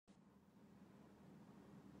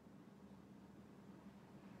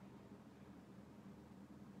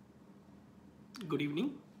good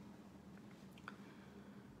evening.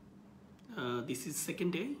 This is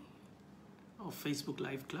second day of Facebook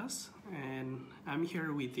live class and I'm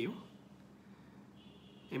here with you,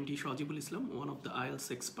 MD Shajibul Islam, one of the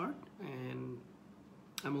IELTS expert, and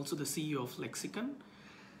I'm also the CEO of Lexicon.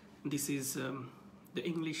 This is the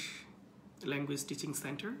English language teaching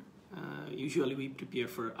center. Usually we prepare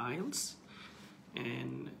for IELTS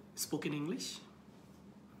and spoken English.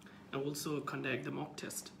 I also conduct the mock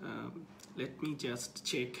test. Let me just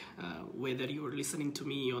check whether you are listening to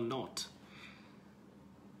me or not.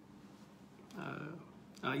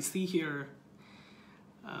 I see here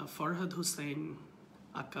Farhad Hussain,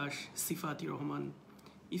 Akash, Sifati Rahman.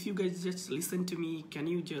 If you guys just listen to me, can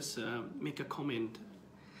you just make a comment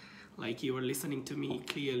like you are listening to me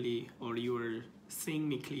clearly or you are seeing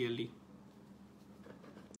me clearly?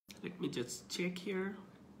 Let me just check here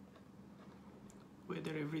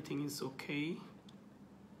whether everything is okay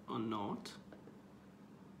or not.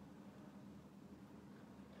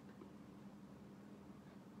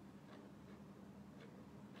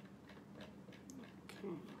 Okay.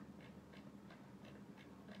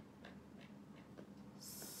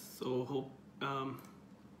 So hope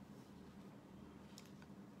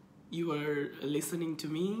you are listening to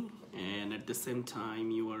me and at the same time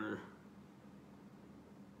you are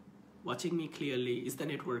watching me clearly. Is the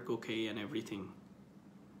network okay and everything?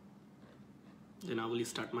 Then I will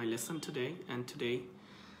start my lesson today. And today,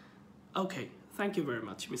 okay, thank you very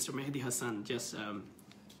much, Mr. Mehdi Hassan. Just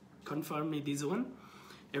confirm me this one.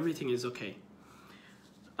 Everything is okay.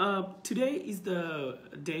 Today is the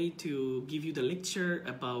day to give you the lecture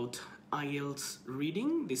about IELTS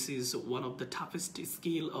reading. This is one of the toughest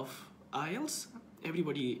skill of IELTS.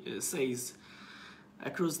 Everybody says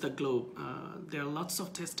across the globe, there are lots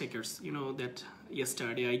of test takers. You know that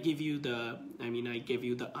yesterday I gave you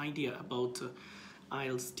the idea about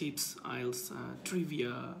IELTS tips, IELTS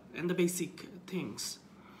trivia, and the basic things.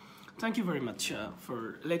 Thank you very much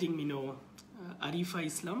for letting me know. Arifa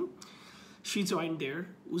Islam, she joined there.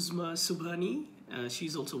 Uzma Subhani,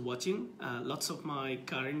 she's also watching. Lots of my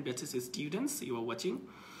current batches students, you are watching.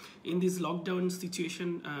 In this lockdown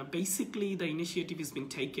situation, basically the initiative has been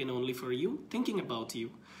taken only for you, thinking about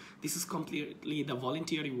you. This is completely the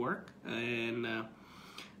voluntary work, and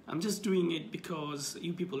I'm just doing it because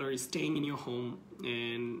you people are staying in your home,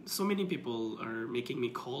 and so many people are making me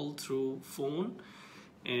call through phone,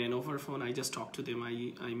 and over phone I just talk to them.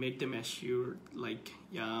 I made them assure like,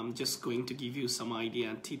 yeah, I'm just going to give you some idea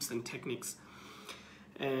and tips and techniques,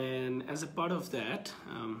 and as a part of that,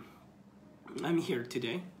 I'm here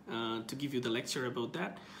today to give you the lecture about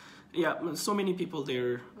that. Yeah, so many people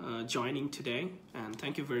there joining today, and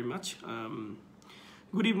thank you very much.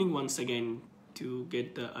 Good evening once again. To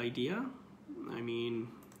get the idea,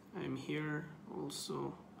 I'm here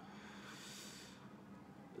also.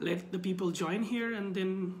 Let the people join here, and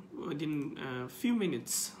then within a few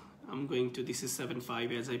minutes I'm going to, this is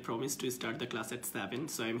 7:05 as I promised to start the class at 7,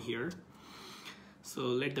 so I'm here. So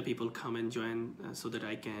let the people come and join so that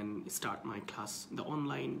I can start my class, the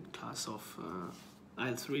online class of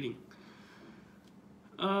IELTS reading.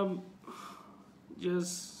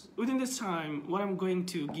 Just within this time, what I'm going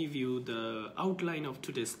to give you the outline of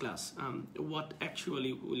today's class. What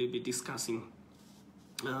actually will you be discussing?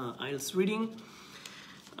 IELTS reading.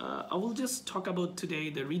 I will just talk about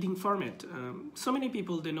today the reading format. So many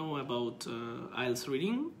people, they know about IELTS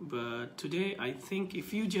reading, but today I think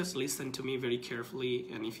if you just listen to me very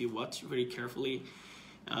carefully and if you watch very carefully,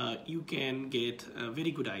 you can get a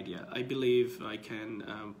very good idea. I believe I can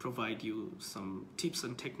provide you some tips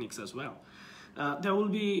and techniques as well. There will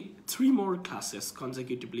be 3 more classes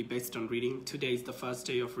consecutively based on reading. Today is the first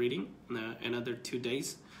day of reading. Another 2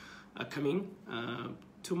 days are coming.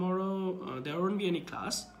 Tomorrow there won't be any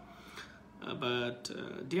class, but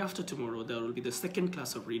day after tomorrow there will be the second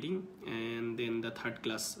class of reading, and then the third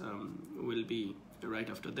class will be right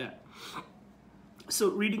after that.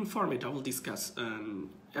 So reading format I will discuss.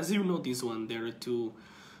 As you know, this one, there are 2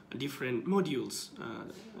 different modules,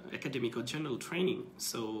 academic or general training.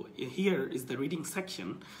 So here is the reading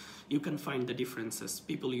section. You can find the differences.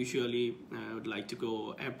 People usually would like to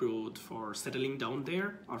go abroad for settling down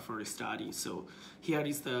there or for study. So here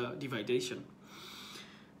is the division.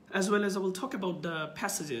 As well as I will talk about the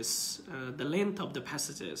passages, the length of the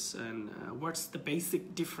passages, and what's the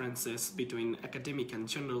basic differences between academic and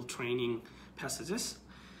general training passages.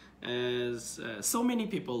 As so many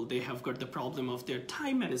people, they have got the problem of their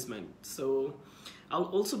time management. So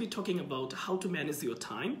I'll also be talking about how to manage your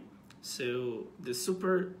time. So the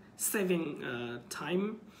super saving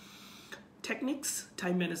time techniques,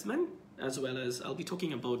 time management, as well as I'll be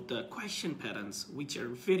talking about the question patterns, which are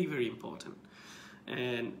very, very important.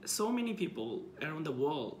 And so many people around the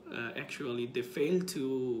world actually they fail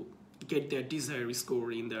to get their desired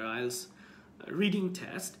score in their IELTS reading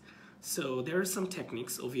test. So there are some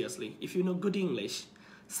techniques. Obviously, if you know good English,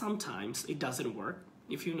 sometimes it doesn't work.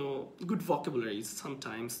 If you know good vocabulary,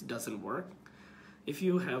 sometimes it doesn't work. If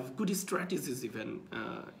you have good strategies, even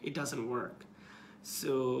it doesn't work.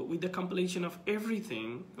 So with the compilation of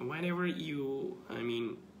everything, whenever you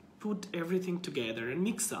put everything together and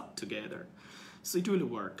mix up together, so it will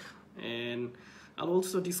work. And I'll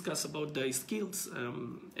also discuss about the skills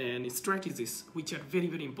and strategies which are very,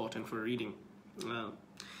 very important for reading.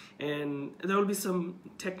 And there will be some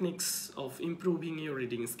techniques of improving your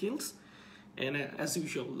reading skills. And as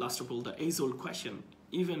usual, last of all, the age-old question.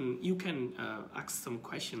 Even you can ask some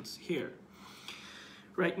questions here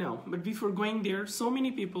right now. But before going there, so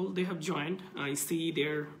many people, they have joined. I see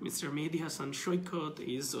there Mr. Mehdi Hassan Shoykot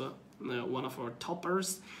is one of our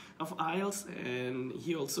toppers of IELTS, and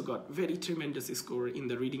he also got very tremendous score in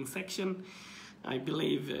the reading section. I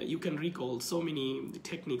believe you can recall so many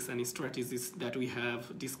techniques and strategies that we have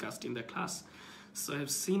discussed in the class. So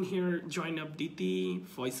I've seen here join up Diti,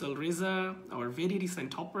 Faisal Reza, our very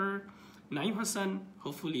recent topper, Naim Hassan.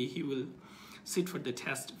 Hopefully he will sit for the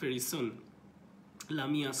test very soon.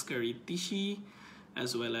 Lamia Askari Tishi,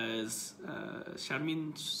 as well as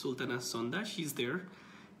Sharmin Sultana Sonda, she's there,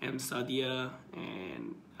 and Sadia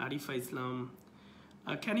and Arifa Islam.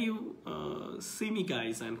 Can you see me,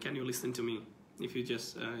 guys, and can you listen to me? If you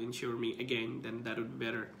just ensure me again, then that would be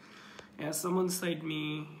better. As someone said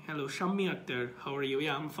me, hello, Shammi Akhtar, how are you?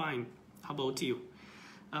 Yeah, I'm fine. How about you?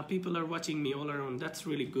 People are watching me all around. That's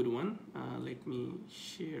really good one. Let me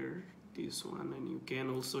share this one, and you can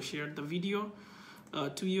also share the video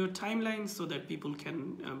to your timeline so that people can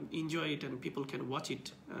enjoy it and people can watch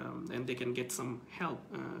it and they can get some help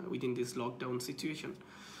within this lockdown situation.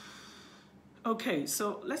 Okay,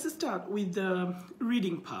 so let's start with the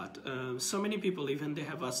reading part. So many people, even they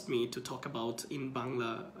have asked me to talk about in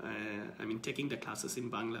Bangla, taking the classes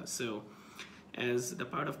in Bangla. So as the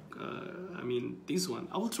part of, this one,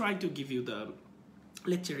 I will try to give you the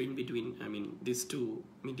lecture in between, these two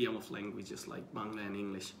medium of languages like Bangla and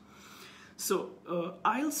English. So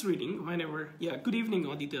IELTS reading, whenever, yeah, good evening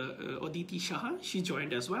Aditi Shaha, she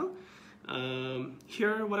joined as well.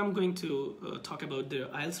 Here what I'm going to talk about the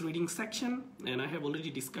IELTS reading section, and I have already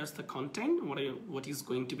discussed the content, what is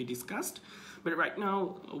going to be discussed. But right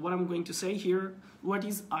now what I'm going to say here, what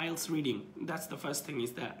is IELTS reading? That's the first thing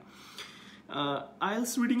is that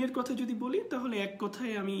IELTS reading এর কথা যদি বলি তাহলে এক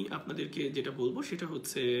কথায় আমি আপনাদেরকে যেটা বলবো সেটা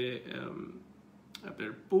হচ্ছে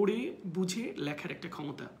আপনার পড়ে বুঝে লেখার একটা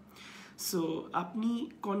ক্ষমতা। So আপনি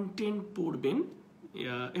content পড়বেন,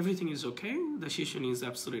 everything is okay, the session is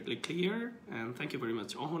absolutely clear, and thank you very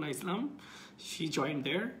much. Ohana Islam, she joined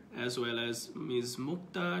there, as well as Ms.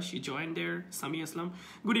 Mukta, she joined there, Sami Islam.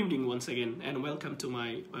 Good evening once again, and welcome to my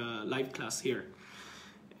live class here.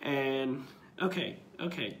 And okay,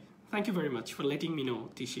 thank you very much for letting me know,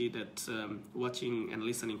 Tishi, that watching and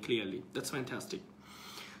listening clearly. That's fantastic.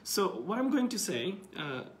 So what I'm going to say,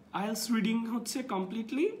 IELTS reading হচ্ছে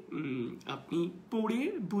completely আপনি পড়ে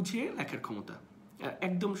বুঝে লেখার ক্ষমতা,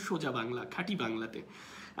 একদম সোজা বাংলা, খাঁটি বাংলাতে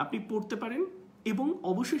আপনি পড়তে পারেন এবং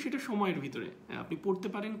অবশ্যই সেটা সময়ের ভিতরে আপনি পড়তে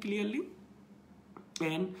পারেন ক্লিয়ারলি,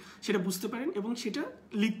 এন্ড সেটা বুঝতে পারেন এবং সেটা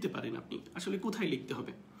লিখতে পারেন। আপনি আসলে কোথায় লিখতে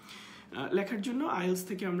হবে লেখার জন্য IELTS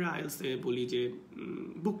থেকে আমরা IELTS এ বলি যে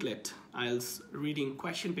বুকলেট, IELTS রিডিং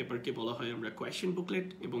কোয়েশ্চেন পেপারকে বলা হয় আমরা কোয়েশ্চেন বুকলেট,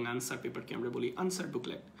 এবং আনসার পেপারকে আমরা বলি answer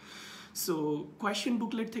booklet. So question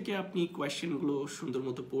booklet থেকে আপনি কোয়েশ্চেনগুলো সুন্দর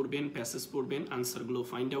মতো পড়বেন, প্যাসেজ পড়বেন, আনসারগুলো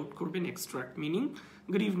ফাইন্ড আউট করবেন, extract meaning.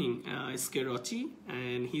 Good evening SK রচি,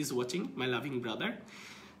 and he is watching, my loving brother,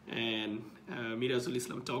 and Mirazul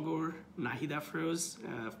Islam Tagore, Nahida Afroz,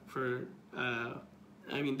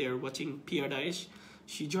 they are watching Pia Daesh.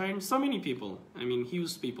 She joined so many people,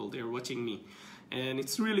 huge people, they are watching me. And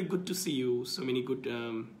it's really good to see you, so many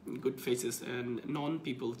good faces and known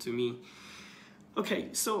people to me. Okay,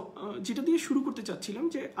 so যেটা দিয়ে শুরু করতে চাচ্ছিলাম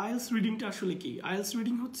যে IELTS রিডিংটা আসলে কি। IELTS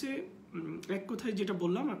reading হচ্ছে এক কথায় যেটা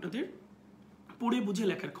বললাম আপনাদের পড়ে বুঝে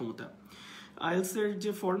লেখার ক্ষমতা। IELTS এর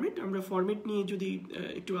যে ফরম্যাট, আমরা ফরম্যাট নিয়ে যদি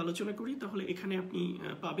একটু আলোচনা করি তাহলে এখানে আপনি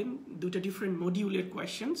পাবেন দুটো ডিফারেন্ট মডিউলের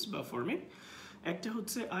কোয়েশ্চেন্স বা ফরম্যাট। একটা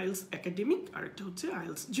হচ্ছে IELTS একাডেমিক আর একটা হচ্ছে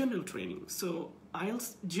IELTS general training. So IELTS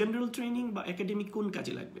general training বা একাডেমিক কোন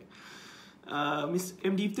কাজে লাগবে? Miss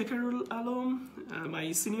MD Iftekharul Alam, my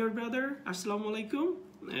senior brother, Assalamu alaikum,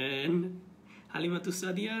 and Halimatu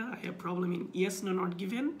Sadia, I have problem in yes, no, not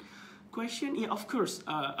given question. Yeah, of course,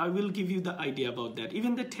 I will give you the idea about that.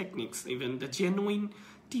 Even the techniques, even the genuine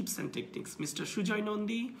tips and techniques. Mr. Shujoy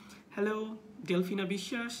Nondi, hello, Delphina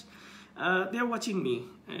Bishas. They're watching me,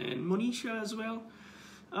 and Monisha as well.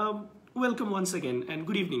 Welcome once again and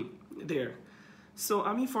good evening there. So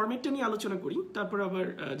আমি ফরম্যাটটা নিয়ে আলোচনা করি, তারপর আবার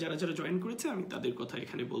যারা যারা join করেছে আমি তাদের কথা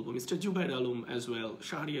এখানে বলবো। Mister Jubair Alam as well,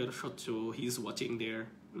 Shahriar স্বচ্ছ, he is watching there,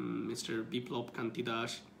 Mr. Biplab Kanti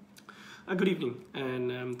Das. Good evening, and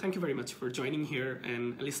thank you very much for joining here and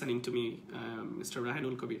listening to me, Mr.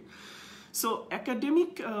 Rahanul Kabir. So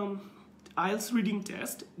academic IELTS reading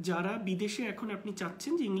test যারা বিদেশে এখন আপনি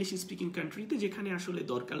চাচ্ছেন যে English speaking কান্ট্রিতে যেখানে আসলে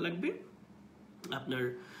দরকার লাগবে আপনার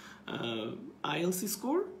IELTS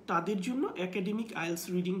স্কোর, তাদের জন্য একাডেমিক IELTS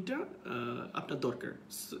রিডিংটা আপনার দরকার।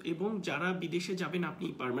 এবং যারা বিদেশে যাবেন আপনি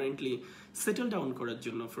পার্মানেন্টলি সেটেল ডাউন করার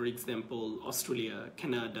জন্য, for example Australia,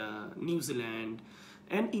 Canada, New Zealand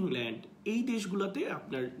and England, এই দেশগুলোতে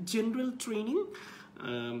আপনার জেনারেল ট্রেনিং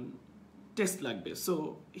টেস্ট লাগবে। So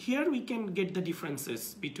here we can get the differences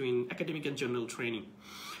between academic and general training.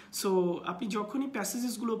 So আপনি যখনই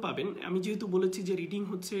প্যাসেজেসগুলো পাবেন, আমি যেহেতু বলেছি যে রিডিং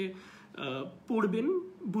হচ্ছে পড়বেন,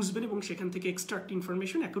 বুঝবেন এবং সেখান থেকে extract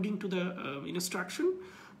information according to the instruction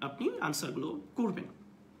আপনি আনসারগুলো করবেন।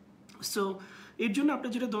 সো এর জন্য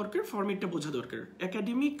আপনার যেটা দরকার, ফরম্যাটটা বোঝা দরকার।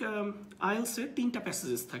 একাডেমিক আইএলসের 3টা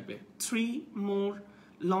প্যাসেজেস থাকবে, 3 more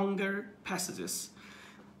longer passages.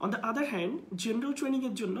 On the other hand, general training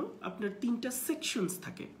এর জন্য আপনার 3টা সেকশনস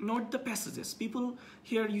থাকে, not the passages. People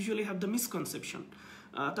here usually have the misconception.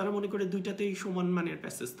 তারা মনে করে দুইটাতেই সমান মানের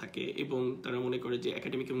প্যাসেজ থাকে এবং তারা মনে করে যে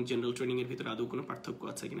একাডেমিক এবং জেনারেল ট্রেনিং এর ভিতরে আদৌ কোনো পার্থক্য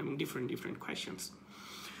আছে কিনা, এবং ডিফারেন্ট কোয়েশ্চেন্স।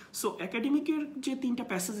 সো একাডেমিকের যে 3টা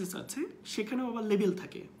প্যাসেজেস আছে সেখানেও আবার লেভেল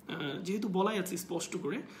থাকে, যেহেতু বলাই আছে স্পষ্ট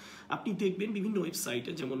করে। আপনি দেখবেন বিভিন্ন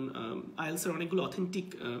ওয়েবসাইটে, যেমন আইএলসের অনেকগুলো অথেন্টিক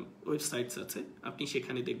ওয়েবসাইটস আছে, আপনি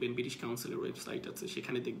সেখানে দেখবেন, ব্রিটিশ কাউন্সিলের ওয়েবসাইট আছে,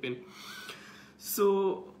 সেখানে দেখবেন। সো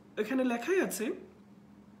এখানে লেখাই আছে,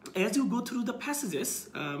 as you go through the passages,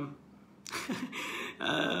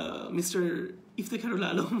 Mr. Iftikharul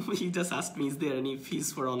Alam, he just asked me, is there any fees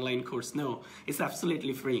for online course? No, it's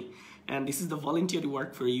absolutely free. And this is the voluntary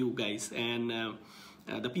work for you guys. And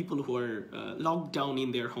the people who are locked down in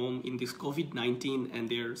their home in this COVID-19 and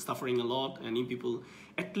they're suffering a lot, and in people,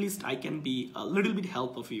 at least I can be a little bit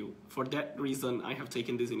help of you. For that reason, I have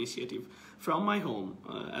taken this initiative from my home.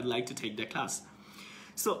 I'd like to take the class.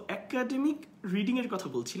 So academic reading এর কথা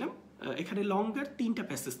বলছিলাম, এখানে লঙ্গার 3টা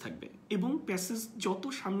passage থাকবে এবং passage যত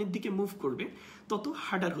সামনের দিকে মুভ করবে তত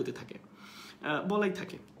হার্ডার হতে থাকে, বলাই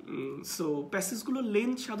থাকে। সো প্যাসেজগুলোর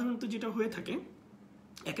লেন্থ সাধারণত যেটা হয়ে থাকে,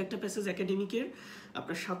 এক একটা প্যাসেজ একাডেমিকের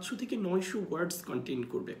আপনার 700 থেকে 900 ওয়ার্ডস কন্টেইন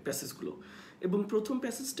করবে প্যাসেজগুলো। এবং প্রথম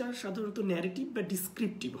প্যাসেজটা সাধারণত ন্যারেটিভ বা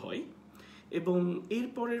ডিসক্রিপটিভ হয়, এবং এর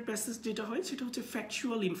পরের প্যাসেজ যেটা হয় সেটা হচ্ছে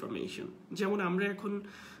ফ্যাকচুয়াল ইনফরমেশন। যেমন আমরা এখন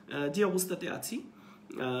যে অবস্থাতে আছি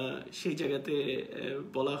সেই জায়গাতে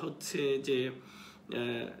বলা হচ্ছে যে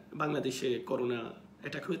বাংলাদেশে করোনা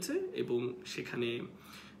অ্যাটাক হয়েছে এবং সেখানে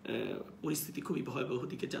পরিস্থিতি খুবই ভয়াবহ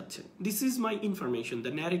দিকে যাচ্ছে। This is my information,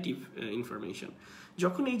 the narrative information.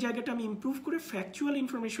 যখন এই জায়গাটা আমি ইমপ্রুভ করে ফ্যাকচুয়াল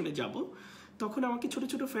ইনফরমেশনে যাব, তখন আমাকে ছোট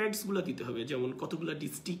ছোট ফ্যাক্টসগুলো দিতে হবে, যেমন কতগুলো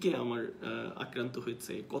ডিস্ট্রিক্টে আমার আক্রান্ত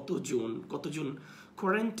হয়েছে, কতজন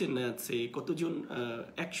কোয়ারেন্টাইনে আছে, কতজন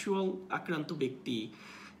অ্যাকচুয়াল আক্রান্ত ব্যক্তি।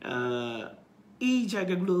 এই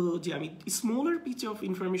জায়গাগুলো যে আমি স্মলার পিচ অফ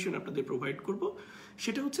ইনফরমেশন আপনাদের প্রোভাইড করব,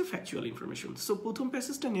 সেটা হচ্ছে ফ্যাকচুয়াল ইনফরমেশন। সো প্রথম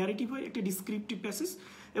প্যাসেজটা ন্যারেটিভ হয়, একটা ডিসক্রিপটিভ প্যাসেজ,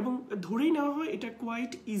 এবং ধরেই নেওয়া হয় এটা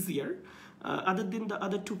quite easier other then the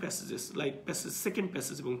other 2 passages, like passage, second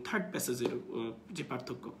passage এবং থার্ড প্যাসেজের যে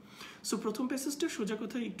পার্থক্য। সো প্রথম প্যাসেজটা সোজা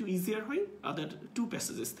কথায় একটু ইজিয়ার হয় আদার 2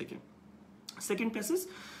 প্যাসেজেস থেকে। সেকেন্ড প্যাসেজ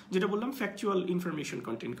যেটা বললাম ফ্যাকচুয়াল ইনফরমেশন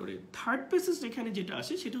কন্টেন্ট করে। থার্ড প্যাসেজ যেখানে যেটা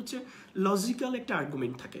আসে সেটা হচ্ছে লজিক্যাল একটা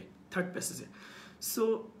আর্গুমেন্ট থাকে থার্ড প্যাসেজে। সো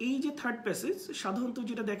এই যে থার্ড প্যাসেজ সাধারণত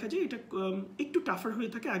যেটা দেখা যায় এটা একটু টাফার হয়ে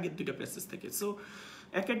থাকে আগের 2টা প্যাসেজ থেকে। সো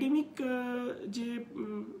একাডেমিক যে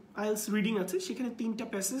আইএলস রিডিং আছে সেখানে 3টা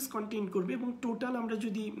প্যাসেজ কন্টেইন করবে, এবং টোটাল আমরা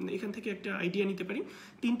যদি এখান থেকে একটা আইডিয়া নিতে পারি,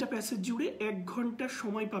 3টা প্যাসেজ জুড়ে 1 ঘন্টা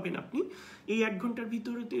সময় পাবেন আপনি। এই 1 ঘন্টার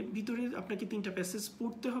ভিতরে আপনাকে 3টা প্যাসেজ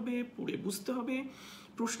পড়তে হবে, পড়ে বুঝতে হবে,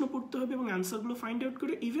 প্রশ্ন পড়তে হবে এবং আনসারগুলো ফাইন্ড আউট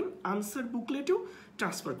করে ইভেন আনসার বুকলেটেও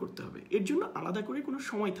ট্রান্সফার করতে হবে। এর জন্য আলাদা করে কোনো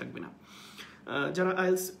সময় থাকবে না। যারা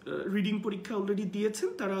আইএলস রিডিং পরীক্ষা অলরেডি দিয়েছেন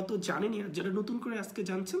তারা তো জানেনই, আর যারা নতুন করে আজকে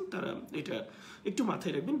জানছেন তারা এটা একটু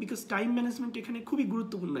মাথায় রাখবেন, বিকজ টাইম ম্যানেজমেন্ট এখানে খুবই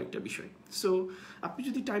গুরুত্বপূর্ণ একটা বিষয়। সো আপনি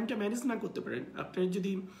যদি টাইমটা ম্যানেজ না করতে পারেন, আপনি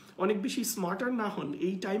যদি অনেক বেশি স্মার্টার না হন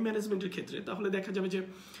এই টাইম ম্যানেজমেন্টের ক্ষেত্রে, তাহলে দেখা যাবে যে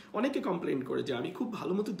অনেকে কমপ্লেন করে যে আমি খুব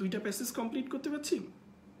ভালো মতো 2টা প্যাসেজ কমপ্লিট করতে পারছি,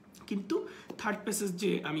 কিন্তু থার্ড প্যাসেজ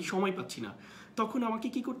যে আমি সময় পাচ্ছি না। তখন আমাকে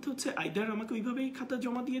কি করতে হচ্ছে, আইদার আমাকে ওইভাবেই খাতা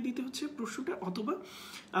জমা দিয়ে দিতে হচ্ছে প্রশ্নটা, অথবা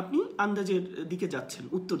আপনি আন্দাজের দিকে যাচ্ছেন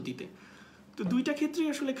উত্তর দিতে। তো দুইটা ক্ষেত্রেই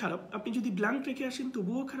আসলে খারাপ। আপনি যদি ব্ল্যাঙ্ক রেখে আসেন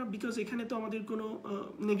তবুও খারাপ, বিকজ এখানে তো আমাদের কোনো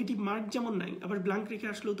নেগেটিভ মার্ক যেমন নাই, আবার ব্ল্যাঙ্ক রেখে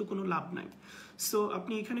আসলেও তো কোনো লাভ নাই। সো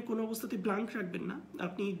আপনি এখানে কোনো অবস্থাতে ব্ল্যাঙ্ক রাখবেন না,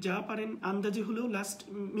 আপনি যা পারেন আন্দাজে হলেও লাস্ট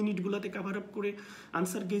মিনিটগুলোতে কাভার আপ করে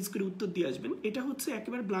আনসার গেজ করে উত্তর দিয়ে আসবেন। এটা হচ্ছে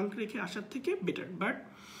একেবারে ব্ল্যাঙ্ক রেখে আসার থেকে বেটার। বাট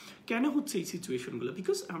কেন হচ্ছে এই সিচুয়েশনগুলো?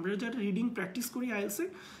 বিকজ আমরা যারা রিডিং প্র্যাকটিস করি আইএলসে,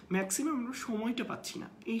 ম্যাক্সিমাম আমরা সময়টা পাচ্ছি না।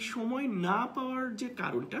 এই সময় না পাওয়ার যে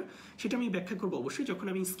কারণটা সেটা আমি ব্যাখ্যা করবো অবশ্যই যখন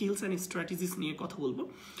আমি স্কিলস অ্যান্ড স্ট্র্যাটেজিস নিয়ে কথা বলবো,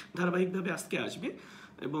 ধারাবাহিকভাবে আজকে আসবে।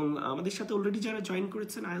 এবং আমাদের সাথে অলরেডি যারা জয়েন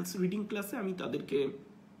করেছেন আইএলস রিডিং ক্লাসে, আমি তাদেরকে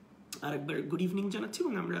আরেকবার গুড ইভিনিং জানাচ্ছি।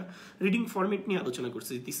 এবং আমরা রিডিং ফরম্যাট নিয়ে আলোচনা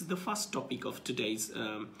করছি। This is the first topic of today's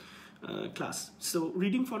class. So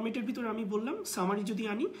reading ফরম্যাটের ভিতরে আমি বললাম সামারি যদি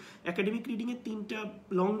আনি, একাডেমিক রিডিংয়ের 3টা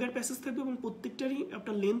লঙ্গার প্যাসেজ থাকবে এবং প্রত্যেকটারই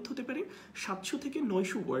আপনার লেন্থ হতে পারে 700 থেকে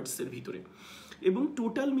 900 ওয়ার্ডসের ভিতরে। এবং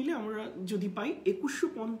টোটাল মিলে আমরা যদি পাই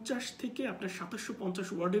 2150 থেকে আপনার 2750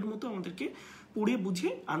 ওয়ার্ডের মতো আমাদেরকে পড়ে বুঝে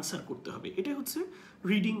আনসার করতে হবে। এটা হচ্ছে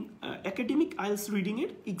রিডিং একাডেমিক আইএলস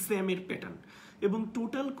রিডিংয়ের এক্সামের প্যাটার্ন। এবং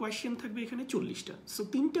টোটাল কোয়েশ্চেন থাকবে এখানে 40টা। সো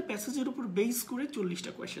 3টা প্যাসেজের উপর বেস করে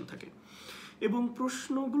 40টা কোয়েশ্চেন থাকে। এবং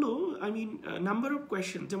প্রশ্নগুলো নাম্বার অফ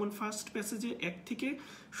কোয়েশ্চেন, যেমন ফার্স্ট প্যাসেজে 1 থেকে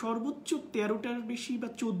সর্বোচ্চ 13টার বেশি বা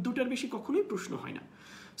 14টার বেশি কখনোই প্রশ্ন হয় না।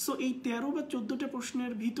 সো এই 13 বা 14টা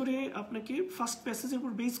প্রশ্নের ভিতরে আপনাকে ফার্স্ট প্যাসেজের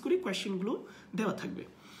উপর বেস করে কোয়েশ্চেনগুলো দেওয়া থাকবে।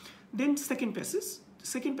 দেন সেকেন্ড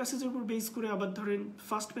প্যাসেজের উপর বেস করে আবার ধরেন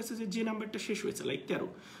ফার্স্ট প্যাসেজের যে নাম্বারটা শেষ হয়েছে লাইক 13,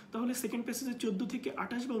 তাহলে সেকেন্ড প্যাসেজে 14 থেকে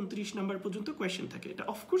 28 বা 29 নাম্বার পর্যন্ত কোয়েশ্চেন থাকে। এটা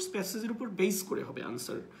অফকোর্স প্যাসেজের উপর বেস করে হবে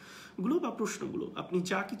আনসারগুলো বা প্রশ্নগুলো, আপনি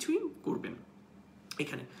যা কিছুই করবেন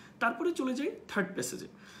এখানে। তারপরে চলে যাই থার্ড প্যাসেজে।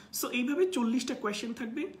 সো এইভাবে 40টা কোয়েশ্চেন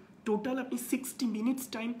থাকবে। টোটাল আপনি 60 মিনিটস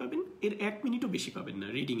টাইম পাবেন, এর 1 মিনিটও বেশি পাবেন না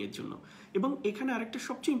রিডিংয়ের জন্য। এবং এখানে আরেকটা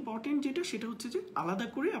সবচেয়ে ইম্পর্টেন্ট যেটা, সেটা হচ্ছে যে আলাদা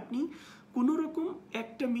করে আপনি কোনো রকম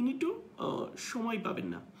 1 মিনিটও সময় পাবেন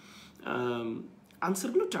না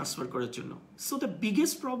আনসারগুলো ট্রান্সফার করার জন্য। So the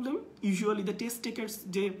biggest problem usually the test takers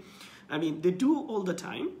যে they do all the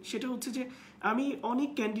time, সেটা হচ্ছে যে আমি অনেক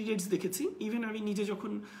ক্যান্ডিডেটস দেখেছি, ইভেন আমি নিজে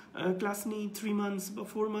যখন ক্লাস নিই 3 মান্থস বা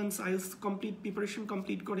 4 মান্থস আইএলস প্রিপারেশন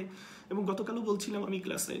কমপ্লিট করে, এবং গতকালও বলছিলাম আমি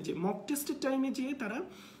ক্লাসে যে মক টেস্টের টাইমে যেয়ে তারা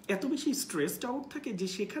এত বেশি স্ট্রেসড আউট থাকে যে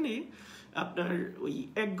সেখানে আপনার ওই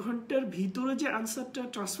 1 ঘন্টার ভিতরে যে আনসারটা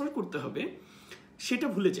ট্রান্সফার করতে হবে সেটা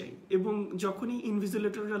ভুলে যায়। এবং যখনই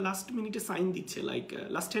ইনভিজিলেটররা লাস্ট মিনিটে সাইন দিচ্ছে, লাইক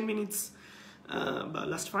লাস্ট 10 মিনিটস বা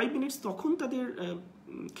লাস্ট 5 মিনিটস, তখন তাদের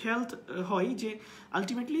খেয়াল হয় যে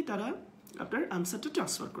আলটিমেটলি তারা আপনার আনসারটা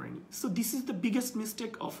ট্রান্সফার করেনি। So this is the biggest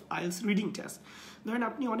mistake of IELTS reading test. ধরেন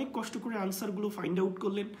আপনি অনেক কষ্ট করে আনসারগুলো ফাইন্ড আউট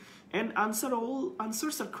করলেন, and all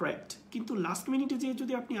answers R correct, কিন্তু লাস্ট মিনিটে যে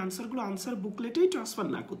যদি আপনি আনসার বুকলেটেই ট্রান্সফার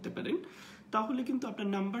না করতে পারেন, তাহলে কিন্তু আপনার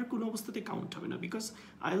নাম্বার কোনো অবস্থাতে কাউন্ট হবে না। বিকজ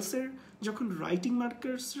আইএলসের যখন রিডিং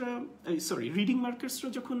মার্কার্সরা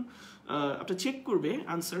যখন আপনার চেক করবে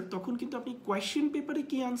আনসার, তখন কিন্তু আপনি কোয়েশ্চেন পেপারে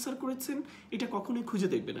কি আনসার করেছেন এটা কখনোই খুঁজে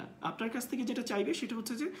দেখবে না। আপনার কাছ থেকে যেটা চাইবে সেটা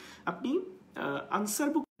হচ্ছে যে আপনি আনসার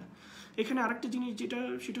বুক। এখানে আরেকটা জিনিস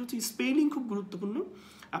সেটা হচ্ছে স্পেলিং খুব গুরুত্বপূর্ণ।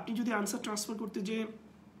 আপনি যদি আনসার ট্রান্সফার করতে যে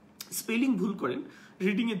স্পেলিং ভুল করেন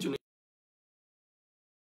রিডিংয়ের জন্য,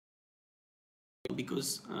 বিকজ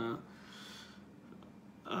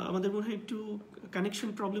আমাদের মনে হয় একটু কানেকশন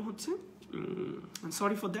প্রবলেম হচ্ছে।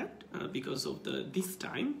 Sorry for that, because of this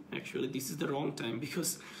time. Actually, this is the wrong time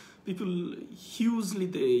because people hugely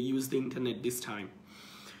they use the internet this time.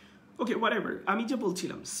 Okay, whatever, আমি যা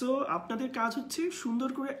বলছিলাম, সো আপনাদের কাজ হচ্ছে সুন্দর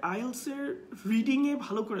করে আইএলসের রিডিংয়ে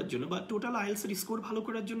ভালো করার জন্য বা টোটাল আইএলসের স্কোর ভালো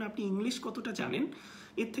করার জন্য আপনি ইংলিশ কতটা জানেন,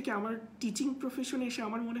 এর থেকে আমার টিচিং প্রফেশনে এসে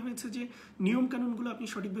আমার মনে হয়েছে যে নিয়মকানুনগুলো আপনি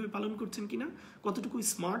সঠিকভাবে পালন করছেন কিনা, কতটুকু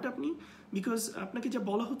স্মার্ট আপনি। বিকজ আপনাকে যা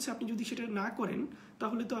বলা হচ্ছে আপনি যদি সেটা না করেন,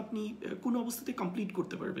 তাহলে তো আপনি কোনো অবস্থাতে কমপ্লিট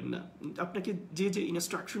করতে পারবেন না আপনাকে যে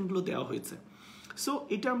ইনস্ট্রাকশনগুলো দেওয়া হয়েছে। সো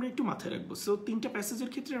এটা আমরা একটু মাথায় রাখবো। সো 3টা প্যাসেজের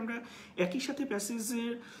ক্ষেত্রে আমরা একই সাথে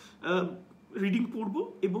প্যাসেজের রিডিং পড়বো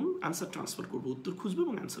এবং আনসার ট্রান্সফার করবো, উত্তর খুঁজবো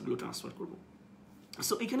এবং আনসারগুলো ট্রান্সফার করবো।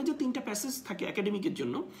 সো এখানে যে 3টা প্যাসেজ থাকে একাডেমিকের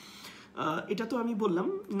জন্য, এটা তো আমি বললাম।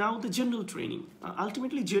 নাও the general training,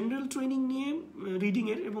 ultimately general training নিয়ে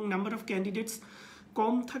রিডিংয়ের এবং নাম্বার অফ ক্যান্ডিডেটস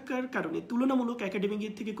কম থাকার কারণে, তুলনামূলক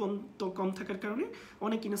একাডেমিকের থেকে কম থাকার কারণে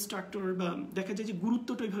অনেক ইনস্ট্রাক্টর বা দেখা যায় যে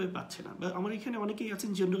গুরুত্বটা ওইভাবে পাচ্ছে না। বা আমার এখানে অনেকেই আছেন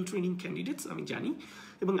জেনারেল ট্রেনিং ক্যান্ডিডেটস, আমি জানি।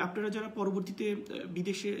 এবং আপনারা যারা পরবর্তীতে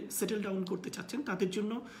বিদেশে সেটেল ডাউন করতে চাচ্ছেন, তাদের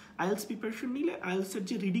জন্য আইএলস প্রিপারেশন নিলে আইএলসের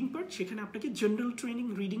যে রিডিং পার্ট, সেখানে আপনাকে জেনারেল ট্রেনিং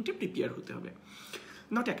রিডিংটা প্রিপেয়ার হতে হবে,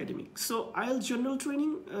 not academic. So IELTS general training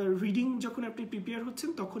reading যখন আপনি প্রিপেয়ার হচ্ছেন,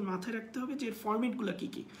 তখন মাথায় রাখতে হবে যে এর ফরম্যাটগুলো কী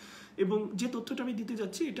কী, এবং যে তথ্যটা আমি দিতে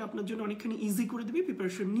যাচ্ছি এটা আপনার জন্য অনেকখানি ইজি করে দেবে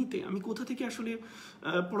প্রিপারেশন নিতে। আমি কোথা থেকে আসলে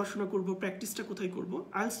পড়াশোনা করব, প্র্যাকটিসটা কোথায় করব।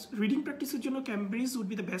 আইএলস রিডিং প্র্যাকটিসের জন্য Cambridge would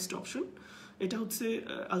be the best option. এটা হচ্ছে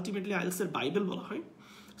আলটিমেটলি আইএলসের বাইবেল বলা হয়।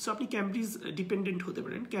 সো আপনি ক্যামব্রিজ ডিপেন্ডেন্ট হতে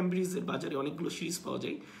পারেন। ক্যামব্রিজের বাজারে অনেকগুলো সিরিজ পাওয়া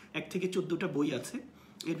যায়, 1 থেকে 14টা বই আছে,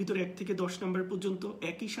 এর ভিতরে 1 থেকে 10 নাম্বার পর্যন্ত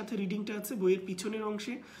একই সাথে রিডিংটা আছে। বইয়ের পিছনের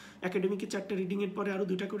অংশে একাডেমিকে 4টা রিডিংয়ের পরে আরও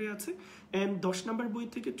 2টা করে আছে। অ্যান্ড 10 নাম্বার বই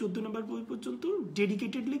থেকে 14 নাম্বার বই পর্যন্ত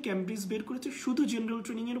ডেডিকেটেডলি ক্যামব্রিজ বের করেছে শুধু জেনারেল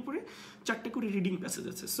ট্রেনিংয়ের উপরে 4টা করে রিডিং প্যাসেজ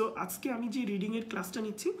আছে। সো আজকে আমি যে রিডিংয়ের ক্লাসটা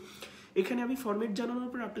নিচ্ছি, এখানে আমি ফরম্যাট জানানোর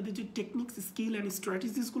পর আপনাদের যে টেকনিক্স, স্কিল অ্যান্ড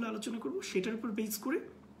স্ট্র্যাটেজিসগুলো আলোচনা করব, সেটার উপর বেস করে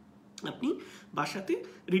আপনি বাসাতে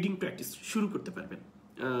রিডিং প্র্যাকটিস শুরু করতে পারবেন।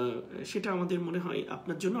 সেটা আমাদের মনে হয়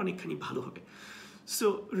আপনার জন্য অনেকখানি ভালো হবে। সো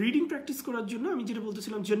রিডিং প্র্যাকটিস করার জন্য আমি যেটা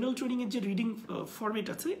বলতেছিলাম, জেনারেল ট্রেনিংয়ের যে রিডিং ফরম্যাট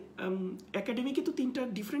আছে, একাডেমিকে তো 3টা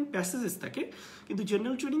ডিফারেন্ট প্যাসেজেস থাকে, কিন্তু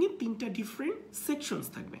জেনারেল ট্রেনিংয়ে 3টা ডিফারেন্ট সেকশনস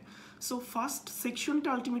থাকবে। সো ফার্স্ট সেকশনটা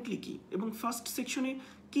আলটিমেটলি কী এবং ফার্স্ট সেকশনে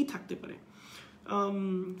কী থাকতে পারে?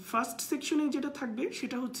 ফার্স্ট সেকশনে যেটা থাকবে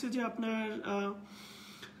সেটা হচ্ছে যে আপনার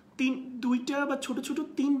 2টা বা ছোট ছোট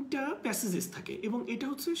 3টা প্যাসেজেস থাকে, এবং এটা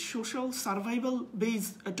হচ্ছে সোশ্যাল সার্ভাইভাল বেস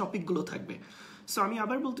টপিকগুলো থাকবে। সো আমি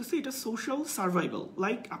আবার বলতেছি, এটা সোশ্যাল সার্ভাইভাল।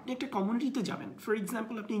 লাইক আপনি একটা কমিউনিটিতে যাবেন, ফর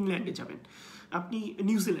এক্সাম্পল আপনি ইংল্যান্ডে যাবেন, আপনি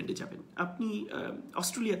নিউজিল্যান্ডে যাবেন, আপনি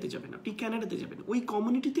অস্ট্রেলিয়াতে যাবেন, আপনি কানাডাতে যাবেন, ওই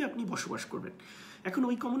কমিউনিটিতে আপনি বসবাস করবেন। এখন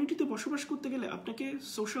ওই কমিউনিটিতে বসবাস করতে গেলে আপনাকে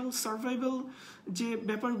সোশ্যাল সার্ভাইভাল যে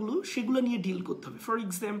ব্যাপারগুলো সেগুলো নিয়ে ডিল করতে হবে। ফর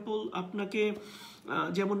এক্সাম্পল আপনাকে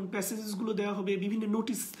যেমন প্যাসেজেসগুলো দেওয়া হবে, বিভিন্ন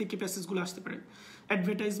নোটিস থেকে প্যাসেজগুলো আসতে পারে,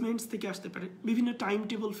 অ্যাডভার্টাইজমেন্টস থেকে আসতে পারে, বিভিন্ন টাইম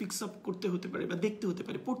টেবল ফিক্স আপ করতে হতে পারে বা দেখতে হতে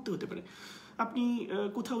পারে, পড়তে হতে পারে। আপনি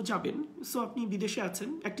কোথাও যাবেন, সো আপনি বিদেশে আছেন,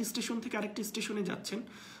 একটি স্টেশন থেকে আরেকটি স্টেশনে যাচ্ছেন,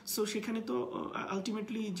 সো সেখানে তো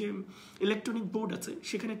আলটিমেটলি যে ইলেকট্রনিক বোর্ড আছে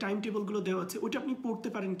সেখানে টাইম টেবলগুলো দেওয়া আছে, ওটা আপনি পড়তে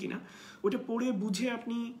পারেন কিনা, ওটা পড়ে বুঝে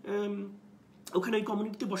আপনি ওখানে ওই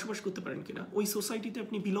কমিউনিটিতে বসবাস করতে পারেন কিনা, ওই সোসাইটিতে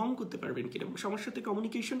আপনি বিলং করতে পারবেন কিনা, সবার সাথে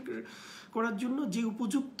কমিউনিকেশন করার জন্য যে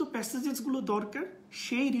উপযুক্ত প্যাসেজেসগুলো দরকার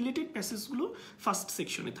সেই রিলেটেড প্যাসেজগুলো ফার্স্ট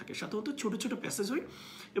সেকশনে থাকে। সাধারণত ছোটো ছোটো প্যাসেজ হয়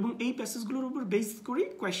এবং এই প্যাসেজগুলোর উপর বেস করে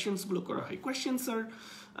কোয়েশ্চেন্সগুলো করা হয়।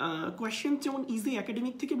 কোয়েশ্চেন যেমন ইজি,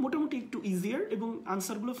 একাডেমিক থেকে মোটামুটি একটু ইজিয়ার, এবং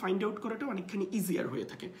আনসারগুলো ফাইন্ড আউট করাটা অনেকখানি ইজিয়ার হয়ে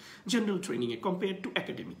থাকে জেনারেল ট্রেনিংয়ে compare to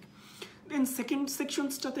academic. Then second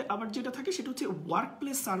সেকশনসটাতে আবার যেটা থাকে সেটা হচ্ছে ওয়ার্ক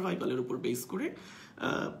প্লেস সার্ভাইভালের উপর বেস করে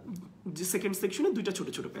যে সেকেন্ড সেকশনে 2টা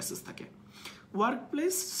ছোটো ছোটো প্যাসেজ থাকে। ওয়ার্ক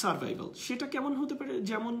প্লেস সার্ভাইভাল সেটা কেমন হতে পারে?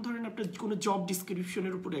 যেমন ধরেন আপনার কোনো জব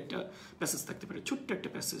ডিসক্রিপশনের উপরে একটা প্যাসেজ থাকতে পারে, ছোট্ট একটা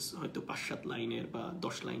প্যাসেজ, হয়তো 5-7 লাইনের বা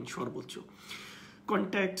 10 লাইন সর্বোচ্চ।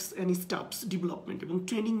 কন্ট্যাক্টস অ্যান্ড স্টাফস ডেভেলপমেন্ট এবং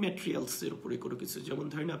ট্রেনিং ম্যাটেরিয়ালসের উপরে কোনো কিছু, যেমন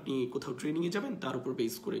ধরেন আপনি কোথাও ট্রেনিংয়ে যাবেন, তার উপর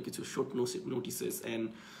বেস করে কিছু শর্ট নোটিসেস অ্যান্ড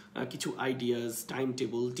কিছু আইডিয়াস, টাইম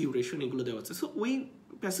টেবল, ডিউরেশন, এগুলো দেওয়া আছে। সো ওই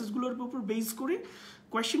প্যাসেজগুলোর উপর বেস করে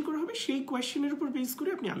কোয়েশ্চেন করা হবে, সেই কোয়েশ্চেনের উপর বেস করে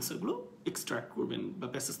আপনি আনসারগুলো এক্সট্রাক্ট করবেন বা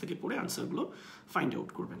প্যাসেজ থেকে পড়ে আনসারগুলো ফাইন্ড আউট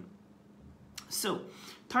করবেন। সো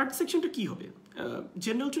থার্ড সেকশনটা কী হবে?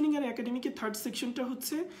 জেনারেল ট্রেনিং আর একাডেমিকের থার্ড সেকশনটা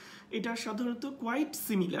হচ্ছে, এটা সাধারণত কোয়াইট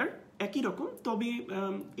সিমিলার, একই রকম, তবে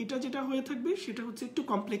এটা যেটা হয়ে থাকবে সেটা হচ্ছে একটু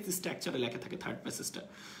কমপ্লেক্স স্ট্রাকচারে লেখা থাকে থার্ড প্যাসেজটা,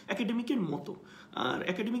 একাডেমিকের মতো। আর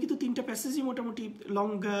একাডেমিকে তো 3টা প্যাসেজই মোটামুটি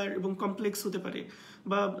লঙ্গার এবং কমপ্লেক্স হতে পারে,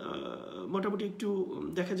 বা মোটামুটি একটু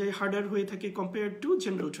দেখা যায় হার্ডার হয়ে থাকে compare to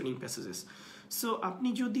general training passages. So আপনি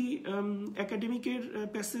যদি একাডেমিকের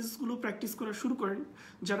প্যাসেজগুলো প্র্যাকটিস করা শুরু করেন,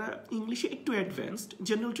 যারা ইংলিশে একটু অ্যাডভান্সড,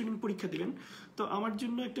 জেনারেল ট্রেনিং পরীক্ষা দেবেন, তো আমার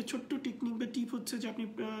জন্য একটা ছোট্ট টেকনিক বা টিপ হচ্ছে যে আপনি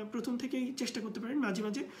প্রথম থেকেই চেষ্টা করতে পারেন মাঝে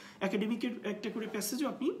মাঝে একাডেমিকের একটা করে প্যাসেজও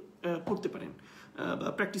আপনি পড়তে পারেন বা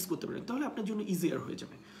প্র্যাকটিস করতে পারেন, তাহলে আপনার জন্য ইজিয়ার হয়ে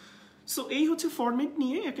যাবে। সো এই হচ্ছে ফরম্যাট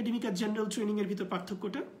নিয়ে একাডেমিক আর জেনারেল ট্রেনিংয়ের ভিতর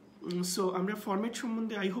পার্থক্যটা। সো আমরা ফরম্যাট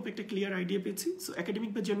সম্বন্ধে আই হোপ একটা ক্লিয়ার আইডিয়া পেয়েছি। সো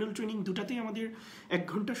একাডেমিক বা জেনারেল ট্রেনিং দুটাতেই আমাদের 1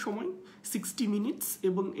 ঘন্টা সময়, 60 মিনিটস,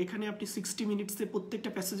 এবং এখানে আপনি 60 মিনিটসে প্রত্যেকটা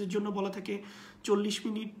প্যাসেজের জন্য বলা থাকে 20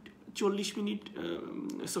 মিনিট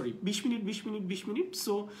 20 মিনিট।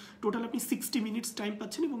 সো টোটাল আপনি 60 মিনিটস টাইম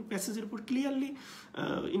পাচ্ছেন এবং প্যাসেজের উপর ক্লিয়ারলি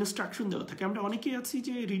ইনস্ট্রাকশন দেওয়া থাকে। আমরা অনেকেই আছি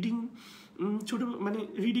যে রিডিং মানে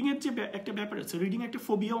রিডিংয়ের যে একটা ব্যাপার আছে, রিডিং একটা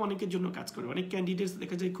ফোবিয়াও অনেকের জন্য কাজ করে। অনেক ক্যান্ডিডেটস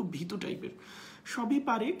দেখা যায় খুব ভীতু টাইপের, সবই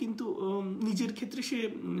পারে কিন্তু নিজের ক্ষেত্রে সে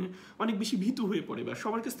অনেক বেশি ভীতু হয়ে পড়ে, বা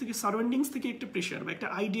সবার কাছ থেকে সারাউন্ডিংস থেকে একটা প্রেশার বা একটা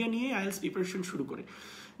আইডিয়া নিয়ে আইএলটিএস প্রিপারেশন শুরু করে।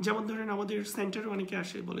 যেমন ধরেন আমাদের সেন্টারে অনেকে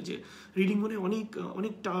আসে বলে যে রিডিং মনে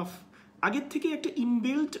অনেক টাফ, আগের থেকে একটা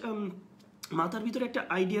ইনবিল্ট মাথার ভিতরে একটা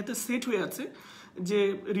আইডিয়াতে সেট হয়ে আছে যে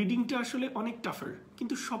রিডিংটা আসলে অনেক টাফার,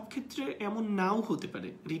 কিন্তু সব ক্ষেত্রে এমন নাও হতে পারে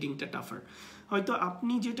রিডিংটা টাফার। হয়তো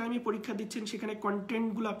আপনি যে টাইমে পরীক্ষা দিচ্ছেন সেখানে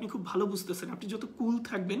কন্টেন্টগুলো আপনি খুব ভালো বুঝতেছেন, আপনি যত কুল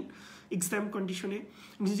থাকবেন এক্সাম কন্ডিশনে,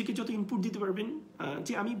 নিজেকে যত ইনপুট দিতে পারবেন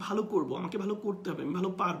যে আমি ভালো করব, আমাকে ভালো করতে হবে, আমি ভালো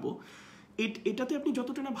পারবো, এটাতে আপনি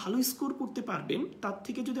যতটা না ভালো স্কোর করতে পারবেন, তার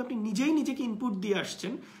থেকে যদি আপনি নিজেই নিজেকে ইনপুট দিয়ে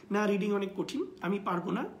আসছেন, না রিডিং অনেক কঠিন, আমি পারবো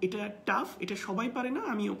না, এটা টাফ, এটা সবাই পারে না,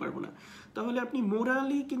 আমিও পারবো না, তাহলে আপনি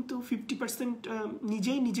মোরালি কিন্তু 50%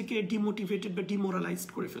 নিজেই নিজেকে ডিমোটিভেটেড বা ডিমোরালাইজড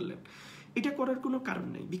করে ফেললেন। এটা করার কোনো কারণ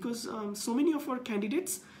নেই, because so many of our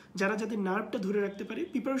candidates যাদের নার্ভটা ধরে রাখতে পারে,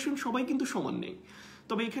 প্রিপারেশন সবাই কিন্তু সমান নেই।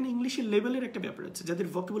 তবে এখানে ইংলিশের লেভেলের একটা ব্যাপার আছে, যাদের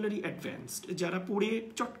ভোকাবুলারি অ্যাডভান্সড, যারা পড়ে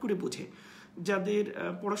চট করে বোঝে, যাদের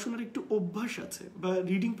পড়াশোনার একটু অভ্যাস আছে বা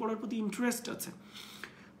রিডিং পড়ার প্রতি ইন্টারেস্ট আছে,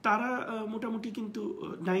 তারা মোটামুটি কিন্তু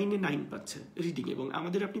 9-এ 9 পাচ্ছে রিডিং। এবং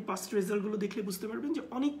আমাদের আপনি পাস্ট রেজাল্টগুলো দেখলে বুঝতে পারবেন যে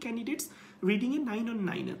অনেক ক্যান্ডিডেটস রিডিংয়ে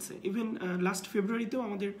 9/9 আছে। ইভেন লাস্ট ফেব্রুয়ারিতেও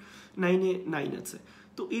আমাদের 9-এ 9 আছে।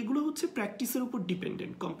 তো এগুলো হচ্ছে প্র্যাকটিসের উপর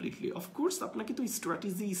ডিপেন্ডেন্ট কমপ্লিটলি। অফকোর্স আপনাকে তো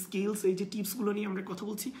স্ট্র্যাটেজি, স্কিলস, এই যে টিপসগুলো নিয়ে আমরা কথা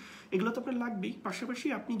বলছি, এগুলো তো আপনার লাগবেই। পাশাপাশি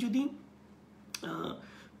আপনি যদি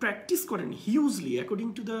প্র্যাকটিস করেন hugely according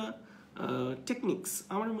to the techniques,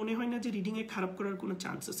 আমার মনে হয় না যে রিডিংয়ে খারাপ করার কোনো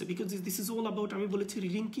চান্স আছে। Because this is all about, আমি বলেছি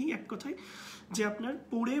রিডিং কি, এক কথায় যে আপনার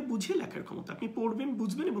পড়ে বুঝে লেখার ক্ষমতা। আপনি পড়বেন,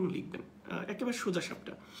 বুঝবেন এবং লিখবেন, একেবারে সোজা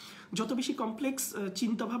সাপটা। যত বেশি কমপ্লেক্স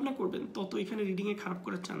চিন্তাভাবনা করবেন, তত এখানে রিডিংয়ে খারাপ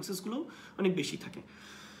করার চান্সেসগুলো অনেক বেশি থাকে।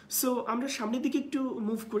 সো আমরা সামনের দিকে একটু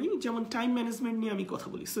মুভ করি। যেমন টাইম ম্যানেজমেন্ট নিয়ে আমি কথা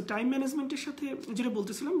বলি। সো টাইম ম্যানেজমেন্টের সাথে যেটা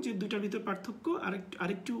বলতেছিলাম যে দুইটার ভিতরে পার্থক্য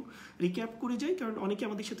আরেকটু রিক্যাপ করে যাই, কারণ অনেকে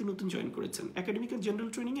আমাদের সাথে নতুন জয়েন করেছেন। একাডেমিক আর জেনারেল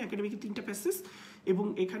ট্রেনিংয়ে একাডেমিকে 3টা প্যাসেজ এবং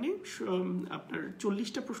এখানে আপনার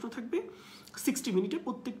 40টা প্রশ্ন থাকবে 60 মিনিটে,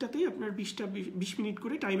 প্রত্যেকটাতেই আপনার 20 মিনিট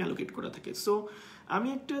করে টাইম অ্যালোকেট করা থাকে। সো আমি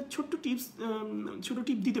একটা ছোট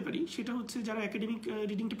টিপ দিতে পারি, সেটা হচ্ছে যারা একাডেমিক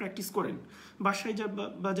রিডিংটা প্র্যাকটিস করেন বাসায়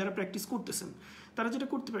বা যারা প্র্যাকটিস করতেছেন, তারা যেটা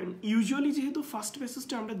করতে পারেন, ইউজুয়ালি যেহেতু ফার্স্ট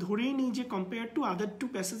প্যাসেজটা আমরা ধরেই নিই যে কম্পেয়ার টু আদার 2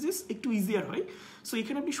 প্যাসেজেস একটু ইজিয়ার হয়, সো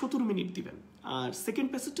এখানে আপনি 17 মিনিট দিবেন। আর সেকেন্ড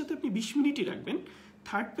প্যাসেজটাতে আপনি 20 মিনিটই রাখবেন।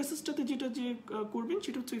 থার্ড প্যাসেজটাতে যেটা করবেন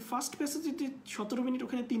সেটা হচ্ছে ওই ফার্স্ট প্যাসেজে যে 17 মিনিট,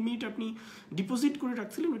 ওখানে 3 মিনিট আপনি ডিপোজিট করে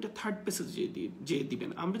রাখছিলেন, ওইটা থার্ড প্যাসেজে যে দিবেন।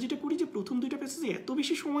 আমরা যেটা করি যে প্রথম 2টা প্যাসেজে এত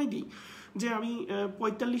বেশি সময় দিই যে আমি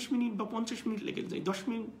 45 মিনিট বা 50 মিনিট লেগে যাই, 10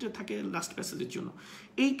 মিনিট থাকে লাস্ট প্যাসেজের জন্য।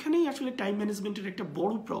 এইখানেই আসলে টাইম ম্যানেজমেন্টের একটা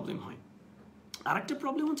বড় প্রবলেম হয়। আর একটা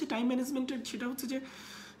প্রবলেম হচ্ছে টাইম ম্যানেজমেন্টের, সেটা হচ্ছে যে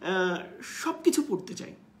সব কিছু পড়তে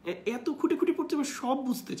চাই, এত খুঁটে পড়তে চাই, সব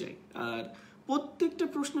বুঝতে চাই, আর প্রত্যেকটা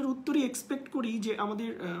প্রশ্নের উত্তরই এক্সপেক্ট করি যে আমাদের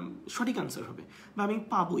সঠিক আনসার হবে বা আমি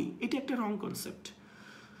পাবোই। এটা একটা রং কনসেপ্ট।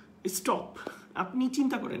 স্টপ, আপনি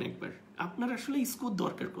চিন্তা করেন একবার, আপনার আসলে স্কোর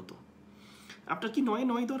দরকার কত? আপনার কি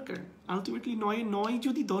 9-9 দরকার? আলটিমেটলি 9-9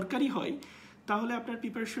 যদি দরকারই হয়, তাহলে আপনার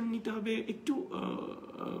প্রিপারেশন নিতে হবে একটু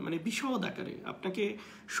মানে বিশদ আকারে। আপনাকে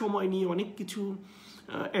সময় নিয়ে অনেক কিছু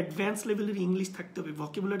অ্যাডভান্স লেভেলের ইংলিশ থাকতে হবে,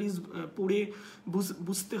 ভোকাবুলারিজ পড়ে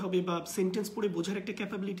বুঝতে হবে বা সেন্টেন্স পড়ে বোঝার একটা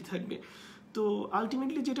ক্যাপাবিলিটি থাকবে। তো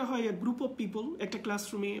আলটিমেটলি যেটা হয়, গ্রুপ অফ পিপল একটা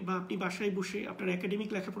ক্লাসরুমে বা আপনি বাসায় বসে আপনার একাডেমিক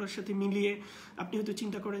লেখাপড়ার সাথে মিলিয়ে আপনি হয়তো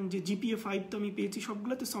চিন্তা করেন যে GPA 5 তো আমি পেয়েছি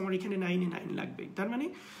সবগুলোতে, সো আমার এখানে 9-এ 9 লাগবে। তার মানে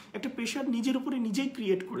একটা প্রেশার নিজের উপরে নিজেই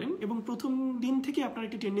ক্রিয়েট করেন এবং প্রথম দিন থেকে আপনার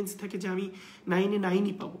একটা টেন্ডেন্সি থাকে যে আমি 9-এ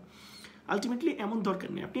 9ই পাবো। আলটিমেটলি এমন দরকার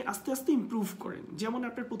নেই, আপনি আস্তে আস্তে ইমপ্রুভ করেন। যেমন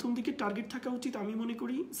আপনার প্রথম দিকে টার্গেট থাকা উচিত আমি মনে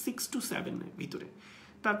করি 6 to 7 ভিতরে।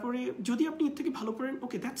 তারপরে যদি আপনি এর থেকে ভালো করেন,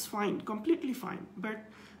 ওকে, that's fine, completely fine. But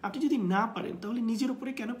আপনি যদি না পারেন, তাহলে নিজের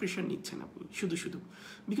উপরে কেন প্রেশার নিচ্ছেন আপনি শুধু?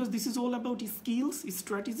 Because this is all about skills,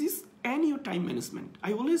 strategies and your time management.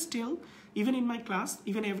 I always tell, even in my class,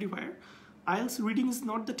 even everywhere, IELTS reading is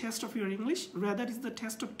not the test of your English, rather is the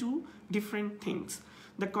test of 2 different things: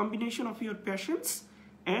 the combination of your patience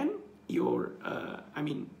and your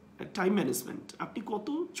time management. আপনি কত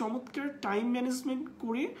চমৎকার time management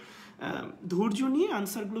করে ধৈর্য নিয়ে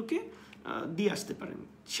আনসারগুলোকে দিয়ে আসতে পারেন,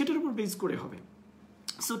 সেটার উপর বেস করে হবে।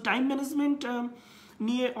 সো টাইম ম্যানেজমেন্ট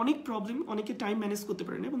নিয়ে অনেক প্রবলেম, অনেকে টাইম ম্যানেজ করতে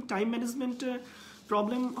পারেন। এবং টাইম ম্যানেজমেন্ট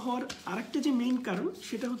প্রবলেম হওয়ার আরেকটা যে মেইন কারণ,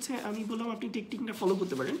 সেটা হচ্ছে আমি বললাম আপনি টেকনিকটা ফলো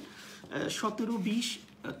করতে পারেন। 17, 20,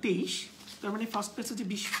 23, তার মানে ফার্স্ট প্যাসেজে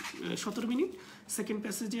 17 মিনিট, সেকেন্ড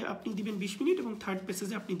প্যাসেজে আপনি দিবেন 20 মিনিট এবং থার্ড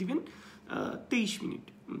প্যাসেজে আপনি দিবেন 23 মিনিট।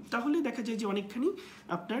 তাহলে দেখা যায় যে অনেকখানি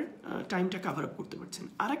আপনার টাইমটা কাভার আপ করতে পারছেন।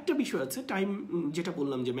 আরেকটা বিষয় আছে টাইম, যেটা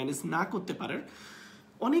বললাম যে ম্যানেজ না করতে পারার।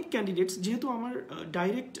 অনেক ক্যান্ডিডেটস, যেহেতু আমার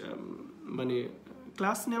ডাইরেক্ট মানে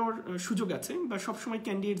ক্লাস নেওয়ার সুযোগ আছে বা সবসময়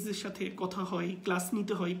ক্যান্ডিডেটসদের সাথে কথা হয়, ক্লাস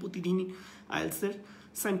নিতে হয় প্রতিদিন আইএলসের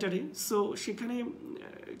সেন্টারে। সো সেখানে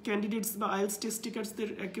ক্যান্ডিডেটস বা আইএলস টেস্ট টেকার্সদের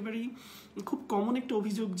একেবারেই খুব কমন একটা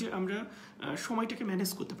অভিযোগ যে আমরা সময়টাকে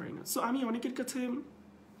ম্যানেজ করতে পারি না। সো আমি অনেকের কাছে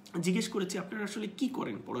জিজ্ঞেস করেছি আপনারা আসলে কি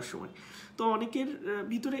করেন পড়ার সময়। তো অনেকের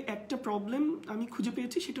ভিতরে একটা প্রবলেম আমি খুঁজে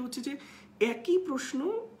পেয়েছি, সেটা হচ্ছে যে একই প্রশ্ন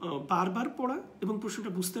বারবার পড়া এবং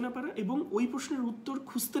প্রশ্নটা বুঝতে না পারা এবং ওই প্রশ্নের উত্তর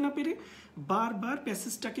খুঁজতে না পেরে বারবার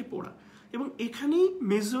প্যাসেজটাকে পড়া। এবং এখানেই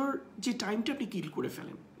মেজর যে টাইমটা আপনি কিল করে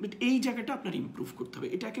ফেলেন। বাট এই জায়গাটা আপনার ইমপ্রুভ করতে হবে।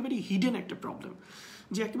 এটা একেবারে হিডেন একটা প্রবলেম,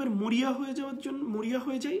 যে একেবারে মরিয়া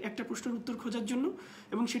হয়ে যায় একটা প্রশ্নের উত্তর খোঁজার জন্য,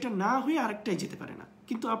 এবং সেটা না হয়ে আরেকটাই যেতে পারে না।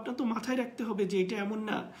 কিন্তু আপনার তো মাথায় রাখতে হবে যে এটা এমন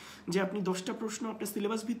না যে আপনি 10টা প্রশ্ন আপনার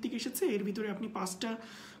সিলেবাস ভিত্তিক এসেছে, এর ভিতরে আপনি 5টা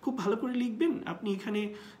খুব ভালো করে লিখবেন, আপনি এখানে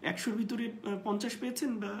 100-র ভিতরে 50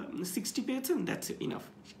 পেয়েছেন বা 60 পেয়েছেন, দ্যাটস ইনাফ।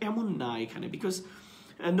 এমন না এখানে, বিকজ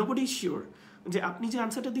নোবডি ইজ শিওর যে আপনি যে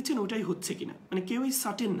আনসারটা দিচ্ছেন ওটাই হচ্ছে কিনা, মানে কেউই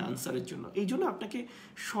সার্টেন না আনসারের জন্য। এই জন্য আপনাকে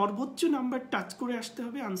সর্বোচ্চ নাম্বার টাচ করে আসতে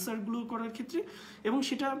হবে আনসারগুলো করার ক্ষেত্রে, এবং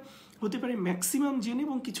সেটা হতে পারে ম্যাক্সিমাম জেনে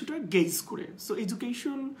এবং কিছুটা গেজ করে। সো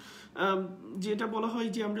এডুকেশন যেটা বলা হয়,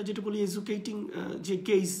 যে আমরা যেটা বলি এডুকেটিং, যে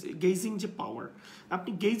গেজিং যে পাওয়ার,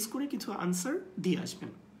 আপনি গেজ করে কিছু আনসার দিয়ে আসবেন।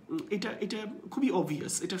 এটা খুবই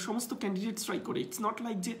অবভিয়াস, এটা সমস্ত ক্যান্ডিডেটস ট্রাই করে। ইটস নট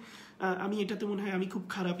লাইক যে আমি এটাতে মনে হয় আমি খুব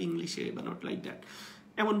খারাপ ইংলিশে, বা নট লাইক দ্যাট,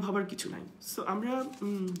 এমন ভাবার কিছু নাই। সো আমরা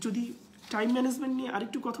যদি টাইম ম্যানেজমেন্ট নিয়ে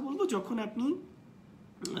আরেকটু কথা বলবো, যখন আপনি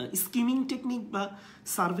স্কিমিং টেকনিক বা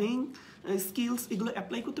সার্ভেইং স্কিলস এগুলো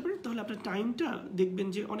অ্যাপ্লাই করতে পারেন, তাহলে আপনার টাইমটা দেখবেন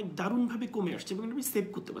যে অনেক দারুণভাবে কমে আসছে এবং আপনি সেভ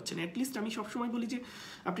করতে পারছেন। অ্যাটলিস্ট আমি সবসময় বলি যে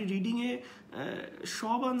আপনি রিডিংয়ে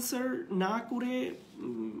সব আনসার না করে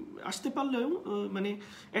আসতে পারলেও, মানে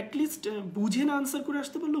অ্যাটলিস্ট বুঝে না আনসার করে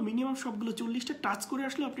আসতে পারলেও মিনিমাম সবগুলো 40টা টাচ করে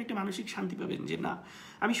আসলেও আপনি একটা মানসিক শান্তি পাবেন যে না,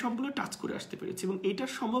 আমি সবগুলো টাচ করে আসতে পেরেছি। এবং এটা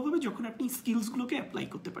সম্ভব হবে যখন আপনি স্কিলসগুলোকে অ্যাপ্লাই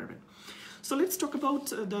করতে পারবেন। So let's talk about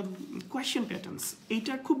the question patterns.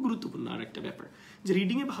 এইটা খুব গুরুত্বপূর্ণ আর একটা ব্যাপার, যে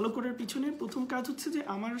রিডিংয়ে ভালো করার পিছনে প্রথম কাজ হচ্ছে যে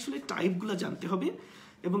আমার আসলে টাইপগুলো জানতে হবে,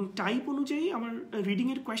 এবং টাইপ অনুযায়ী আমার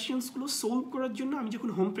রিডিংয়ের কোয়েশ্চেন্সগুলো সলভ করার জন্য আমি যখন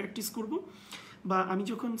হোম প্র্যাকটিস করব, বা আমি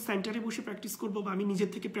যখন সেন্টারে বসে প্র্যাকটিস করব, বা আমি নিজের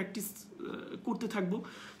থেকে প্র্যাকটিস করতে থাকবো,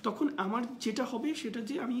 তখন আমার যেটা হবে সেটা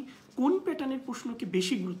যে আমি কোন প্যাটার্নের প্রশ্নকে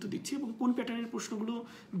বেশি গুরুত্ব দিচ্ছি এবং কোন প্যাটার্নের প্রশ্নগুলো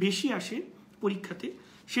বেশি আসে পরীক্ষাতে,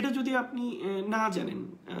 সেটা যদি আপনি না জানেন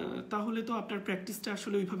তাহলে তো আপনার প্র্যাকটিসটা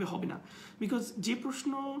আসলে ওইভাবে হবে না। বিকজ যে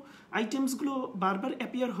প্রশ্ন আইটেমসগুলো বারবার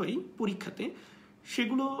অ্যাপিয়ার হয় পরীক্ষাতে,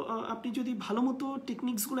 সেগুলো আপনি যদি ভালো মতো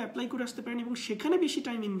টেকনিক্সগুলো অ্যাপ্লাই করে আসতে পারেন এবং সেখানে বেশি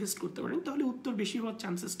টাইম ইনভেস্ট করতে পারেন, তাহলে উত্তর বেশি হওয়ার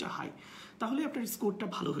চান্সেসটা হাই, তাহলে আপনার স্কোরটা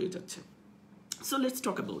ভালো হয়ে যাচ্ছে। So let's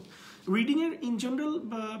talk about রিডিংয়ের in general,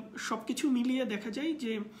 বা সব কিছু মিলিয়ে দেখা যায়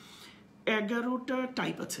যে 11টা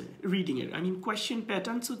টাইপ আছে রিডিংয়ের। আই মিন কোয়েশ্চেন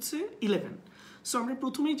প্যাটার্নস হচ্ছে 11। সো আমরা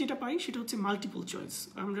প্রথমেই যেটা পাই সেটা হচ্ছে মাল্টিপল চয়েস।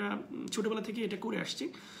 আমরা ছোটোবেলা থেকে এটা করে আসছি,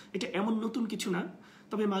 এটা এমন নতুন কিছু না।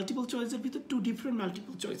 তবে মাল্টিপল চয়েসের ভিতর 2 ডিফারেন্ট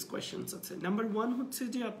মাল্টিপল চয়েস কোয়েশ্চেন্স আছে। নাম্বার 1 হচ্ছে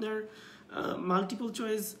যে আপনার মাল্টিপল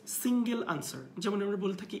চয়েস সিঙ্গেল আনসার, যেমন আমরা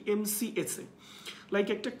বলে থাকি MCSA, লাইক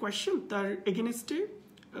একটা কোয়েশ্চেন তার এগেনস্টে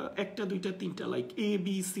 1টা 2টা 3টা লাইক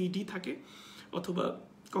ABCD থাকে, অথবা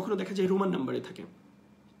কখনো দেখা যায় রোমান নাম্বারে থাকে।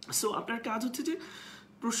 সো আপনার কাজ হচ্ছে যে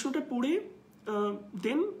প্রশ্নটা পড়ে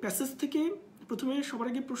দেন প্যাসেজ থেকে, প্রথমে সবার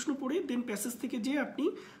আগে প্রশ্ন পড়ে দেন প্যাসেজ থেকে যে আপনি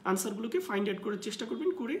আনসারগুলোকে ফাইন্ড আউট করার চেষ্টা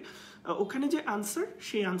করবেন, করে ওখানে যে আনসার,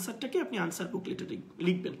 সেই আনসারটাকে আপনি আনসার বুকলেটে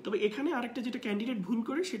লিখবেন। তবে এখানে আরেকটা যেটা ক্যান্ডিডেট ভুল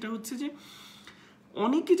করে সেটা হচ্ছে যে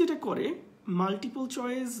অনেকে যেটা করে মাল্টিপল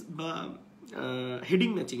চয়েস বা হেডিং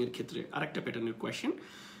ম্যাচিংয়ের ক্ষেত্রে আরেকটা প্যাটার্নের কোয়েশ্চেন,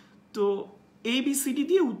 তো ABCD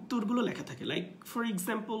দিয়ে উত্তরগুলো লেখা থাকে। লাইক ফর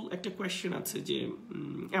এক্সাম্পল একটা কোয়েশ্চেন আছে যে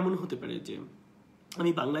এমন হতে পারে যে,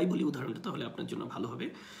 আমি বাংলায় বলি উদাহরণটা, তাহলে আপনার জন্য ভালো হবে।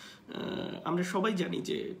 আমরা সবাই জানি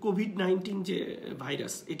যে কোভিড-19 যে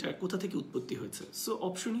ভাইরাস, এটা কোথা থেকে উৎপত্তি হয়েছে। সো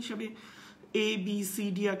অপশন হিসাবে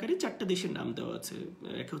ABCD আকারে 4টা দেশের নাম দেওয়া আছে।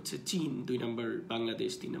 এক হচ্ছে চীন, 2 নম্বর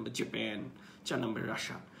বাংলাদেশ, 3 নম্বর জাপান, 4 নম্বর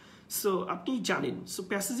রাশিয়া। সো আপনি জানেন, সো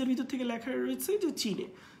প্যাসেজের ভিতর থেকে লেখা রয়েছে যে চীনে।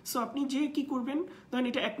 সো আপনি যে কি করবেন, ধরেন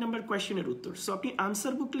এটা 1 নম্বর কোয়েশ্চেনের উত্তর। সো আপনি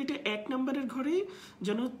আনসার বুকলেটে 1 নম্বরের ঘরে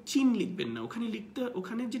যেন চীন লিখবেন না,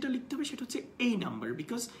 ওখানে যেটা লিখতে হবে সেটা হচ্ছে এই নাম্বার,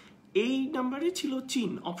 বিকজ এই নাম্বারে ছিল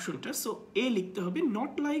চীন অপশনটা। সো এ লিখতে হবে,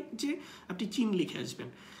 নট লাইক যে আপনি চীন লিখে আসবেন।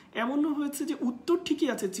 এমনও হয়েছে যে উত্তর ঠিকই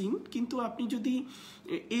আছে চীন, কিন্তু আপনি যদি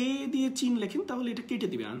এ দিয়ে চীন লেখেন তাহলে এটা কেটে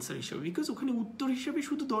দিবে আনসার হিসাবে, বিকজ ওখানে উত্তর হিসাবে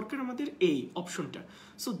শুধু দরকার আমাদের এই অপশনটা।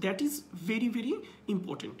 So that is very very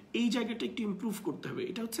important. এই জায়গাটা একটু ইমপ্রুভ করতে হবে।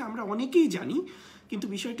 এটা হচ্ছে আমরা অনেকেই জানি, কিন্তু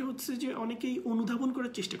বিষয়টা হচ্ছে যে অনেকেই অনুধাবন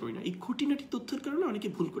করার চেষ্টা করি না। এই খুঁটিনাটি তথ্যের কারণে অনেকে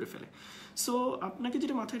ভুল করে ফেলে। সো আপনাকে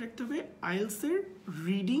যেটা মাথায় রাখতে হবে, আইএলসের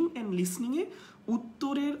রিডিং অ্যান্ড লিসনিংয়ে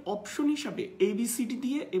উত্তরের অপশন হিসাবে ABCD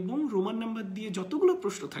দিয়ে এবং রোমান নাম্বার দিয়ে যতগুলো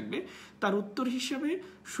প্রশ্ন থাকবে, তার উত্তর হিসাবে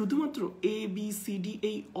শুধুমাত্র ABCD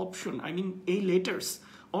এই অপশন, আই মিন এই লেটার্স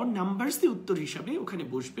অর নাম্বারস দিয়ে উত্তর হিসাবে ওখানে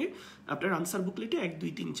বসবে আপনার আনসার বুকলেটে 1 2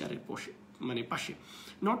 3 4-এর পাশে।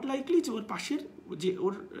 নট লাইকলি যে ওর পাশের যে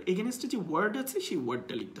ওর এগেনস্টে যে ওয়ার্ড আছে সেই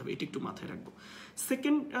ওয়ার্ডটা লিখতে হবে, এটা একটু মাথায় রাখবো।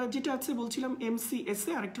 সেকেন্ড যেটা আছে বলছিলাম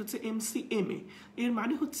MCSA, আরেকটা হচ্ছে MCMA। এর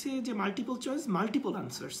মানে হচ্ছে যে মাল্টিপল চয়েস মাল্টিপল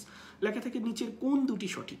আনসার্স, লেখা থাকে নিচের কোন দুটি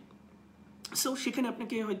সঠিক। সো সেখানে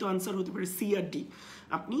আপনাকে হয়তো আনসার হতে পারে সি আর ডি,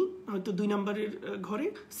 আপনি হয়তো 2 নম্বরের ঘরে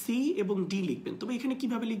সি এবং ডি লিখবেন। তবে এখানে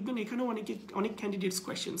কিভাবে লিখবেন, এখানেও অনেক ক্যান্ডিডেটস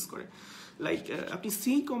কোয়েশ্চেন্স করে, লাইক আপনি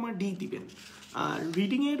সি কমা ডি দিবেন। আর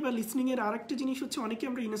রিডিংয়ের বা লিসনিংয়ের আর একটা জিনিস হচ্ছে, অনেকে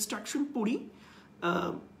আমরা ইনস্ট্রাকশন পড়ি।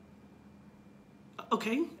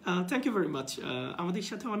 ওকে, থ্যাংক ইউ ভেরি মাচ। আমাদের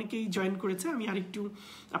সাথে অনেকেই জয়েন করেছে, আমি আরেকটু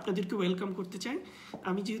আপনাদেরকে ওয়েলকাম করতে চাই।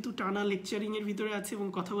 আমি যেহেতু টানা লেকচারিংয়ের ভিতরে আছি এবং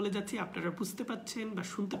কথা বলে যাচ্ছি, আপনারা বুঝতে পাচ্ছেন বা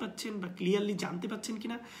শুনতে পাচ্ছেন বা ক্লিয়ারলি জানতে পাচ্ছেন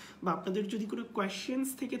কিনা, বা আপনাদের যদি কোনো কোয়েশ্চেন্স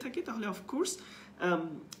থেকে থাকে তাহলে অফকোর্স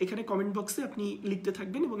এখানে কমেন্ট বক্সে আপনি লিখতে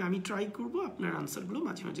থাকবেন এবং আমি ট্রাই করব আপনার আনসারগুলো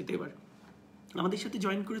মাঝে মাঝে দেবার। আমাদের সাথে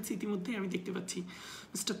জয়েন করেছে ইতিমধ্যে আমি দেখতে পাচ্ছি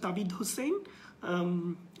mister তাবিদ Hossain,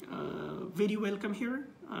 very welcome here,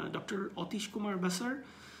 Dr. Atish Kumar Basar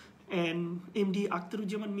and MD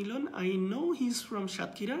Akhtaruzzaman Milon. I know he's from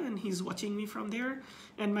Shatkhira and he's watching me from there,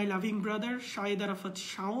 and my loving brother Shahid Arafat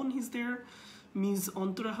Shaun, he's there. Ms.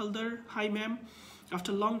 Antara Haldar, hi ma'am,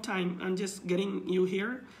 after a long time I'm just getting you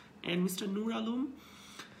here, and Mr. Noor Alum.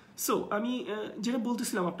 So আমি যেটা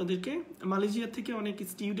বলতেছিলাম আপনাদেরকে, Malaysia থেকে অনেক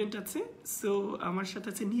student আছে। So আমার সাথে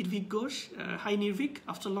আছে নির্ভীক ঘোষ, হাই নির্ভীক,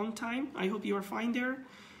 after long time, I hope you R fine there.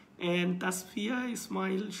 And Tasfia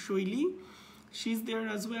Ismail শৈলী, she is there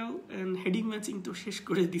as well. And heading matching তো শেষ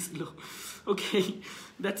করে দিছিল। ওকে,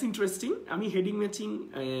 দ্যাটস ইন্টারেস্টিং। আমি heading matching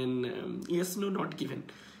and yes no not given,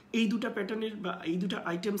 এই দুটা প্যাটার্নের বা এই দুটা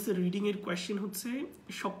আইটেমসের রিডিংয়ের কোয়েশ্চেন হচ্ছে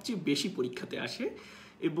সবচেয়ে বেশি পরীক্ষাতে আসে,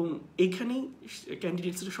 এবং এইখানেই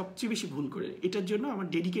ক্যান্ডিডেটসরা সবচেয়ে বেশি ভুল করে। এটার জন্য আমার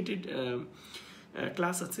ডেডিকেটেড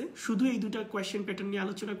ক্লাস আছে, শুধু এই দুটা কোয়েশ্চেন প্যাটার্ন নিয়ে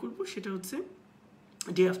আলোচনা করব। সেটা হচ্ছে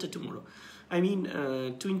day after tomorrow, I mean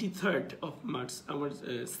 23rd of March, আমার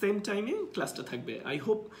সেম টাইমে ক্লাসটা থাকবে। আই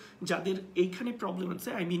হোপ যাদের এইখানে প্রবলেম আছে,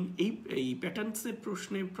 আই মিন এই প্যাটার্নসের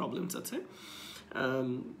প্রশ্নে প্রবলেমস আছে,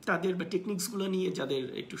 তাদের বা টেকনিক্সগুলো নিয়ে যাদের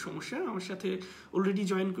একটু সমস্যা, আমার সাথে অলরেডি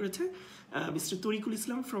জয়েন করেছে Mr. Torikul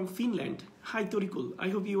Islam from Finland. Hi Torikul, I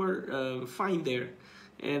hope you are fine there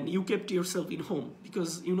and you kept yourself in home,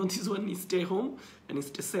 because you know this one is stay home and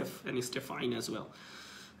stay safe and stay fine as well.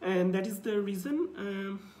 And that is the reason.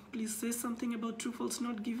 Please say something about true false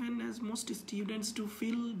not given, as most students do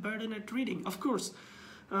feel burden at reading. Of course,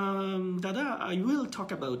 Dada, I will talk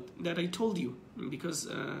about that, I told you, because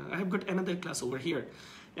I have got another class over here,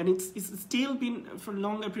 and it's still been for a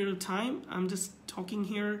longer period of time. I'm just talking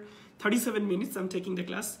here 37 minutes I'm taking the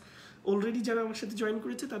class. Already যারা আমার সাথে join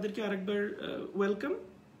করেছে তাদেরকে আরেকবার welcome.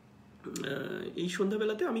 এই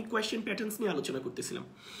সন্ধ্যাবেলাতে আমি question patterns নিয়ে আলোচনা করতেছিলাম,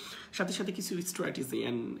 সাথে সাথে কিছু স্ট্র্যাটেজি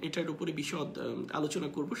অ্যান্ড এটার উপরে বিশদ আলোচনা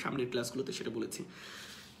করব সামনের ক্লাসগুলোতে, সেটা বলেছি।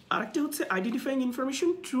 আরেকটা হচ্ছে identifying information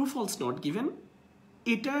true false not given.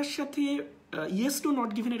 এটার সাথে ইয়েস নো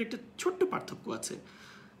নট গিভেনের একটা ছোট্ট পার্থক্য আছে।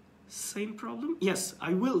 Same problem, yes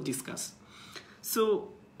I will discuss. So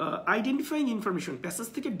identifying information, passage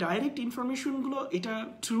থেকে ডাইরেক্ট ইনফরমেশনগুলো এটা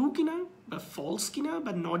ট্রু কিনা বা ফলস কিনা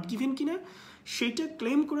বা নট গিভেন কিনা সেটা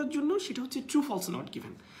ক্লেম করার জন্য সেটা হচ্ছে true false not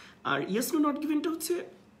given. R yes no not গিভেনটা হচ্ছে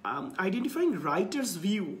identifying writers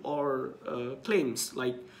view or claims,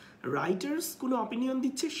 like writers কোনো অপিনিয়ন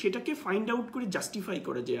দিচ্ছে সেটাকে ফাইন্ড আউট করে জাস্টিফাই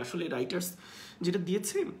করা, যে আসলে রাইটার্স যেটা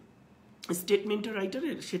দিয়েছে স্টেটমেন্টের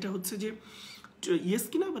রাইটারের সেটা হচ্ছে যে ইয়েস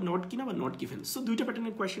কিনা বা নট গিভেন। সো দুইটা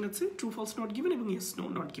প্যাটার্নের কোয়েশ্চেন আছে, ট্রু ফলস নট গিভেন এবং yes no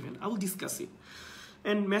not given. I will discuss it.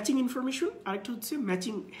 And matching information, আরেকটা হচ্ছে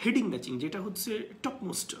ম্যাচিং, হেডিং ম্যাচিং, যেটা হচ্ছে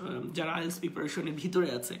টপমোস্ট যারা আইএলটিএস প্রিপারেশনের ভিতরে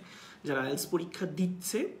আছে, যারা আইএলটিএস পরীক্ষা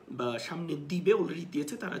দিচ্ছে বা সামনে দিবে, অলরেডি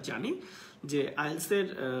দিয়েছে, তারা জানে যে আইএলটিএসের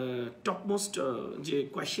টপমোস্ট যে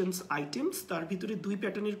কোয়েশ্চেন্স আইটেমস তার ভিতরে দুই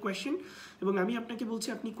প্যাটার্নের কোয়েশ্চেন, এবং আমি আপনাকে বলছি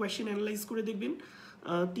আপনি কোয়েশ্চেন অ্যানালাইজ করে দেখবেন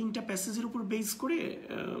 3টা প্যাসেজের উপর বেস করে।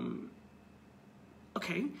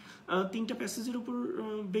 ওকে, 3টা প্যাসেজের উপর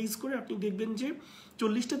বেস করে আপনি দেখবেন যে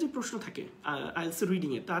 40টা যে প্রশ্ন থাকে আইএলটিএস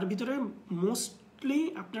রিডিংয়ে, তার ভিতরে মোস্টলি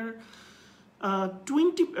আপনার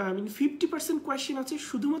 50% কোয়েশ্চেন আছে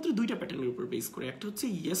শুধুমাত্র দুইটা প্যাটার্নের উপর বেস করে। একটা হচ্ছে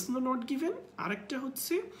ইয়েস নো নট গিভেন, আর একটা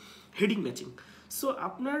হচ্ছে হেডিং ম্যাচিং। সো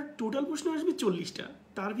আপনার টোটাল প্রশ্ন আসবে 40টা,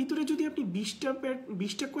 তার ভিতরে যদি আপনি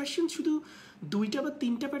 20টা কোয়েশ্চেন শুধু 2টা বা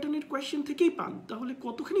 3টা প্যাটার্নের কোয়েশ্চেন থেকেই পান, তাহলে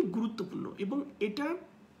কতখানি গুরুত্বপূর্ণ। এবং এটা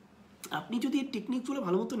আপনি যদি এই টেকনিকগুলো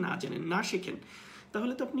ভালো মতো না জানেন, না শেখেন,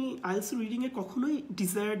 তাহলে তো আপনি আইএলটিএস রিডিংয়ে কখনোই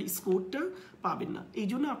ডিজায়ার্ড স্কোরটা পাবেন না। এই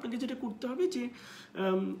জন্য আপনাকে যেটা করতে হবে যে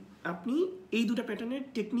আপনি এই দুটো প্যাটার্নের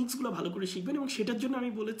টেকনিক্সগুলো ভালো করে শিখবেন, এবং সেটার জন্য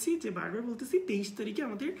আমি বলেছি যে বারবার বলতেছি 23 তারিখে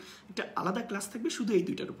আমাদের একটা আলাদা ক্লাস থাকবে শুধু এই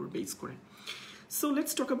দুইটার উপর বেস করে। So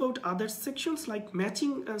let's talk about other sections like matching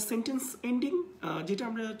sentence ending, যেটা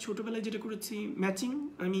আমরা ছোটোবেলায় যেটা করেছি ম্যাচিং,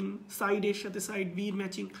 আই মিন সাইড এর সাথে সাইড বির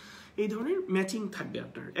ম্যাচিং, এই ধরনের ম্যাচিং থাকবে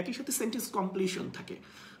আপনার। একই সাথে সেন্টেন্স কমপ্লিশন থাকে,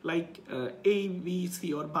 like A B C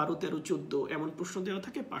or 12 13 14 এমন প্রশ্ন দেওয়া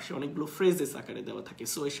থাকে, পাশে অনেকগুলো ফ্রেজেস আকারে দেওয়া থাকে,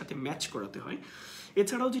 সো এর সাথে ম্যাচ করাতে হয়।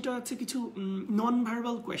 এছাড়াও যেটা আছে কিছু নন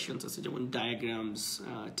ভার্বাল কোয়েশ্চেন্স আছে, যেমন ডায়াগ্রামস,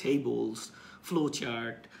 টেবলস,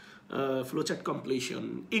 ফ্লোচার্ট কমপ্লিশন,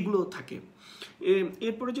 এগুলো থাকে।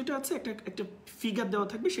 এরপরে যেটা আছে একটা ফিগার দেওয়া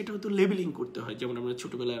থাকবে, সেটা হয়তো লেবেলিং করতে হয়, যেমন আমরা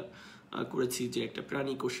ছোটবেলা করেছি যে একটা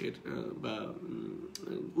প্রাণী কোষের বা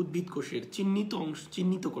উদ্ভিদ কোষের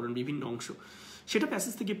চিহ্নিতকরণ বিভিন্ন অংশ, সেটা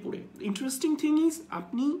প্যাসেজ থেকে পড়ে। ইন্টারেস্টিং থিং ইজ,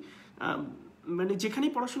 আপনি মানে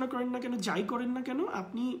যেখানেই পড়াশোনা করেন না কেন, যাই করেন না কেন,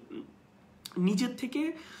 আপনি নিজের থেকে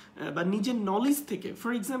বা নিজের নলেজ থেকে,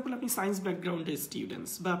 ফর এক্সাম্পল আপনি সায়েন্স ব্যাকগ্রাউন্ডের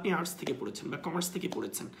স্টুডেন্টস বা আপনি আর্টস থেকে পড়েছেন বা কমার্স থেকে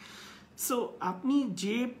পড়েছেন, সো আপনি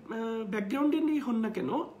যে ব্যাকগ্রাউন্ডে নিয়ে হন না কেন,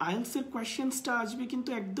 আইএলটিএসের কোয়েশ্চেন্সটা আসবে কিন্তু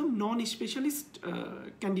একদম নন স্পেশালিস্ট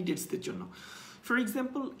ক্যান্ডিডেটসদের জন্য। ফর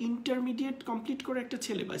এক্সাম্পল ইন্টারমিডিয়েট কমপ্লিট করে একটা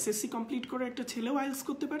ছেলে বা এসএসসি কমপ্লিট করে একটা ছেলেও আইএলটিএস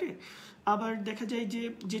করতে পারে, আবার দেখা যায়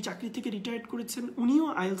যে চাকরি থেকে রিটায়ার্ড করেছেন উনিও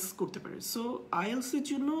আইএলটিএস করতে পারে। সো আইএলটিএসের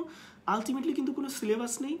জন্য আলটিমেটলি কিন্তু কোনো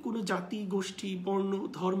সিলেবাস নেই, কোনো জাতি, গোষ্ঠী, বর্ণ,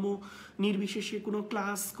 ধর্ম নির্বিশেষে, কোনো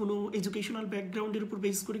ক্লাস, কোনো এডুকেশনাল ব্যাকগ্রাউন্ডের উপর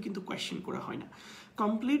বেস করে কিন্তু কোয়েশ্চেন করা হয় না।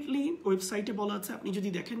 কমপ্লিটলি ওয়েবসাইটে বলা আছে, আপনি যদি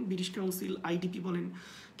দেখেন ব্রিটিশ কাউন্সিল, আইডিপি বলেন,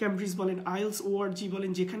 ক্যামব্রিজ বলেন, IELTS ORG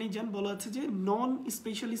বলেন, যেখানেই যান বলা আছে যে নন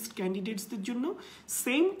স্পেশালিস্ট ক্যান্ডিডেটসদের জন্য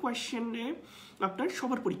সেম কোয়েশ্চেনে আপনার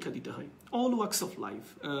সবার পরীক্ষা দিতে হয়, all works of life,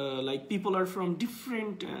 like people are from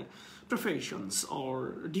different professions or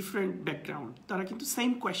different background, তারা কিন্তু সেম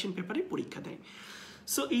কোয়েশ্চেন পেপারে পরীক্ষা দেয়।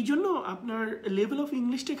 সো এই জন্য আপনার লেভেল অফ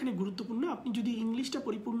ইংলিশটা এখানে গুরুত্বপূর্ণ। আপনি যদি ইংলিশটা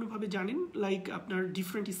পরিপূর্ণভাবে জানেন, লাইক আপনার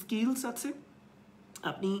ডিফারেন্ট স্কিলস আছে,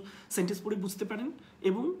 আপনি সেন্টেন্স পড়ে বুঝতে পারেন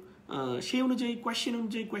এবং সেই অনুযায়ী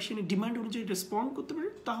কোয়েশ্চেনের ডিমান্ড অনুযায়ী রেসপন্ড করতে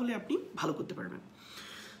পারেন, তাহলে আপনি ভালো করতে পারবেন।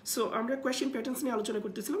 সো আমরা কোয়েশ্চেন প্যাটার্নস নিয়ে আলোচনা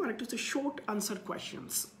করতেছিলাম, আর একটা হচ্ছে শর্ট আনসার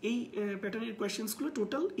কোয়েশ্চেন্স। এই প্যাটার্নের কোয়েশ্চেন্সগুলো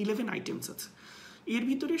টোটাল 11 আইটেমস আছে। এর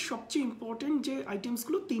ভিতরে সবচেয়ে ইম্পর্টেন্ট যে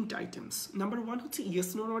আইটেমসগুলো, 3টা আইটেমস। নাম্বার 1 হচ্ছে ইয়েস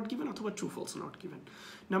নো নট গিভেন অথবা true false not given.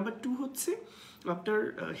 Number 2 হচ্ছে আপনার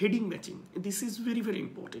heading matching. This is very very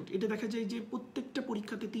important. এটা দেখা যায় যে প্রত্যেকটা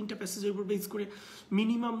পরীক্ষাতে 3টা প্যাসেজের উপর বেস করে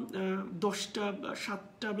মিনিমাম 10টা বা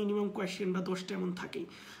 7টা মিনিমাম কোয়েশ্চেন বা 10টা এমন থাকেই,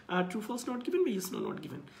 ট্রু ফলস নট গিভেন বা ইয়েস নো নট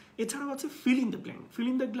গিভেন। এছাড়াও আছে fill in the blank. Fill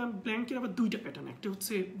in the ব্ল্যাঙ্কের আবার 2টা প্যাটার্ন, একটা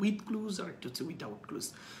হচ্ছে উইথ ক্লুজ আর একটা হচ্ছে উইথাউট ক্লুজ।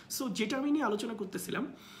 সো যেটা আমি নিয়ে আলোচনা করতেছিলাম,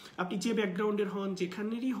 আপনি যে ব্যাকগ্রাউন্ডের হন,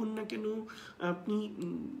 যেখানেরই হন না কেন, আপনি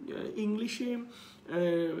ইংলিশে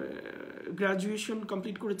গ্র্যাজুয়েশন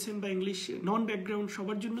কমপ্লিট করেছেন বা ইংলিশ নন ব্যাকগ্রাউন্ড,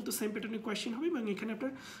 সবার জন্য তো সেম প্যাটার্নের কোয়েশ্চেন হবে, এবং এখানে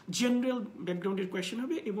আপনার জেনারেল ব্যাকগ্রাউন্ডের কোয়েশ্চেন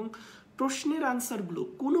হবে, এবং প্রশ্নের আনসারগুলো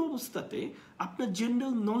কোনো অবস্থাতে আপনার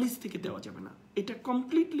জেনারেল নলেজ থেকে দেওয়া যাবে না। এটা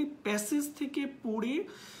কমপ্লিটলি প্যাসেজ থেকে পড়ে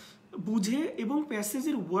বুঝে এবং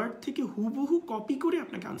প্যাসেজের ওয়ার্ড থেকে হুবহু কপি করে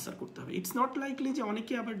আপনাকে আনসার করতে হবে। ইটস নট লাইকলি যে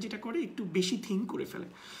অনেকে আবার যেটা করে একটু বেশি থিঙ্ক করে ফেলে,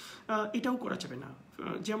 এটাও করা যাবে না।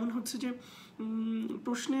 যেমন হচ্ছে যে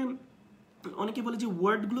প্রশ্নে অনেকে বলে যে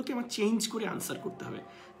ওয়ার্ডগুলোকে আমার চেঞ্জ করে আনসার করতে হবে,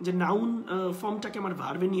 যে নাউন ফর্মটাকে আমার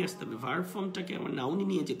ভার্বে নিয়ে আসতে হবে, ভার্ব ফর্মটাকে আমার নাউনে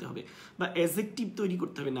নিয়ে যেতে হবে, বা অ্যাডজেক্টিভ তৈরি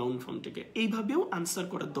করতে হবে নাউন ফর্মটাকে। এইভাবেও আনসার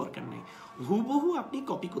করার দরকার নেই, হুবহু আপনি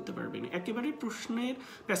কপি করতে পারবেন। একেবারে প্রশ্নের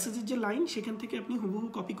প্যাসেজের যে লাইন, সেখান থেকে আপনি হুবহু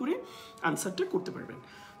কপি করে আনসারটা করতে পারবেন।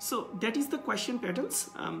 So that is the question patterns.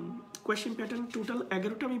 Question pattern total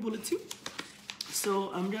 11টা আমি বলেছি। সো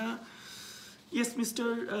আমরা ইয়েস মিস্টার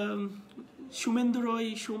সুমেন্দু রয়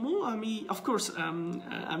সোমু, আমি অফকোর্স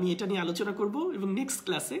আমি এটা নিয়ে আলোচনা করব এবং নেক্সট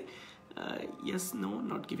ক্লাসে। Yes no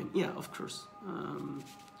not given, yeah of course,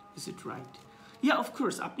 is it right? Yeah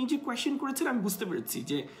of course, আপনি যে কোয়েশ্চেন করেছেন আমি বুঝতে পেরেছি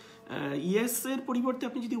যে ইয়েসের পরিবর্তে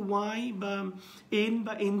আপনি যদি ওয়াই বা এন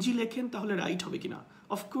বা এনজি লেখেন তাহলে রাইট হবে কিনা।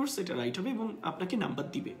 অফকোর্স এটা রাইট হবে এবং আপনাকে নাম্বার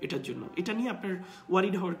দিবে এটার জন্য, এটা নিয়ে আপনার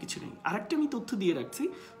ওয়ারিড হওয়ার কিছু নেই। আরেকটা আমি তথ্য দিয়ে রাখছি,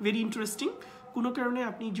 ভেরি ইন্টারেস্টিং। কোনো কারণে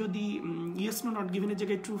আপনি যদি ইয়েস নো নট গিভেনের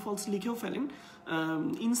জায়গায় ট্রু ফলস লিখেও ফেলেন,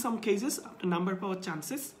 ইন সাম কেসেস আপনার নাম্বার পাওয়ার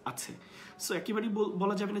চান্সেস আছে। সো একেবারেই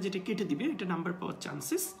বলা যাবে না যে এটা কেটে দিবে, এটা নাম্বার পাওয়ার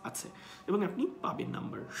চান্সেস আছে এবং আপনি পাবেন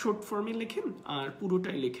নাম্বার। শর্ট ফর্মে লেখেন আর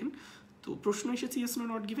পুরোটাই লেখেন, তো প্রশ্ন এসেছে ইয়েস নো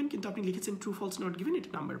নট গিভেন কিন্তু আপনি লিখেছেন ট্রু ফলস নট গিভেন, এটা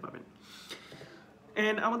নাম্বার পাবেন।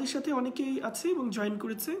 অ্যান্ড আমাদের সাথে অনেকেই আছে এবং জয়েন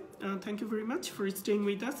করেছে, thank you very much for staying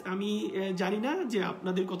with us. আমি জানি না যে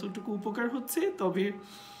আপনাদের কতটুকু উপকার হচ্ছে, তবে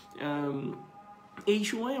এই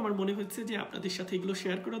সময় আমার মনে হচ্ছে যে আপনাদের সাথে এগুলো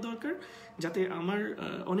শেয়ার করা দরকার, যাতে আমার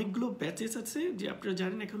অনেকগুলো ব্যাচেস আছে, যে আপনারা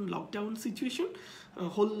জানেন এখন লকডাউন সিচুয়েশন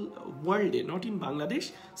হোল ওয়ার্ল্ডে, not in Bangladesh.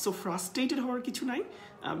 So frustrated হওয়ার কিছু নাই,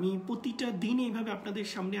 আমি প্রতিটা দিন এইভাবে আপনাদের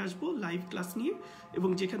সামনে আসবো লাইভ ক্লাস নিয়ে, এবং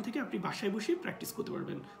যেখান থেকে আপনি বাসায় বসে প্র্যাকটিস করতে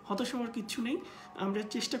পারবেন। হতাশ হওয়ার কিছু নেই, আমরা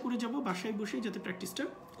চেষ্টা করে যাব বাসায় বসে যাতে প্র্যাকটিসটা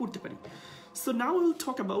করতে পারি। So now will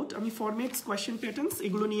talk about, আমি ফরম্যাটস, কোয়েশ্চেন প্যাটার্নস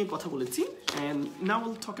এগুলো নিয়ে কথা বলেছি, and now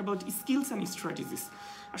will talk about skills and strategies.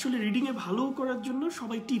 আসলে রিডিংয়ে ভালো করার জন্য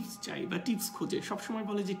সবাই টিপস চায় বা টিপস খোঁজে, সবসময়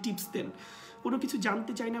বলে যে টিপস দেন, কোনো কিছু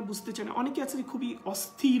জানতে চায় না, বুঝতে চায় না, অনেকে আছে খুবই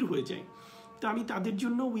অস্থির হয়ে যায়। তো আমি তাদের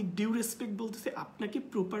জন্য উইথ ডিউ রেসপেক্ট বলতেছি, আপনাকে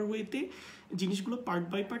প্রপার ওয়েতে জিনিসগুলো পার্ট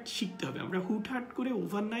বাই পার্ট শিখতে হবে। আমরা হুটহাট করে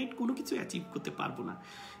ওভারনাইট কোনো কিছু অ্যাচিভ করতে পারবো না,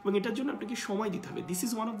 এবং এটার জন্য আপনাকে সময় দিতে হবে। This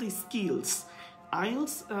is one of the skills.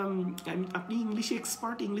 IELTS, আপনি ইংলিশে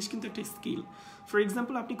এক্সপার্ট, ইংলিশ কিন্তু একটা স্কিল। ফর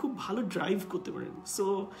এক্সাম্পল, আপনি খুব ভালো ড্রাইভ করতে পারেন, সো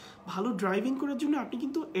ভালো ড্রাইভিং করার জন্য আপনি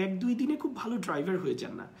কিন্তু 1-2 দিনে খুব ভালো ড্রাইভার হয়ে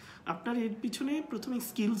যান না। আপনার এর পিছনে প্রথমে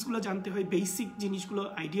স্কিলসগুলো জানতে হয়, বেসিক জিনিসগুলো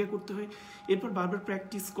আইডিয়া করতে হয়, এরপর বারবার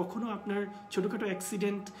প্র্যাকটিস, কখনো আপনার ছোটোখাটো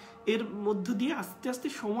অ্যাক্সিডেন্ট, এর মধ্য দিয়ে আস্তে আস্তে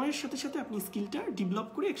সময়ের সাথে সাথে আপনি স্কিলটা ডেভেলপ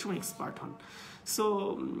করে একসময় এক্সপার্ট হন। সো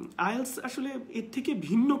আইএলস আসলে এর থেকে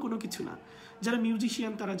ভিন্ন কোনো কিছু না। যারা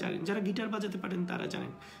মিউজিশিয়ান তারা জানেন, যারা গিটার বাজাতে পারেন তারা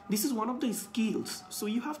জানেন, this is one of the skills. So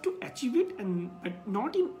you have to achieve it and but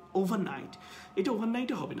not in overnight. এটা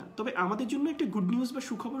ওভারনাইটে হবে না। তবে আমাদের জন্য একটা গুড নিউজ বা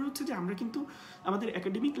সুখবর হচ্ছে যে আমরা কিন্তু আমাদের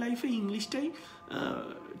একাডেমিক লাইফে ইংলিশটাই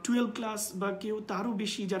 12 ক্লাস বা কেউ তারও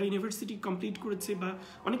বেশি, যারা ইউনিভার্সিটি কমপ্লিট করেছে বা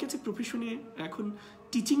অনেকে আছে প্রফেশনে এখন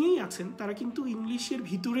টিচিংয়েই আছেন, তারা কিন্তু ইংলিশের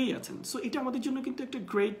ভিতরেই আছেন। সো এটা আমাদের জন্য কিন্তু একটা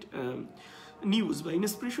গ্রেট নিউজ বা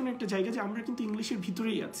ইন্সপিরেশন একটা জায়গা যে আমরা কিন্তু ইংলিশের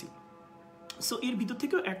ভিতরেই আছি। সো এর ভিতর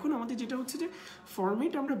থেকেও এখন আমাদের যেটা হচ্ছে যে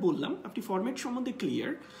ফরম্যাট আমরা বললাম, আপনি ফরম্যাট সম্বন্ধে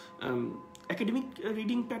ক্লিয়ার। একাডেমিক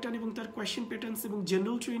রিডিং প্যাটার্ন এবং তার কোয়েশ্চেন প্যাটার্নস এবং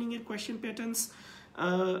জেনারেল ট্রেনিংয়ের কোয়েশ্চেন প্যাটার্নস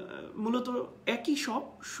মূলত একই সব,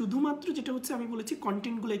 শুধুমাত্র যেটা হচ্ছে আমি বলেছি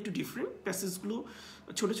কন্টেন্টগুলো একটু ডিফারেন্ট, প্যাসেজগুলো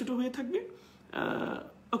ছোটো ছোটো হয়ে থাকবে।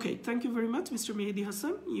 Okay, thank you very much, Mr. Mehdi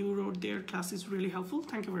Hassan. You wrote their class is really helpful.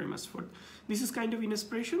 Thank you very much for this is kind of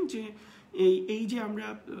inspiration যে এই যে আমরা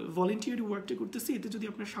ভলেন্টিয়ারি ওয়ার্কটা করতেছি, এতে যদি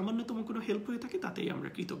আপনার সামান্যতম কোনো হেল্প হয়ে থাকে তাতেই আমরা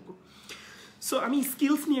কৃতজ্ঞ। সো আমি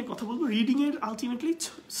স্কিলস নিয়ে কথা বলবো। রিডিংয়ের আলটিমেটলি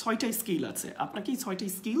 6টা স্কিল আছে, আপনাকে এই 6টা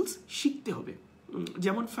স্কিলস শিখতে হবে।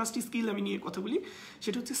 যেমন ফার্স্ট স্কিল আমি নিয়ে কথা বলি,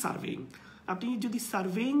 সেটা হচ্ছে সার্ভেইং। আপনি যদি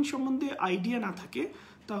সার্ভেইং সম্বন্ধে আইডিয়া না থাকে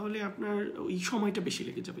তাহলে আপনার ওই সময়টা বেশি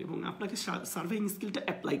লেগে যাবে, এবং আপনাকে সার্ভেইং স্কিলটা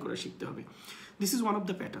অ্যাপ্লাই করা শিখতে হবে। This is one of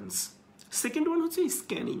the patterns. Second one হচ্ছে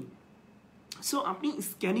স্ক্যানিং। সো আপনি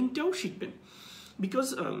স্ক্যানিংটাও শিখবেন, বিকজ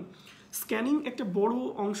স্ক্যানিং একটা বড়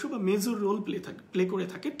অংশ বা মেজর রোল প্লে করে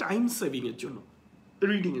থাকে টাইম সেভিংয়ের জন্য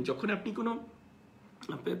রিডিংয়ে। যখন আপনি কোনো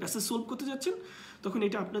প্যাসেজ সলভ করতে যাচ্ছেন তখন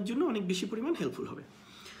এটা আপনার জন্য অনেক বেশি পরিমাণ হেল্পফুল হবে।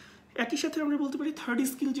 একই সাথে আমরা বলতে পারি থার্ড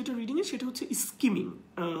স্কিল যেটা রিডিংয়ে, সেটা হচ্ছে skimming.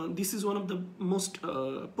 This is one of the most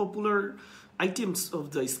popular items of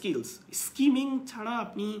the skills. Skimming ছাড়া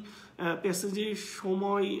আপনি প্যাসেজের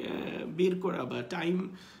সময় বের করা বা টাইম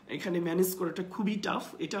এখানে ম্যানেজ করাটা খুবই টাফ।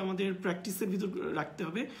 এটা আমাদের প্র্যাকটিসের ভিতর রাখতে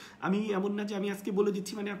হবে। আমি এমন না যে আমি আজকে বলে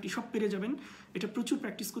দিচ্ছি মানে আপনি সব পেরে যাবেন, এটা প্রচুর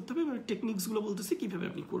প্র্যাকটিস করতে হবে, এবং টেকনিক্সগুলো বলতেছি কীভাবে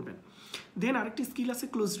আপনি করবেন। দেন আরেকটি স্কিল আছে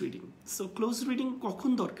close reading. So close reading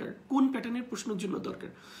কখন দরকার, কোন প্যাটার্নের প্রশ্নের জন্য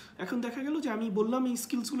দরকার। এখন দেখা গেল যে আমি বললাম এই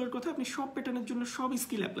স্কিলসগুলোর কথা, আপনি সব প্যাটার্নের জন্য সব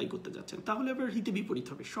স্কিল অ্যাপ্লাই করতে যাচ্ছেন, তাহলে আবার হিতে বিপরীত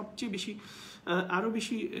হবে, সবচেয়ে বেশি আরও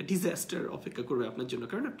বেশি ডিজাস্টার অপেক্ষা করবে আপনার জন্য,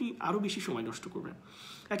 কারণ আপনি আরও বেশি সময় নষ্ট করবেন।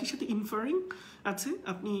 একই সাথে ইনফারিং আছে।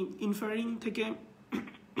 আপনি ইনফারিং থেকে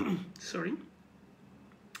সরি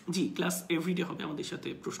জি ক্লাস এভরিডে হবে আমাদের সাথে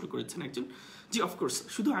প্রশ্ন করেছেন একজন। জি অফকোর্স,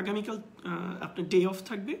 শুধু আগামীকাল আপনার ডে অফ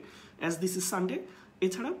থাকবে অ্যাজ দিস ইজ সানডে।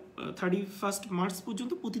 এছাড়া 31 মার্চ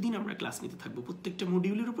পর্যন্ত প্রতিদিন আমরা ক্লাস নিতে থাকবো। প্রত্যেকটা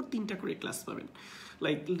মডিউলের উপর 3টা করে ক্লাস পাবেন।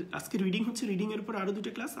 লাইক আজকে রিডিং হচ্ছে, রিডিংয়ের উপর আরও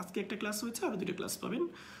 2টা ক্লাস, আজকে একটা ক্লাস হয়েছে, আরও 2টা ক্লাস পাবেন।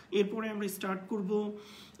 এরপরে আমরা স্টার্ট করব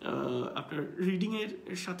আপনার রিডিংয়ের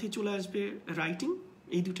সাথে চলে আসবে রাইটিং।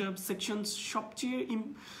 এই 2টা সেকশনস সবচেয়ে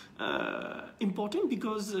important,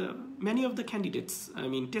 because many of the candidates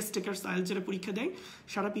test takers IELTS যারা পরীক্ষা দেয়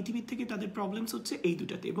সারা পৃথিবীর থেকে তাদের প্রবলেমস হচ্ছে এই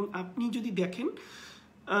 2টাতে। এবং আপনি যদি দেখেন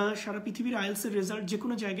সারা পৃথিবীর আইএলটিএসের রেজাল্ট, যে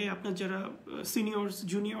কোনো জায়গায় আপনার যারা সিনিয়র্স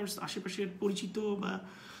জুনিয়র্স আশেপাশের পরিচিত বা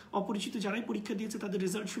অপরিচিত যারাই পরীক্ষা দিয়েছে তাদের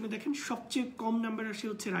রেজাল্ট শুনে দেখেন সবচেয়ে কম নাম্বার আসে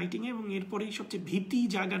হচ্ছে রাইটিংয়ে, এবং এরপরেই সবচেয়ে ভীতি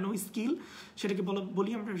জাগানো স্কিল সেটাকে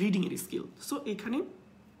বলি আমরা রিডিংয়ের স্কিল। সো এখানে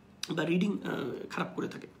বা রিডিং খারাপ করে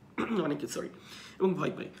থাকে অনেকে, সরি, এবং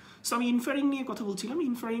ভয় পায়। সো আমি ইনফারিং নিয়ে কথা বলছিলাম।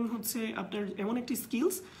 ইনফারিং হচ্ছে আপনার এমন একটি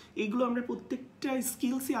স্কিলস, এইগুলো আমরা প্রত্যেকটা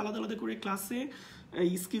স্কিলসই আলাদা আলাদা করে ক্লাসে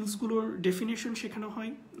এই স্কিলসগুলোর ডেফিনেশন শেখানো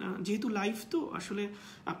হয়। যেহেতু লাইফ তো আসলে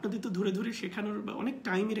আপনাদের তো ধরে ধরে শেখানোর বা অনেক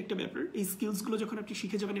টাইমের একটা ব্যাপার। এই স্কিলসগুলো যখন আপনি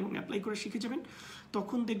শিখে যাবেন এবং অ্যাপ্লাই করে শিখে যাবেন,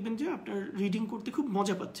 তখন দেখবেন যে আপনার রিডিং করতে খুব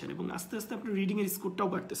মজা পাচ্ছেন, এবং আস্তে আস্তে আপনার রিডিংয়ের স্কোরটাও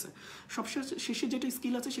বাড়তেছে। সবশেষে শেষে যেটা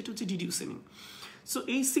স্কিল আছে সেটা হচ্ছে ডিডিউসিং। সো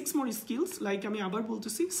এই 6 মোর স্কিলস, লাইক আমি আবার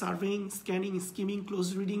বলতেছি, surveying, scanning, skimming, close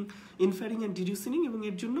reading, ইনফারিং and ডিডিউসিং, এবং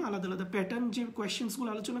এর জন্য আলাদা আলাদা প্যাটার্ন, যে কোয়েশ্চেন্সগুলো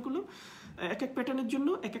আলোচনা করলাম, এক এক প্যাটার্নের জন্য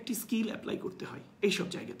এক একটি স্কিল অ্যাপ্লাই করতে হয় এইসব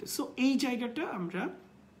জায়গাতে। সো এই জায়গাটা আমরা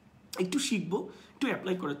একটু শিখবো, একটু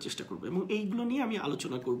অ্যাপ্লাই করার চেষ্টা করবো, এবং এইগুলো নিয়ে আমি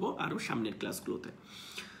আলোচনা করব আরও সামনের ক্লাসগুলোতে।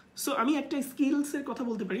 সো আমি একটা স্কিলসের কথা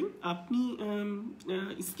বলতে পারি, আপনি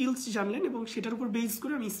স্কিলস জানলেন এবং সেটার উপর বেস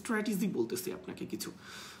করে আমি স্ট্র্যাটেজি বলতেছি আপনাকে কিছু।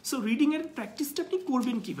 সো রিডিংয়ের প্র্যাকটিসটা আপনি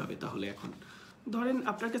করবেন কিভাবে তাহলে? এখন ধরেন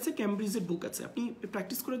আপনার কাছে ক্যামব্রিজের বুক আছে, আপনি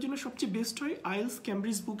প্র্যাকটিস করার জন্য সবচেয়ে বেস্ট হয় আইএলস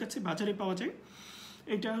ক্যামব্রিজ বুক আছে, বাজারে পাওয়া যায়।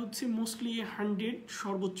 এটা হচ্ছে মোস্টলি 100,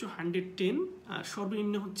 সর্বোচ্চ 110, আর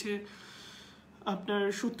সর্বনিম্ন হচ্ছে আপনার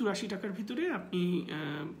 70-80 টাকার ভিতরে আপনি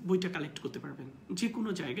বইটা কালেক্ট করতে পারবেন যে কোনো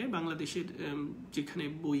জায়গায়। বাংলাদেশের যেখানে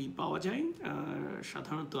বই পাওয়া যায়,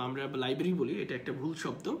 সাধারণত আমরা লাইব্রেরি বলি, এটা একটা ভুল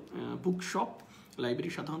শব্দ। বুক শপ,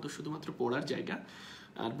 লাইব্রেরি সাধারণত শুধুমাত্র পড়ার জায়গা,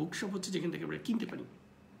 আর বুক শপ হচ্ছে যেখান থেকে আমরা কিনতে পারি।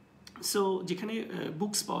 সো যেখানে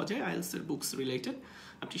বুকস পাওয়া যায় আইএলসের বুকস রিলেটেড,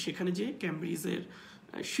 আপনি সেখানে যে ক্যামব্রিজের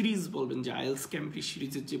সিরিজ বলবেন, যে আইএলস ক্যামব্রিজ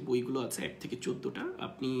সিরিজের যে বইগুলো আছে 1 থেকে 14টা,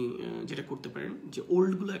 আপনি যেটা করতে পারেন যে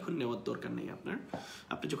ওল্ডগুলো এখন নেওয়ার দরকার নেই আপনার।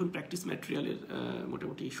 আপনি যখন প্র্যাকটিস ম্যাটেরিয়ালের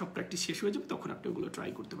মোটামুটি সব প্র্যাকটিস শেষ হয়ে যাবে তখন আপনি ওগুলো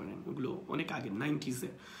ট্রাই করতে পারেন, ওগুলো অনেক আগে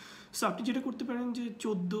 90s-এর। সো আপনি যেটা করতে পারেন যে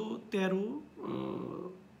 14, 13,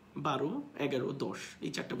 12, 11, 10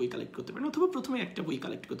 এই 4টা বই কালেক্ট করতে পারেন, অথবা প্রথমে একটা বই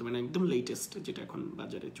কালেক্ট করতে পারেন একদম লেটেস্ট যেটা এখন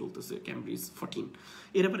বাজারে চলতেছে, ক্যামব্রিজ 14।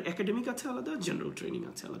 এর আবার একাডেমিক আছে আলাদা, জেনারেল ট্রেনিং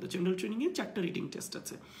আছে আলাদা। জেনারেল ট্রেনিংয়ে 4টা রিডিং টেস্ট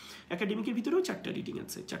আছে, একাডেমিকের ভিতরেও 4টা রিডিং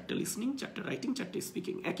আছে, 4টা লিসনিং, 4টা রাইটিং, 4টা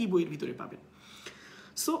স্পিকিং, একই বইয়ের ভিতরে পাবেন।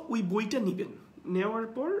 সো ওই বইটা নেবেন, নেওয়ার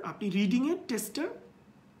পর আপনি রিডিংয়ের টেস্টটা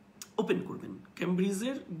ওপেন করবেন।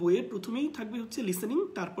 ক্যামব্রিজের বইয়ের প্রথমেই থাকবে হচ্ছে লিসেনিং,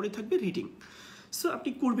 তারপরে থাকবে রিডিং। সো আপনি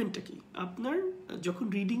করবেনটা কি, আপনার যখন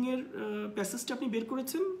রিডিংয়ের প্যাসেজটা আপনি বের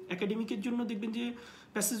করেছেন, একাডেমিকের জন্য দেখবেন যে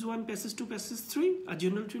প্যাসেজ 1, প্যাসেজ 2, প্যাসেজ 3, আর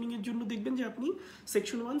জেনারেল ট্রেনিংয়ের জন্য দেখবেন যে আপনি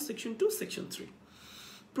সেকশন 1, সেকশন 2, সেকশন 3।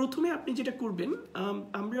 প্রথমে আপনি যেটা করবেন,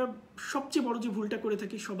 আমরা সবচেয়ে বড় যে ভুলটা করে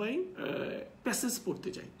থাকি সবাই, প্যাসেজ পড়তে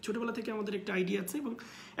যাই। ছোটোবেলা থেকে আমাদের একটা আইডিয়া আছে, এবং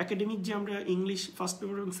একাডেমিক যে আমরা ইংলিশ ফার্স্ট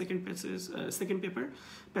পেপার এবং সেকেন্ড পেপার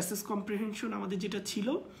প্যাসেজ কম্প্রিহেনশন আমাদের যেটা ছিল,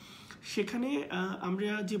 সেখানে আমরা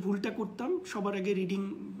যে ভুলটা করতাম, সবার আগে রিডিং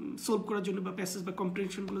সলভ করার জন্য বা প্যাসেজ বা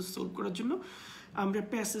কম্প্রিহেনশনগুলো সলভ করার জন্য আমরা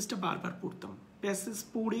প্যাসেজটা বারবার পড়তাম। প্যাসেজ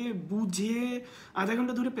পড়ে বুঝে আধা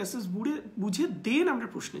ঘন্টা ধরে প্যাসেজ বুঝে দেন আমরা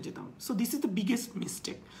প্রশ্নে যেতাম। So this is the biggest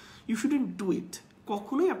mistake, you shouldn't do it.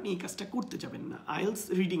 কখনোই আপনি এই কাজটা করতে যাবেন না আইএলস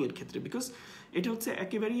রিডিংয়ের ক্ষেত্রে, বিকজ এটা হচ্ছে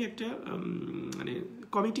একেবারেই একটা মানে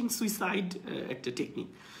কমিটিং সুইসাইড একটা টেকনিক।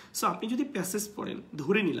 সো আপনি যদি প্যাসেজ পড়েন,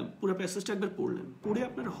 ধরে নিলাম পুরো প্যাসেজটা একবার পড়লেন, পড়ে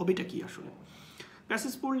আপনার হবেটা কি আসলে?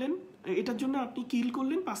 প্যাসেজ পড়লেন, এটার জন্য আপনি কিল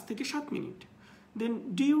করলেন 5 থেকে 7 minute, then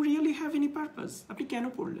do you really have any purpose? আপনি কেন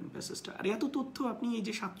পড়লেন প্যাসেজটা? আর এত তথ্য আপনি এই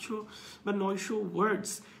যে 700 বা 900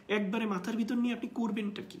 ওয়ার্ডস একবারে মাথার ভিতর নিয়ে আপনি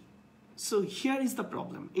করবেনটা কি? So here is the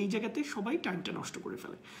problem. এই জায়গাতে সবাই টাইমটা নষ্ট করে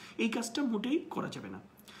ফেলে, এই কাজটা মোটেই করা যাবে না।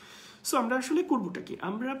 সো আমরা আসলে করবোটা কি,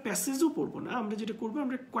 আমরা প্যাসেজও পড়বো না, আমরা যেটা করবো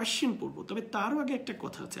আমরা কোয়েশ্চেন পড়বো। তবে তারও আগে একটা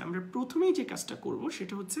কথা আছে, আমরা প্রথমেই যে কাজটা করব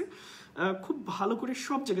সেটা হচ্ছে খুব ভালো করে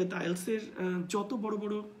সব জায়গায় আইএলটিএসের যত বড়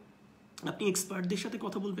বড় আপনি এক্সপার্টদের সাথে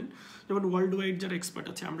কথা বলবেন, যেমন ওয়ার্ল্ড ওয়াইড যারা এক্সপার্ট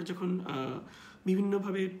আছে, আমরা যখন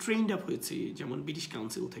বিভিন্নভাবে ট্রেন্ড আপ হয়েছি, যেমন ব্রিটিশ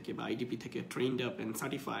কাউন্সিল থেকে বা আইডিপি থেকে ট্রেন্ড আপ অ্যান্ড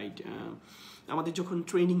সার্টিফাইড, আমাদের যখন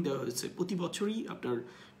ট্রেনিং দেওয়া হয়েছে, প্রতি বছরই আপনার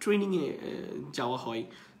ট্রেনিংয়ে যাওয়া হয়।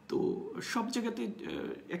 তো সব জায়গাতে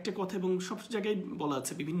একটা কথা, এবং সব জায়গায় বলা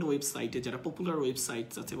আছে বিভিন্ন ওয়েবসাইটে, যারা পপুলার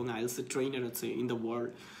ওয়েবসাইটস আছে এবং আইএলটিএস ট্রেনার আছে ইন দ্য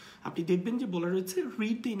ওয়ার্ল্ড, আপনি দেখবেন যে বলা রয়েছে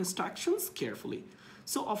read the instructions carefully.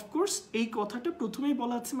 So of course এই কথাটা প্রথমেই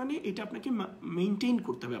বলা আছে, মানে এটা আপনাকে মেনটেন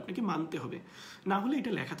করতে হবে, আপনাকে মানতে হবে, না হলে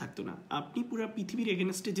এটা লেখা থাকতো না, আপনি পুরো পৃথিবীর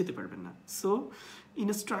এগেনস্টে যেতে পারবেন না। সো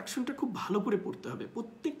ইনস্ট্রাকশনটা খুব ভালো করে পড়তে হবে,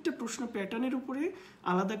 প্রত্যেকটা প্রশ্ন প্যাটার্নের উপরে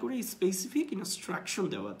আলাদা করে স্পেসিফিক ইনস্ট্রাকশন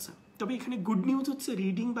দেওয়া আছে। তবে এখানে গুড নিউজ হচ্ছে,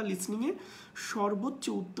 রিডিং বা লিসনিংয়ে সর্বোচ্চ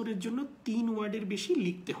উত্তরের জন্য 3 ওয়ার্ডের বেশি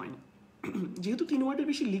লিখতে হয় না। যেহেতু 3 ওয়ার্ডের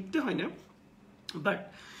বেশি লিখতে হয় না, বাট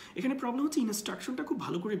এখানে প্রবলেম হচ্ছে ইনস্ট্রাকশনটা খুব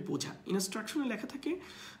ভালো করে বোঝা। ইনস্ট্রাকশনে লেখা থাকে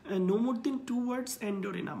no more then 2 words and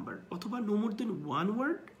or a number, অথবা নো মোর দেন 1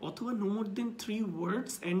 ওয়ার্ড, অথবা no more then 3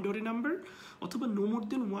 words and or a number, অথবা no more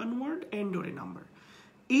then 1 word and or a number.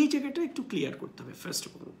 এই জায়গাটা একটু ক্লিয়ার করতে হবে। ফার্স্ট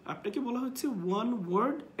অফ অল আপনাকে বলা হচ্ছে 1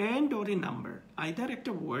 word and or a number, either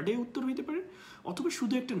একটা ওয়ার্ডে উত্তর হতে পারে, অথবা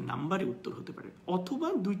শুধু একটা নাম্বারে উত্তর হতে পারে, অথবা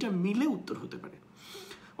দুইটা মিলে উত্তর হতে পারে,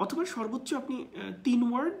 অথবা সর্বোচ্চ আপনি 3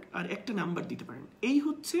 ওয়ার্ড আর একটা নাম্বার দিতে পারেন। এই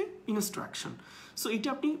হচ্ছে ইনস্ট্রাকশন। সো এটা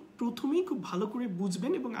আপনি প্রথমেই খুব ভালো করে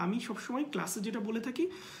বুঝবেন, এবং আমি সবসময় ক্লাসে যেটা বলে থাকি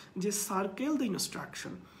যে সার্কেল দ্য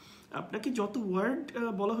ইনস্ট্রাকশন। আপনাকে যত ওয়ার্ড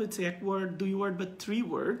বলা হয়েছে, 1 ওয়ার্ড, 2 ওয়ার্ড বা 3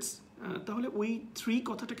 ওয়ার্ডস, তাহলে ওই 3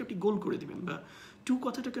 কথাটাকে আপনি গোল করে দিবেন বা 2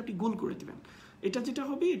 কথাটাকে আপনি গোল করে দিবেন। এটা যেটা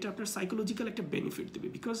হবে এটা আপনার সাইকোলজিক্যাল একটা বেনিফিট দেবে,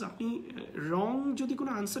 বিকজ আপনি রং যদি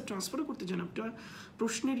কোনো আনসার ট্রান্সফারও করতে চান, আপনার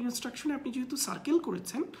প্রশ্নের ইনস্ট্রাকশনে আপনি যেহেতু সার্কেল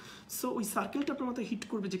করেছেন, সো ওই সার্কেলটা আপনার মাথায় হিট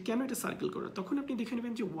করবে যে কেন এটা সার্কেল করা, তখন আপনি দেখে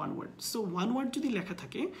নেবেন যে 1 ওয়ার্ড। সো 1 ওয়ার্ড যদি লেখা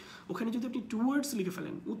থাকে, ওখানে যদি আপনি 2 ওয়ার্ডস লিখে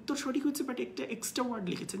ফেলেন, উত্তর সঠিক হচ্ছে বাট একটা এক্সট্রা ওয়ার্ড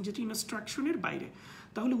লিখেছেন যেটা ইনস্ট্রাকশনের বাইরে,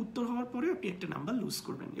 তাহলে উত্তর হওয়ার পরে আপনি একটা নাম্বার লুজ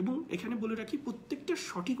করবেন। এবং এখানে বলে রাখি, প্রত্যেকটা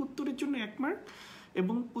সঠিক উত্তরের জন্য 1 মার্ক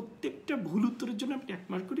এবং প্রত্যেকটা ভুল উত্তরের জন্য আপনি 1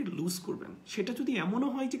 মার্ক করে লুজ করবেন। সেটা যদি এমনও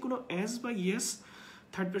হয় যে কোনো অ্যাজ বা yes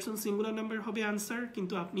third person singular number হবে আনসার,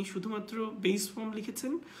 কিন্তু আপনি শুধুমাত্র বেস ফর্ম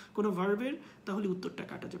লিখেছেন কোনো ভার্বের, তাহলে উত্তরটা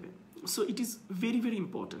কাটা যাবে। So it is very very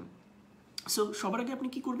important. So সবার আগে আপনি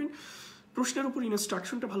কি করবেন, প্রশ্নের উপর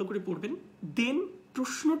ইনস্ট্রাকশনটা ভালো করে পড়বেন, দেন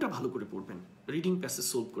প্রশ্নটা ভালো করে পড়বেন রিডিং প্যাসেজ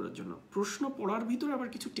সলভ করার জন্য। প্রশ্ন পড়ার ভিতরে আবার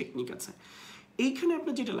কিছু টেকনিক আছে, এইখানে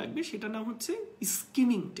আপনার যেটা লাগবে সেটা নাম হচ্ছে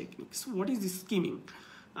skimming techniques. What is skimming?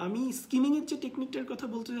 আমি স্কিমিংয়ের যে টেকনিকটার কথা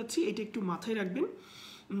বলতে যাচ্ছি, এটা একটু মাথায় রাখবেন।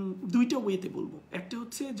 2টা ওয়েতে বলবো। একটা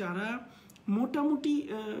হচ্ছে যারা মোটামুটি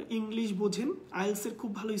ইংলিশ বোঝেন, আইএলসের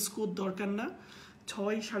খুব ভালো স্কোর দরকার না,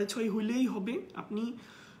 6 6.5 হইলেই হবে। আপনি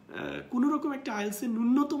কোনো রকম একটা আইএলসের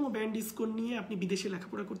ন্যূনতম ব্যান্ড স্কোর নিয়ে আপনি বিদেশে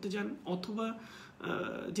লেখাপড়া করতে যান, অথবা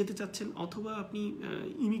যেতে চাচ্ছেন, অথবা আপনি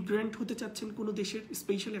ইমিগ্রেন্ট হতে চাচ্ছেন কোনো দেশের,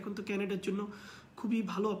 স্পেশালি এখন তো ক্যানাডার জন্য খুবই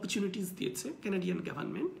ভালো অপরচুনিটিস দিয়েছে ক্যানাডিয়ান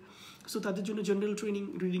গভর্নমেন্ট। সো তাদের জন্য জেনারেল ট্রেনিং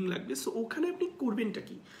রিডিং লাগবে। সো ওখানে আপনি করবেনটা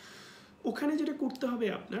কি, ওখানে যেটা করতে হবে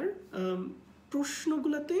আপনার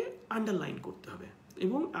প্রশ্নগুলোতে আন্ডারলাইন করতে হবে,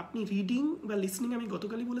 এবং আপনি রিডিং বা লিসনিং, আমি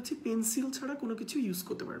গতকালই বলেছি, পেন্সিল ছাড়া কোনো কিছু ইউজ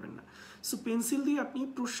করতে পারবেন না। সো পেন্সিল দিয়ে আপনি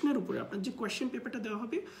প্রশ্নের উপরে আপনার যে কোয়েশ্চেন পেপারটা দেওয়া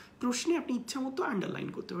হবে, প্রশ্নে আপনি ইচ্ছা মতো আন্ডারলাইন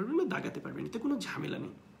করতে পারবেন বা দাগাতে পারবেন, এতে কোনো ঝামেলা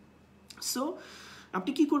নেই। সো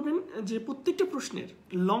আপনি কি করবেন, যে প্রত্যেকটা প্রশ্নের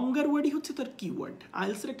লঙ্গার ওয়ার্ডই হচ্ছে তার কিওয়ার্ড।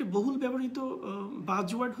 আইএলসের একটা বহুল ব্যবহৃত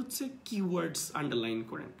বাজওয়ার্ড হচ্ছে কিওয়ার্ডস আন্ডারলাইন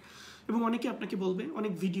করেন, এবং অনেকে আপনাকে বলবে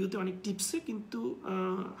অনেক ভিডিওতে, অনেক টিপসে, কিন্তু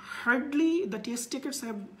hardly the test takers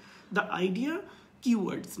have the idea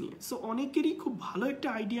keywords নিয়ে। সো অনেকেরই খুব ভালো একটা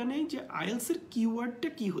আইডিয়া নেই যে আইএলসের কিওয়ার্ডটা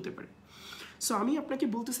কি হতে পারে। সো আমি আপনাকে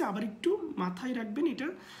বলতেছি, আবার একটু মাথায় রাখবেন এটা,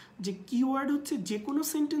 যে কিওয়ার্ড হচ্ছে যে কোনো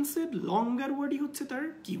সেন্টেন্সের লঙ্গার ওয়ার্ডই হচ্ছে তার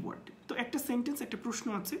কিওয়ার্ড। তো একটা সেন্টেন্স, একটা প্রশ্ন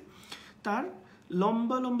আছে, তার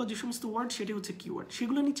লম্বা লম্বা যে সমস্ত ওয়ার্ড, সেটা হচ্ছে কিওয়ার্ড,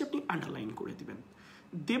 সেগুলো নিচে আপনি আন্ডারলাইন করে দেবেন।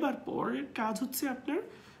 দেবার পর কাজ হচ্ছে আপনার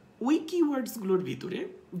ওই কিওয়ার্ডসগুলোর ভিতরে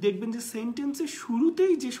দেখবেন যে সেন্টেন্সের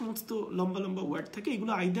শুরুতেই যে সমস্ত লম্বা লম্বা ওয়ার্ড থাকে,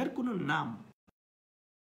 এগুলো আইদার কোনো নাম,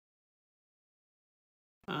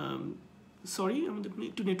 সরি আমাদের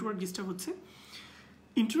একটু নেটওয়ার্ক ডিস্টার্ব হচ্ছে।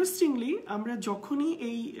 ইন্টারেস্টিংলি আমরা যখনই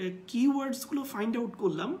এই কিওয়ার্ডসগুলো ফাইন্ড আউট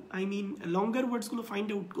করলাম, I mean longer ওয়ার্ডসগুলো find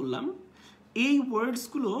out করলাম, এই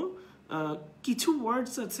ওয়ার্ডসগুলো কিছু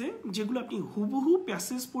ওয়ার্ডস আছে যেগুলো আপনি হুবহু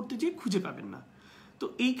প্যাসেজ পড়তে যেয়ে খুঁজে পাবেন না। তো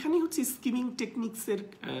এইখানে হচ্ছে স্কিমিং টেকনিক্সের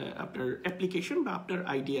আপনার অ্যাপ্লিকেশন বা আপনার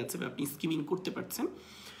আইডিয়া আছে, বা আপনি স্কিমিং করতে পারছেন।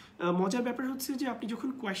 মজার ব্যাপার হচ্ছে যে আপনি যখন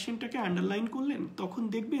কোয়েশ্চেনটাকে আন্ডারলাইন করলেন, তখন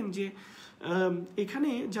দেখবেন যে এখানে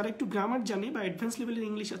যারা একটু গ্রামার জানে বা অ্যাডভান্স লেভেলের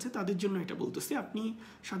ইংলিশ আছে, তাদের জন্য এটা বলতেছে, আপনি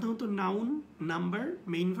সাধারণত noun, number,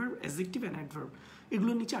 main verb, adjective and adverb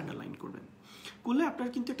এগুলোর নিচে আন্ডারলাইন করবেন। করলে আপনার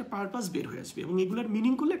কিন্তু একটা পারপাস বের হয়ে আসবে, এবং এগুলোর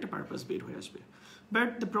মিনিং করলে একটা পারপাস বের হয়ে আসবে। But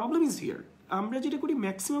the problem is here, আমরা যেটা করি,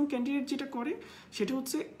 ম্যাক্সিমাম ক্যান্ডিডেট যেটা করে, সেটা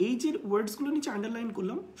হচ্ছে এই যে ওয়ার্ডসগুলো নিচে আন্ডারলাইন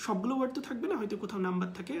করলাম, সবগুলো ওয়ার্ড তো থাকবে না, হয়তো কোথাও নাম্বার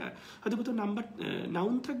থাকে, হয়তো কোথাও নাম্বার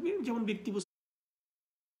নাউন থাকবে, যেমন ব্যক্তি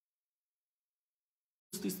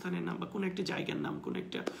স্থানের নাম বা কোনো একটা জায়গার নাম, কোনো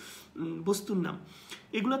একটা বস্তুর নাম,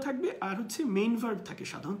 এগুলো থাকবে, আর হচ্ছে মেইন ভার্ব থাকে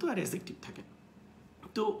সাধারণত, আর অ্যাডজেক্টিভ থাকে।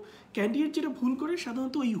 তো ক্যান্ডিডেট যেটা ভুল করে,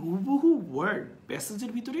 সাধারণত ওই হুবহু ওয়ার্ড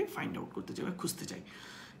প্যাসেজের ভিতরে ফাইন্ড আউট করতে যায় বা খুঁজতে যায়।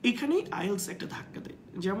 এখানেই আইএলস একটা ধাক্কা দেয়।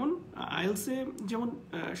 যেমন আইএলসে যেমন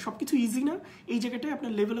সব কিছু ইজি না, এই জায়গাটায়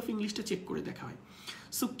আপনার লেভেল অফ ইংলিশটা চেক করে দেখা হয়।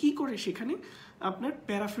 সো কি করে সেখানে আপনার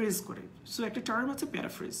প্যারাফ্রেজ করে। সো একটা টার্ম আছে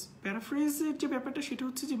প্যারাফ্রেজ। প্যারাফ্রেজের যে ব্যাপারটা, সেটা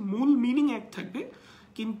হচ্ছে যে মূল মিনিং এক থাকবে,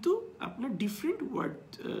 কিন্তু আপনার ডিফারেন্ট ওয়ার্ড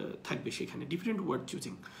থাকবে সেখানে, different word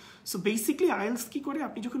choosing. So basically IELTS কি করে,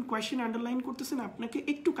 আপনি যখন কোয়েশ্চেন আন্ডারলাইন করতেছেন, আপনাকে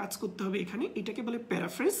একটু কাজ করতে হবে এখানে, এটাকে বলে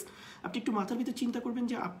প্যারাফ্রেজ। আপনি একটু মাথার ভিতরে চিন্তা করবেন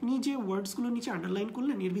যে আপনি যে ওয়ার্ডসগুলো নিচে আন্ডারলাইন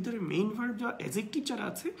করলেন, এর ভিতরে মেইন ভার্ব বা অ্যাডজেক্টিভ যারা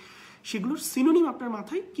আছে, সেগুলোর সিনোনিম আপনার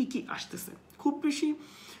মাথায় কি কি আসতেছে, খুব বেশি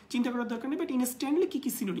চিন্তা করার দরকার নেই, বাট ইনস্ট্যান্টলি কি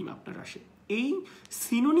কি সিনোনিম আপনার আসে, এই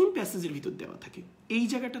সিনোনিম প্যাসেজের ভিতর দেওয়া থাকে। এই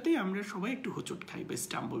জায়গাটাতেই আমরা সবাই একটু হোঁচট খাই বা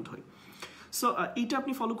স্টাম্বলড হই। সো এইটা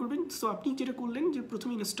আপনি ফলো করবেন। সো আপনি যেটা করলেন, যে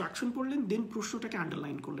প্রথমে ইনস্ট্রাকশন পড়লেন, দেন প্রশ্নটাকে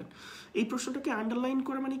আন্ডারলাইন করলেন। এই প্রশ্নটাকে আন্ডারলাইন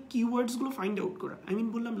করা মানে কিওয়ার্ডসগুলো ফাইন্ড আউট করা। আই মিন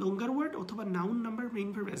বললাম লঙ্গার ওয়ার্ড অথবা noun, number, main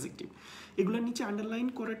verb, adjective, এগুলোর নিচে আন্ডারলাইন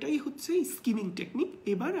করাটাই হচ্ছে স্কিমিং টেকনিক।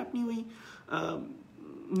 এবার আপনি ওই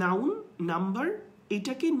নাউন, নাম্বার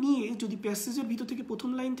এটাকে নিয়ে যদি প্যাসেজের ভিতর থেকে প্রথম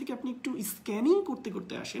লাইন থেকে আপনি একটু স্ক্যানিং করতে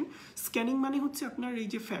করতে আসেন, স্ক্যানিং মানে হচ্ছে আপনার এই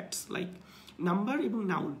যে ফ্যাক্টস লাইক নাম্বার এবং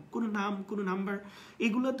নাউন, কোনো নাম কোনো নাম্বার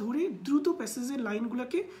এগুলো ধরে দ্রুত প্যাসেজের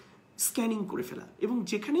লাইনগুলোকে স্ক্যানিং করে ফেলা, এবং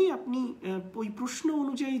যেখানেই আপনি ওই প্রশ্ন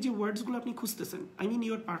অনুযায়ী যে ওয়ার্ডসগুলো আপনি খুঁজতেছেন, I mean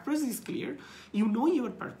your purpose is clear, you know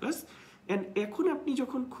your purpose, and এখন আপনি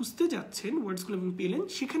যখন খুঁজতে যাচ্ছেন ওয়ার্ডসগুলো এবং পেলেন,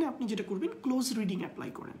 সেখানে আপনি যেটা করবেন ক্লোজ রিডিং অ্যাপ্লাই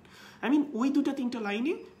করেন। আই মিন ওই 2-3টা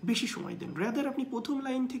লাইনে বেশি সময় দেন, রাদার আপনি প্রথম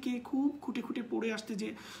লাইন থেকে খুব খুঁটে খুঁটে পড়ে আসতে যে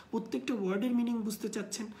প্রত্যেকটা ওয়ার্ডের মিনিং বুঝতে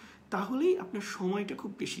চাচ্ছেন, তাহলেই আপনার সময়টা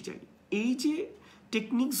খুব বেশি যায়। এই যে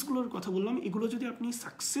টেকনিক্সগুলোর কথা বললাম, এগুলো যদি আপনি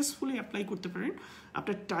সাকসেসফুলি অ্যাপ্লাই করতে পারেন,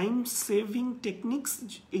 আপনার টাইম সেভিং টেকনিক্স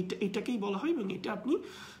এটাকেই বলা হয়, এবং এটা আপনি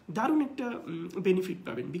দারুণ একটা বেনিফিট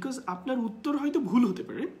পাবেন। বিকজ আপনার উত্তর হয়তো ভুল হতে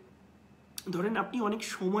পারে, ধরেন আপনি অনেক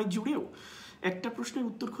সময় জুড়েও একটা প্রশ্নের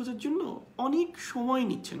উত্তর খোঁজার জন্য অনেক সময়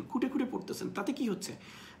নিচ্ছেন, খুঁটে খুঁটে পড়তেছেন, তাতে কি হচ্ছে,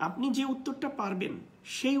 আপনি যে উত্তরটা পারবেন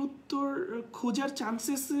সেই উত্তর খোঁজার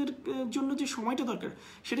চান্সেসের জন্য যে সময়টা দরকার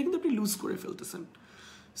সেটা কিন্তু আপনি লুজ করে ফেলতেছেন।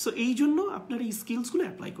 সো এই জন্য আপনার এই স্কিলসগুলো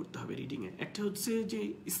অ্যাপ্লাই করতে হবে রিডিংয়ে। একটা হচ্ছে যে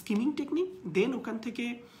স্কিমিং টেকনিক, দেন ওখান থেকে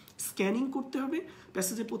স্ক্যানিং করতে হবে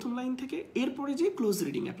প্যাসেজের প্রথম লাইন থেকে, এরপরে যে ক্লোজ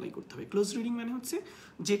রিডিং অ্যাপ্লাই করতে হবে। ক্লোজ রিডিং মানে হচ্ছে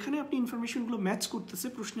যেখানে আপনি ইনফরমেশনগুলো ম্যাচ করতেছে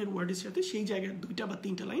প্রশ্নের ওয়ার্ডের সাথে, সেই জায়গায় 2টা বা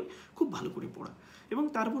 3টা লাইন খুব ভালো করে পড়া, এবং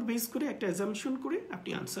তার উপর বেস করে একটা অ্যাজাম্পশন করে আপনি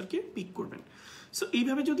আনসারকে পিক করবেন। সো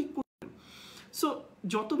এইভাবে যদি করবেন, সো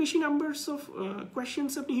যত বেশি নাম্বারস অফ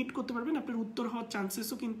কোয়েশ্চেন্স আপনি হিট করতে পারবেন, আপনার উত্তর হওয়ার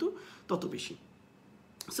চান্সেসও কিন্তু তত বেশি।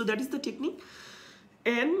 So that is the technique,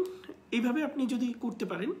 and এইভাবে আপনি যদি করতে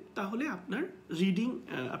পারেন তাহলে আপনার রিডিং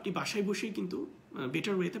আপনি বাসায় বসেই কিন্তু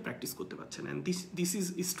বেটার ওয়েতে প্র্যাকটিস করতে পারছেন, and this is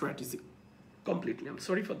strategy completely. I am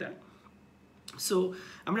sorry for that. So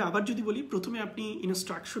আমরা আবার যদি বলি, প্রথমে আপনি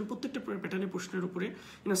ইনস্ট্রাকশন প্রত্যেকটা প্যাটার্নের প্রশ্নের উপরে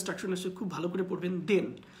ইনস্ট্রাকশন আসলে খুব ভালো করে পড়বেন, দেন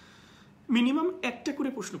মিনিমাম একটা করে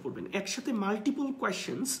প্রশ্ন পড়বেন, একসাথে মাল্টিপল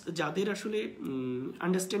কোয়েশ্চেন্স। যাদের আসলে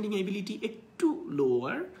আন্ডারস্ট্যান্ডিং এবিলিটি একটু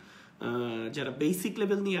লোয়ার, যারা বেসিক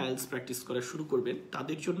লেভেল নিয়ে আইএলটিএস প্র্যাকটিস করা শুরু করবেন,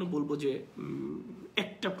 তাদের জন্য বলবো যে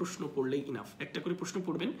একটা প্রশ্ন পড়লেই ইনাফ, একটা করে প্রশ্ন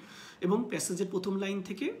পড়বেন, এবং প্যাসেজের প্রথম লাইন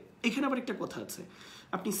থেকে। এখানে আবার একটা কথা আছে,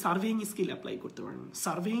 আপনি সার্ভেইং স্কিল অ্যাপ্লাই করতে পারেন।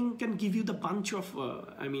 Surveying can give you the bunch of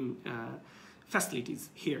facilities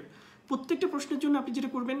here. প্রত্যেকটা প্রশ্নের জন্য আপনি যেটা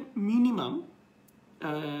করবেন, মিনিমাম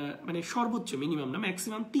মানে সর্বোচ্চ মিনিমাম না,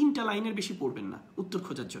 ম্যাক্সিমাম 3টা লাইনের বেশি পড়বেন না উত্তর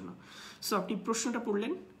খোঁজার জন্য। সো আপনি প্রশ্নটা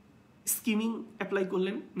পড়লেন, স্কিমিং অ্যাপ্লাই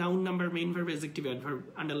করলেন, noun number main verb adjective adverb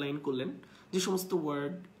underline করলেন, যে সমস্ত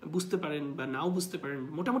ওয়ার্ড বুঝতে পারেন বা নাও বুঝতে পারেন,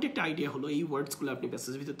 মোটামুটি একটা আইডিয়া হলো এই ওয়ার্ডসগুলো আপনি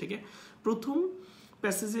প্যাসেজের ভিতর থেকে প্রথম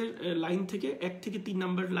প্যাসেজের লাইন থেকে 1 থেকে 3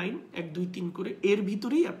 নাম্বার লাইন 1, 2, 3 করে এর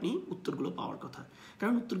ভিতরেই আপনি উত্তরগুলো পাওয়ার কথা,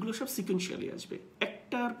 কারণ উত্তরগুলো সব সিকোয়েন্সিয়ালি আসবে,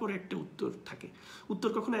 একটার পর একটা উত্তর থাকে। উত্তর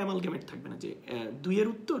কখনো অ্যামালগামেট থাকবে না যে 2 এর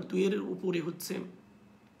উত্তর, 2 এর উপরে হচ্ছে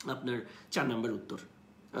আপনার 4 নাম্বার উত্তর,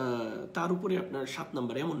 তার উপরে আপনার 7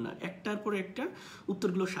 নাম্বার, এমন না, একটার পরে একটা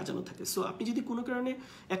উত্তরগুলো সাজানো থাকে। সো আপনি যদি কোনো কারণে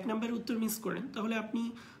 1 নাম্বারের উত্তর মিস করেন, তাহলে আপনি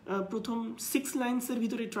প্রথম 6 লাইন্সের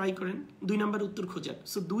ভিতরে ট্রাই করেন 2 নাম্বার উত্তর খোঁজার।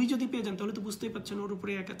 সো 2 যদি পেয়ে যান তাহলে তো বুঝতেই পারছেন ওর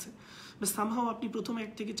উপরে 1 আছে, বা সামহাও আপনি প্রথম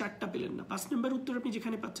 1 থেকে 4টা পেলেন না, 5 নাম্বার উত্তর আপনি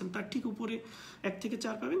যেখানে পাচ্ছেন তার ঠিক উপরে 1 থেকে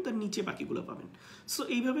 4 পাবেন, তার নিচে বাকিগুলো পাবেন। সো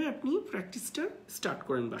এইভাবে আপনি প্র্যাকটিসটা স্টার্ট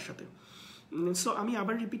করেন বাসাতে। সো আমি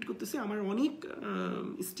আবার রিপিট করতেছি, আমার অনেক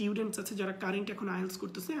স্টুডেন্টস আছে যারা কারেন্ট এখন আইএলটিএস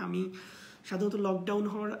করতেছে। আমি সাধারণত লকডাউন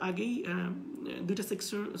হওয়ার আগেই 2টা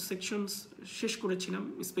সেকশনস শেষ করেছিলাম,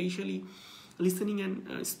 স্পেশালি লিসেনিং অ্যান্ড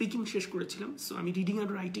স্পিকিং শেষ করেছিলাম। সো আমি রিডিং আর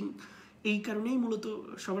রাইটিং এই কারণেই মূলত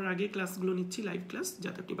সবার আগে ক্লাসগুলো নিচ্ছি, লাইভ ক্লাস,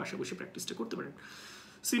 যাতে আপনি বাসায় বসে প্র্যাকটিসটা করতে পারেন।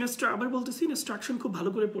 সো আবার বলতেছি, ইনস্ট্রাকশন খুব ভালো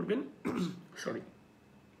করে পড়বেন, সরি,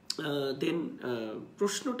 দেন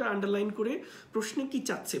প্রশ্নটা আন্ডারলাইন করে প্রশ্নে কি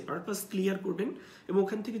চাচ্ছে পারপাস ক্লিয়ার করবেন, এবং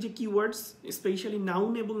ওখান থেকে যে কিওয়ার্ডস স্পেশালি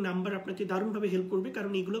নাউন এবং নাম্বার আপনাকে দারুণভাবে হেল্প করবে,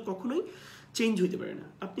 কারণ এগুলো কখনোই চেঞ্জ হইতে পারে না।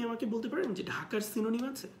 আপনি আমাকে বলতে পারেন যে ঢাকার সিনোনিম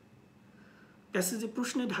আছে, প্যাসেজে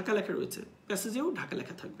প্রশ্নে ঢাকা লেখা রয়েছে, প্যাসেজেও ঢাকা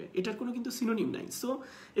লেখা থাকবে, এটার কোনো কিন্তু সিনোনিম নাই। সো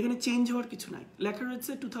এখানে চেঞ্জ হওয়ার কিছু নাই, লেখা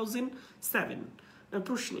রয়েছে 2007,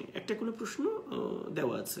 প্রশ্নে একটা কোনো প্রশ্ন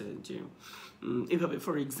দেওয়া আছে যে এভাবে,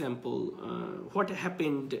 for example, what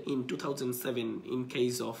happened in 2007 in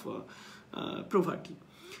case of poverty.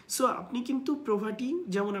 So আপনি কিন্তু প্রভার্টি,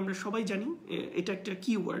 যেমন আমরা সবাই জানি এটা একটা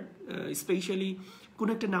কিওয়ার্ড, স্পেশালি কোনো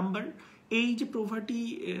একটা নাম্বার, এই যে প্রভার্টি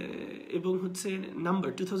এবং হচ্ছে নাম্বার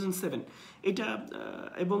 2007 এটা,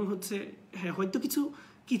 এবং হচ্ছে হ্যাঁ হয়তো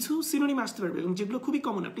কিছু সিনোনিম আসতে পারবে, এবং যেগুলো খুবই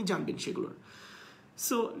কমন আপনি জানবেন সেগুলোর।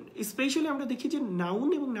 সো স্পেশালি আমরা দেখি যে নাউন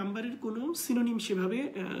এবং নাম্বারের কোনো সিনোনিম সেভাবে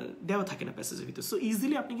দেওয়া থাকে না প্যাসেজের ভিতর। সো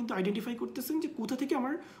ইজিলি আপনি কিন্তু আইডেন্টিফাই করতেছেন যে কোথা থেকে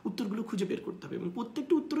আমার উত্তরগুলো খুঁজে বের করতে হবে, এবং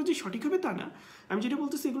প্রত্যেকটা উত্তরও যে সঠিক হবে তা না। আমি যেটা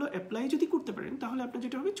বলতেছি এগুলো অ্যাপ্লাই যদি করতে পারেন তাহলে আপনার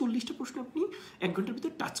যেটা হবে 40টা প্রশ্ন আপনি 1 ঘন্টার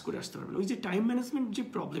ভিতরে টাচ করে আসতে পারবেন। ওই যে টাইম ম্যানেজমেন্ট যে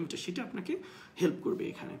প্রবলেমটা সেটা আপনাকে হেল্প করবে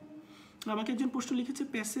এখানে। আমাকে একজন প্রশ্ন লিখেছে,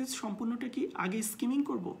 প্যাসেজ সম্পূর্ণটা কি আগে স্কিমিং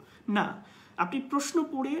করব? না, আপনি প্রশ্ন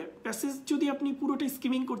পড়ে প্যাসেজ যদি আপনি পুরোটা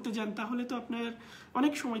স্কিমিং করতে যান তাহলে তো আপনার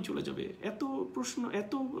অনেক সময় চলে যাবে। এত প্রশ্ন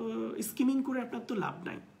এত স্কিমিং করে আপনার তো লাভ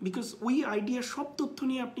নাই, বিকজ ওই আইডিয়া সব তথ্য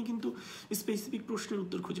নিয়ে আপনি কিন্তু স্পেসিফিক প্রশ্নের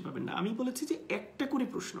উত্তর খুঁজে পাবেন না। আমি বলেছি যে একটা করে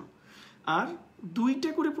প্রশ্ন আর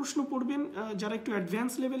 2টা করে প্রশ্ন পড়বেন যারা একটু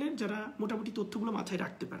অ্যাডভান্স লেভেলের, যারা মোটামুটি তথ্যগুলো মাথায়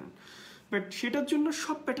রাখতে পারেন। বাট সেটার জন্য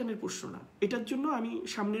সব প্যাটার্নের প্রশ্ন না, এটার জন্য আমি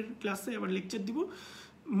সামনের ক্লাসে আবার লেকচার দিব।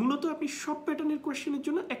 মূলত আপনি সব প্যাটার্নের কোয়েশ্চেনের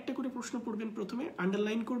জন্য একটা করে প্রশ্ন পড়বেন, প্রথমে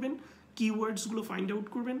আন্ডারলাইন করবেন, কিওয়ার্ডসগুলো ফাইন্ড আউট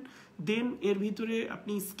করবেন, দেন এর ভিতরে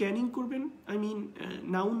আপনি স্ক্যানিং করবেন, আই মিন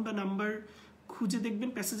নাউন বা নাম্বার খুঁজে দেখবেন,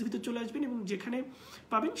 প্যাসেজের ভিতরে চলে আসবেন এবং যেখানে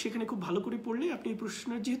পাবেন সেখানে খুব ভালো করে পড়লে আপনি এই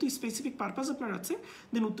প্রশ্নের যেহেতু স্পেসিফিক পারপাস আপনার আছে,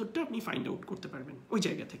 দেন উত্তরটা আপনি ফাইন্ড আউট করতে পারবেন ওই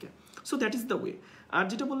জায়গা থেকে। So that is the way. আর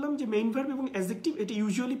যেটা বললাম যে মেইন ভার্ব এবং অ্যাডজেক্টিভ, এটা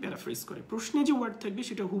ইউজুয়ালি প্যারাফ্রেজ করে। প্রশ্নে যে ওয়ার্ড থাকবে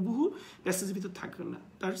সেটা হুবহু প্যাসেজের ভিতর থাকবে না,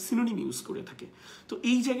 তার সিনোনিম ইউজ করে থাকে। তো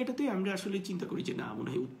এই জায়গাটাতে আমরা আসলে চিন্তা করি যে না, মনে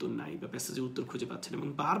হয় উত্তর নাই বা প্যাসেজে উত্তর খুঁজে পাচ্ছেন, এবং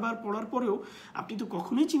বারবার পড়ার পরেও আপনি তো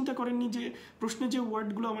কখনোই চিন্তা করেননি যে প্রশ্নে যে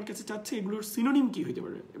ওয়ার্ডগুলো আমার কাছে চাচ্ছে এগুলোর সিনোনিম কি হইতে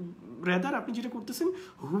পারে। রাদার আপনি যেটা করতেছেন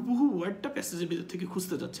হুবহু ওয়ার্ডটা প্যাসেজের ভিতর থেকে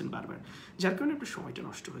খুঁজতে যাচ্ছেন বারবার, যার কারণে আপনার সময়টা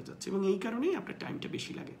নষ্ট হয়ে যাচ্ছে এবং এই কারণেই আপনার টাইমটা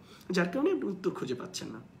বেশি লাগে, যার কারণে আপনি উত্তর খুঁজে পাচ্ছেন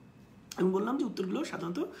না। আমি বললাম যে উত্তরগুলো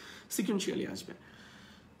সাধারণত সিকোয়েন্সিয়ালি আসবে।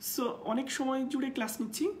 সো অনেক সময় জুড়ে ক্লাস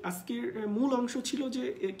নিচ্ছি। আজকের মূল অংশ ছিল যে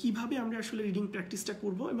কিভাবে আমরা আসলে রিডিং প্র্যাকটিসটা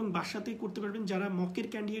করব এবং বাসাতেই করতে পারবেন। যারা মকের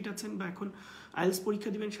ক্যান্ডিডেট আছেন বা এখন আইএলটিএস পরীক্ষা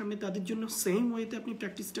দিবেন সামনে, তাদের জন্য সেম ওয়েতে আপনি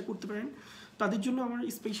প্র্যাকটিসটা করতে পারেন। তাদের জন্য আমার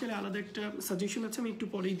স্পেশালি আলাদা একটা সাজেশন আছে, আমি একটু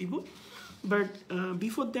পরেই দিব। বাট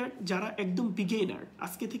বিফোর দ্যাট, যারা একদম বিগিনার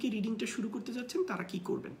আজকে থেকে রিডিংটা শুরু করতে যাচ্ছেন, তারা কি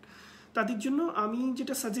করবেন? তাদের জন্য আমি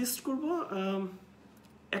যেটা সাজেস্ট করব,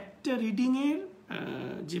 একটা রিডিংয়ের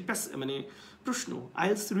যে মানে প্রশ্ন,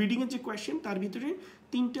 আইএলটিএস রিডিংয়ের যে কোয়েশ্চেন, তার ভিতরে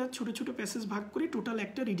 3টা ছোট ছোট প্যাসেজ ভাগ করে টোটাল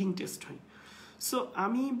একটা রিডিং টেস্ট হয়। সো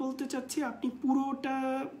আমি বলতে চাচ্ছি আপনি পুরোটা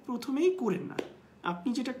প্রথমেই করেন না। আপনি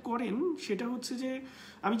যেটা করেন সেটা হচ্ছে যে,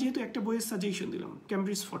 আমি যেহেতু একটা বইয়ের সাজেশন দিলাম,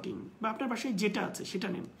 ক্যামব্রিজ 14, বা আপনার বাসায় যেটা আছে সেটা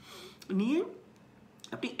নেন, নিয়ে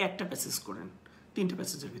আপনি একটা প্যাসেজ করেন 3টা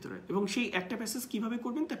প্যাসেজের ভিতরে, এবং সেই একটা প্যাসেজ কীভাবে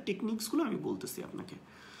করবেন তার টেকনিক্সগুলো আমি বলতেছি আপনাকে।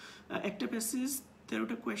 একটা প্যাসেজ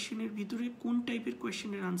 13টা কোয়েশ্চেনের ভিতরে কোন টাইপের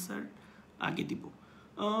কোয়েশ্চেনের আনসার আগে দিব?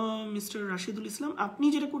 মিস্টার রাশিদুল ইসলাম, আপনি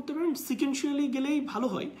যেটা করতে পারেন সিকোয়েন্সিয়ালি গেলেই ভালো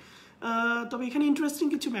হয়। তবে এখানে ইন্টারেস্টিং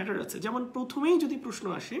কিছু ম্যাটার আছে, যেমন প্রথমেই যদি প্রশ্ন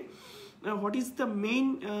আসে what is the main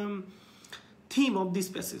theme of this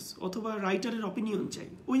passage, অথবা রাইটারের অপিনিয়ন চাই,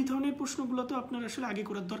 ওই ধরনের প্রশ্নগুলো তো আপনার আসলে আগে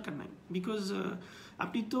করার দরকার নাই। বিকজ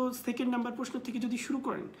আপনি তো সেকেন্ড নাম্বার প্রশ্ন থেকে যদি শুরু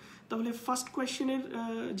করেন, তাহলে ফার্স্ট কোয়েশ্চেনের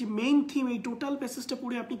যে মেইন থিম, এই টোটাল প্যাসেজটা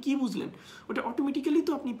পড়ে আপনি কি বুঝলেন ওটা অটোমেটিক্যালি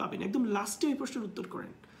তো আপনি পাবেন, একদম লাস্টে ওই প্রশ্নের উত্তর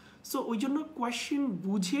করেন। সো ওই জন্য কোয়েশ্চেন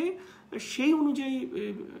বুঝে সেই অনুযায়ী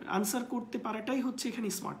আনসার করতে পারাটাই হচ্ছে এখানে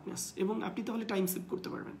স্মার্টনেস, এবং আপনি তাহলে টাইম সেভ করতে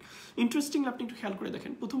পারবেন। ইন্টারেস্টিং, আপনি একটু খেয়াল করে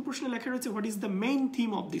দেখেন, প্রথম প্রশ্নে লেখা রয়েছে what is the main theme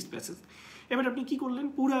of this passage. এবার আপনি কি করলেন,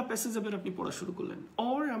 পুরো প্যাসেজ এবার আপনি পড়া শুরু করলেন,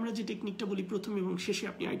 অর আমরা যে টেকনিকটা বলি প্রথম এবং শেষে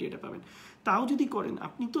আপনি আইডিয়াটা পাবেন, তাও যদি করেন,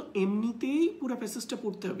 আপনি তো এমনিতেই পুরো প্যাসেজটা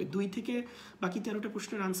পড়তে হবে 2 থেকে বাকি 13টা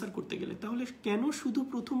প্রশ্নের আনসার করতে গেলে, তাহলে কেন শুধু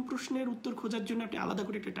প্রথম প্রশ্নের উত্তর খোঁজার জন্য আপনি আলাদা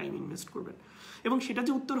করে একটা টাইম ইনভেস্ট করবেন, এবং সেটা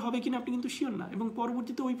যে উত্তর হবে কিনা আপনি কিন্তু শিওর না, এবং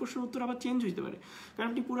পরবর্তীতে ওই প্রশ্নের উত্তর আবার চেঞ্জ হইতে পারে, কারণ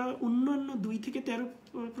আপনি পুরো অন্যান্য 2 থেকে 13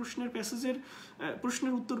 প্রশ্নের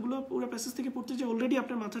প্রশ্নের উত্তরগুলো পুরো প্যাসেজ থেকে পড়তে যে অলরেডি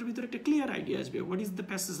আপনার মাথার ভিতরে একটা ক্লিয়ার আইডিয়া আসবে what is the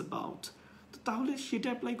passage about, তো তাহলে সেটা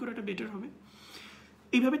অ্যাপ্লাই করাটা বেটার হবে।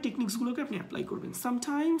 এইভাবে টেকনিক্সগুলোকে আপনি অ্যাপ্লাই করবেন।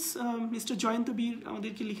 সামটাইমস মিস্টার জয়ন্ত বীর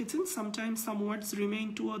আমাদেরকে লিখেছেন, sometimes some words remain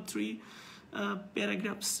 2 or 3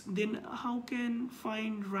 paragraphs, then how can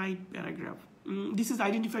find write paragraph? This is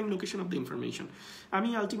identifying location of the information. আমি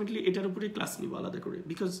আলটিমেটলি এটার উপরে ক্লাস নিব আলাদা করে,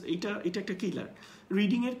 বিকজ এটা একটা কিলার।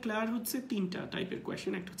 রিডিংয়ের ক্লিয়ার হচ্ছে 3টা টাইপের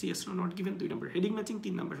কোয়েশ্চেন, একটা হচ্ছে yes not given, 2 number heading matching,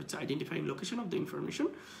 3 নম্বর হচ্ছে identifying location of the information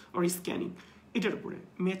or scanning. এটার উপরে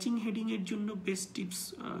ম্যাচিং হেডিংয়ের জন্য বেস্ট টিপস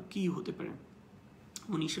কী হতে পারে?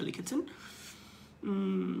 মনীষা লিখেছেন।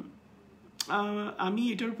 আমি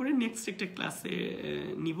এটার উপরে নেক্সট একটা ক্লাসে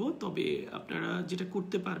নিব, তবে আপনারা যেটা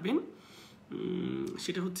করতে পারবেন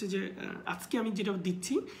সেটা হচ্ছে যে আজকে আমি যেটা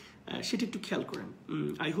দিচ্ছি সেটা একটু খেয়াল করেন।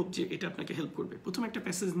 আই হোপ যে এটা আপনাকে হেল্প করবে। প্রথম একটা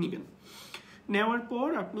প্যাসেজ নেবেন, নেওয়ার পর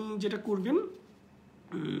আপনি যেটা করবেন,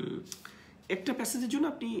 একটা প্যাসেজের জন্য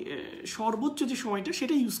আপনি সর্বোচ্চ যে সময়টা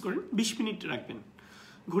সেটা ইউজ করেন 20 মিনিট রাখবেন।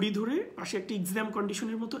 ঘড়ি ধরে পাশে একটা এক্সাম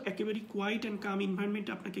কন্ডিশনের মতো একেবারে কোয়াইট অ্যান্ড কাম এনভায়রনমেন্ট,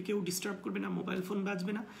 আপনাকে কেউ ডিস্টার্ব করবে না, মোবাইল ফোন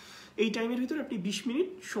বাজবে না। এই টাইমের ভিতরে আপনি 20 মিনিট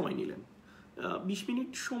সময় নিলেন। 20 মিনিট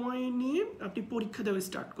সময় নিয়ে আপনি পরীক্ষা দেওয়া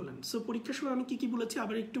স্টার্ট করলেন। সো পরীক্ষার সময় আমি কী বলেছি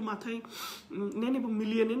আবার একটু মাথায় নেন এবং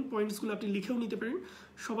মিলিয়ে নেন, পয়েন্টসগুলো আপনি লিখেও নিতে পারেন।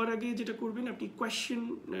 সবার আগে যেটা করবেন, আপনি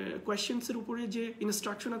কোয়েশ্চেন্সের উপরে যে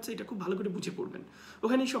ইনস্ট্রাকশন আছে এটা খুব ভালো করে বুঝে পড়বেন।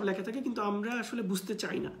 ওখানেই সব লেখা থাকে, কিন্তু আমরা আসলে বুঝতে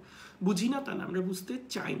চাই না, বুঝি না তা না, আমরা বুঝতে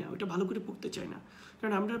চাই না, ওটা ভালো করে পড়তে চাই না,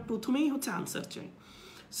 কারণ আমরা প্রথমেই আনসার চাই।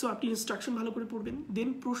 সো আপনি ইনস্ট্রাকশন ভালো করে পড়বেন, দেন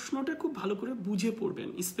প্রশ্নটা খুব ভালো করে বুঝে পড়বেন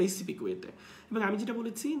স্পেসিফিক ওয়েতে। এবং আমি যেটা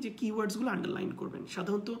বলেছি যে কিওয়ার্ডসগুলো আন্ডারলাইন করবেন।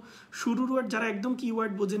 সাধারণত শুরুর ওয়ার্ড যারা একদম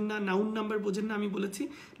কিওয়ার্ড বোঝেন না, নাউন নাম্বার বোঝেন না, আমি বলেছি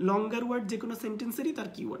লঙ্গার ওয়ার্ড যে কোনো সেন্টেন্সেরই তার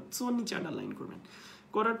কিওয়ার্ড, সো নিচে আন্ডারলাইন করবেন।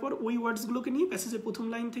 করার পর ওই ওয়ার্ডসগুলোকে নিয়ে প্যাসেজের প্রথম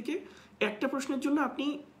লাইন থেকে একটা প্রশ্নের জন্য আপনি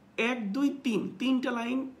 1, 2, 3টা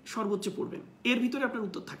লাইন সর্বোচ্চ পড়বেন, এর ভিতরে আপনার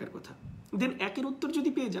উত্তর থাকার কথা। দেন একের উত্তর যদি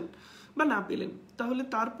পেয়ে যান বা না পেলেন, তাহলে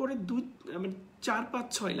তারপরে 4, 5,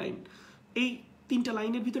 6 লাইন, এই 3টা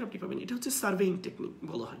লাইনের ভিতরে আপনি পাবেন। এটা হচ্ছে সার্ভেইং টেকনিক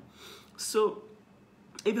বলা হয়। সো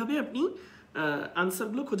এইভাবে আপনি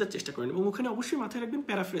আনসারগুলো খোঁজার চেষ্টা করেন। এবং ওখানে অবশ্যই মাথায় রাখবেন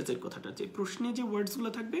প্যারাফ্রেজের কথাটা, যে প্রশ্নে যে ওয়ার্ডসগুলো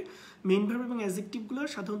থাকবে মেইন ভার্ব এবং অ্যাডজেক্টিভগুলো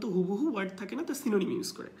সাধারণত হুবহু ওয়ার্ড থাকে না, তার সিনোনিম ইউজ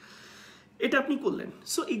করে। এটা আপনি করলেন।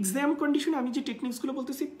 সো এক্সাম কন্ডিশনে আমি যে টেকনিক্সগুলো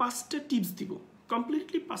বলতেছি 5টা টিপস দিব,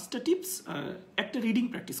 কমপ্লিটলি 5টা টিপস একটা রিডিং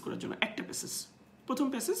প্র্যাকটিস করার জন্য। একটা প্যাসেজ, প্রথম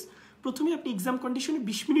প্যাসেজ, প্রথমে আপনি এক্সাম কন্ডিশনে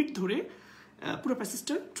 20 মিনিট ধরে পুরো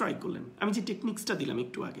প্যাসেজটা ট্রাই করলেন, আমি যে টেকনিক্সটা দিলাম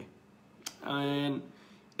একটু আগে।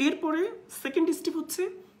 এরপরে সেকেন্ড স্টেপ হচ্ছে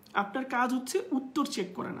আপনার কাজ হচ্ছে উত্তর চেক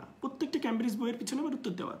করা না। প্রত্যেকটা ক্যামব্রিজ বইয়ের পিছনে আবার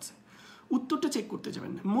উত্তর দেওয়া আছে, উত্তরটা চেক করতে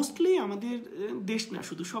যাবেন না। মোস্টলি আমাদের দেশ না,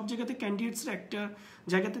 শুধু সব জায়গাতে ক্যান্ডিডেটসরা একটা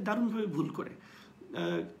জায়গাতে দারুণভাবে ভুল করে।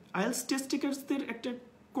 আইএলটিএস টেস্ট টেকার্সদের একটা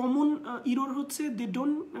কমন ইরর হচ্ছে they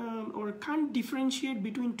don't or Kant differentiate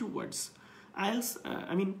between two words,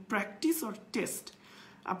 IELTS practice or test.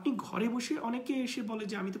 আপনি ঘরে বসে অনেকে এসে বলে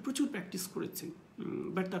যে আমি তো প্রচুর প্র্যাকটিস করেছি,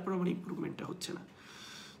 বাট তারপর আমার ইম্প্রুভমেন্টটা হচ্ছে না।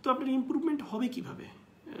 তো আপনার ইম্প্রুভমেন্ট হবে কিভাবে?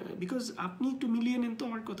 বিকজ আপনি একটু মিলিয়ে নেন তো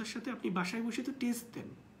আমার কথার সাথে, আপনি বাসায় বসে তো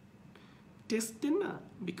টেস্ট দেন না।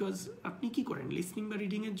 বিকজ আপনি কি করেন, লিসনিং বা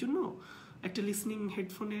রিডিংয়ের জন্য একটা লিসনিং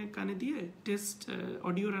হেডফোনে কানে দিয়ে টেস্ট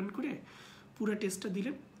অডিও রান করে পুরো টেস্টটা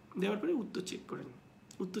দিলেন, দেওয়ার পরে উত্তর চেক করেন।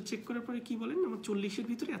 উত্তর চেক করার পরে কি বলেন, আমার 40-এর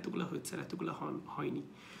ভিতরে এতগুলো হয়েছে আর এতগুলো হয়নি,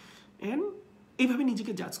 অ্যান্ড এইভাবে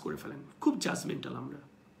নিজেকে জাজ করে ফেলেন। খুব জাজমেন্টাল আমরা।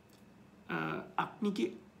 আপনি কি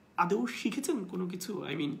আদৌ শিখেছেন কোনো কিছু?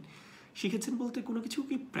 শিখেছেন বলতে কোনো কিছু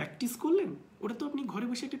কি প্র্যাকটিস করলেন? ওটা তো আপনি ঘরে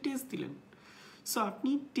বসে একটা টেস্ট দিলেন। সো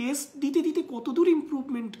আপনি টেস্ট দিতে কতদূর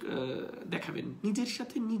ইমপ্রুভমেন্ট দেখাবেন, নিজের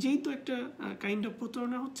সাথে নিজেই তো একটা কাইন্ড অফ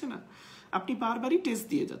প্রতারণা হচ্ছে না? আপনি বারবারই টেস্ট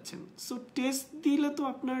দিয়ে যাচ্ছেন। সো টেস্ট দিলে তো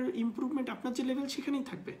আপনার ইমপ্রুভমেন্ট, আপনার যে লেভেল সেখানেই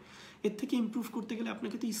থাকবে। এর থেকে ইমপ্রুভ করতে গেলে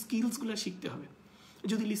আপনাকে তো স্কিলসগুলো শিখতে হবে।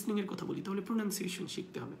 যদি লিসনিংয়ের কথা বলি তাহলে প্রোনাউন্সিয়েশন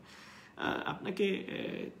শিখতে হবে, আপনাকে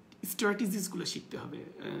স্ট্র্যাটেজিসগুলো শিখতে হবে,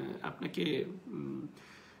 আপনাকে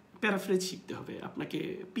প্যারাফ্রেজ শিখতে হবে, আপনাকে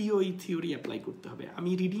পিওই থিওরি অ্যাপ্লাই করতে হবে। আমি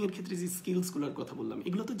রিডিংয়ের ক্ষেত্রে যে স্কিলসগুলোর কথা বললাম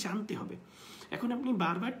এগুলো তো জানতে হবে। এখন আপনি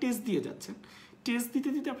বারবার টেস্ট দিয়ে যাচ্ছেন, টেস্ট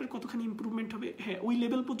দিতে আপনার কতখানি ইমপ্রুভমেন্ট হবে? হ্যাঁ, ওই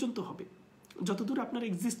লেভেল পর্যন্ত হবে, যতদূর আপনার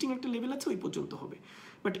এক্সিস্টিং একটা লেভেল আছে ওই পর্যন্ত হবে।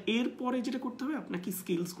 বাট এরপরে যেটা করতে হবে, আপনাকে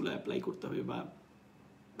স্কিলসগুলো অ্যাপ্লাই করতে হবে বা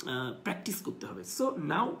প্র্যাকটিস করতে হবে। So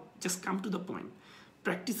now just come to the point,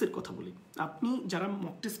 প্র্যাকটিসের কথা বলি। আপনি যারা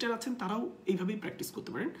মক টেস্টার আছেন তারাও এইভাবেই প্র্যাকটিস করতে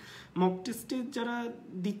পারেন। মক টেস্টে যারা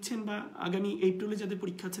দিচ্ছেন বা আগামী এপ্রিলে যাদের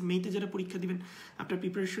পরীক্ষা আছে, মেতে যারা পরীক্ষা দিবেন, আপনার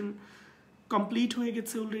প্রিপারেশন কমপ্লিট হয়ে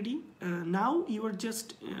গেছে already, now you R just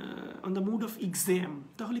on the mood of exam.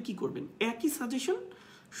 তাহলে কি করবেন? একই সাজেশন,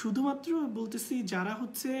 শুধুমাত্র বলতেছি যারা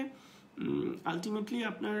হচ্ছে আলটিমেটলি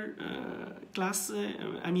আপনার ক্লাস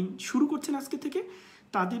শুরু করছেন আজকে থেকে,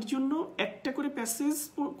 তাদের জন্য একটা করে প্যাসেজ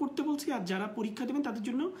করতে বলছি, আর যারা পরীক্ষা দেবেন তাদের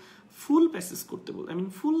জন্য ফুল প্যাসেজ করতে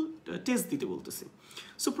ফুল টেস্ট দিতে বলতেছি।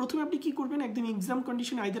 সো প্রথমে আপনি কি করবেন, একদম এক্সাম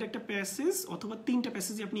কন্ডিশন আইদার একটা প্যাসেজ অথবা 3টা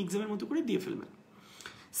প্যাসেজই আপনি এক্সামের মতো করে দিয়ে ফেলবেন।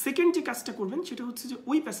 সেকেন্ড যে কাজটা করবেন সেটা হচ্ছে যে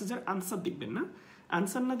ওই প্যাসেজের আনসার দেখবেন না।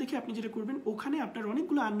 আনসার না দেখে আপনি যেটা করবেন, ওখানে আপনার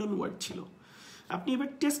অনেকগুলো আননোন ওয়ার্ড ছিল, আপনি এবার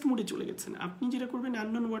টেস্ট মোডে চলে গেছেন। আপনি যেটা করবেন,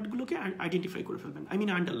 আননোন ওয়ার্ডগুলোকে আইডেন্টিফাই করে ফেলবেন,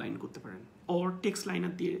 আন্ডারলাইন করতে পারেন, অর টেক্সট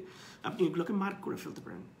লাইনার দিয়ে আপনি এগুলোকে মার্ক করে ফেলতে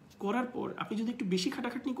পারেন। করার পর আপনি যদি একটু বেশি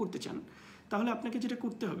খাটাখাটনি করতে চান, তাহলে আপনাকে যেটা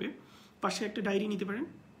করতে হবে, পাশে একটা ডায়েরি নিতে পারেন,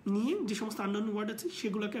 নিয়ে যে সমস্ত আননোন ওয়ার্ড আছে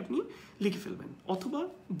সেগুলোকে আপনি লিখে ফেলবেন। অথবা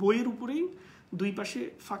বইয়ের উপরেই 2 পাশে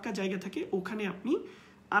ফাঁকা জায়গা থাকে, ওখানে আপনি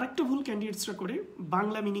আরেকটা ভুল ক্যান্ডিডেটসরা করে,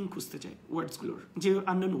 বাংলা মিনিং খুঁজতে চায় ওয়ার্ডসগুলোর, যে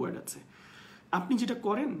আননোন ওয়ার্ড আছে। আপনি যেটা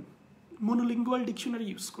করেন, মনোলিঙ্গুয়াল ডিকশনারি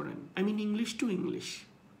ইউজ করেন, ইংলিশ টু ইংলিশ,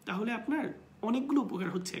 তাহলে আপনার অনেকগুলো উপকার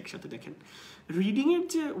হচ্ছে একসাথে। দেখেন রিডিংয়ের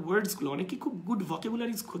যে ওয়ার্ডসগুলো, অনেকে খুব গুড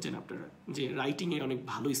ভকেবুলারিজ খোঁজেন আপনারা, যে রাইটিংয়ে অনেক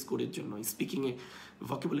ভালো স্কোরের জন্য, স্পিকিংয়ে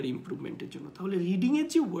ভকেবুলারি ইম্প্রুভমেন্টের জন্য। তাহলে রিডিংয়ের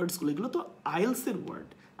যে ওয়ার্ডসগুলো, এগুলো তো আইএলসের ওয়ার্ড,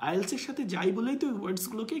 আইএলসের সাথে যাই বলেই তো ওই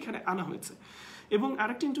ওয়ার্ডসগুলোকে এখানে আনা হয়েছে। এবং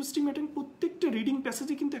আরেকটা ইন্টারেস্টিং ম্যাটার, প্রত্যেকটা রিডিং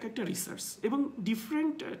প্যাসেজে কিন্তু এক একটা রিসার্চ এবং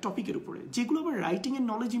ডিফারেন্ট টপিকের উপরে, যেগুলো আবার রাইটিংয়ের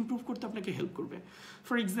নলেজ ইম্প্রুভ করতে আপনাকে হেল্প করবে।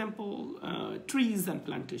 For example trees and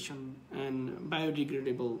plantation and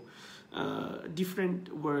biodegradable, different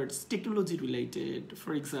words, technology related.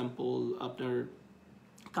 For example আপনার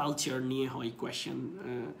কালচার নিয়ে হয় কোয়েশ্চেন,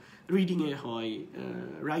 রিডিংয়ে হয়,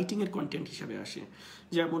 রাইটিংয়ের কন্টেন্ট হিসাবে আসে,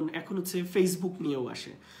 যেমন এখন হচ্ছে ফেসবুক নিয়েও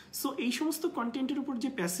আসে। সো এই সমস্ত কন্টেন্টের উপর যে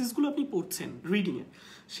প্যাসেজগুলো আপনি পড়ছেন রিডিংয়ে,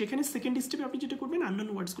 সেখানে সেকেন্ড স্টেপে আপনি যেটা করবেন, আননোন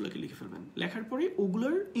ওয়ার্ডসগুলোকে লিখে ফেলবেন। লেখার পরে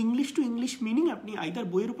ওগুলোর ইংলিশ টু ইংলিশ মিনিং আপনি আইদার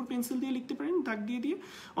বইয়ের উপর পেন্সিল দিয়ে লিখতে পারেন, দাগ দিয়ে দিয়ে,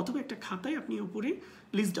 অথবা একটা খাতায় আপনি উপরে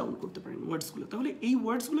লিস্ট ডাউন করতে পারেন ওয়ার্ডসগুলো। তাহলে এই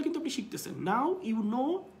ওয়ার্ডসগুলো কিন্তু আপনি শিখতেছেন। Now you know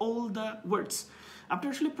all the words.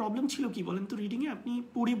 আপনার আসলে প্রবলেম ছিল কি বলেন তো রিডিংয়ে? আপনি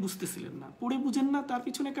পড়ে বুঝতেছিলেন না। পড়ে বুঝেন না, তার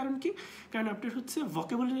পিছনে কারণ কি? কারণ আপনার হচ্ছে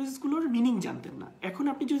ভকেবুলারিজগুলোর মিনিং জানতেন না। এখন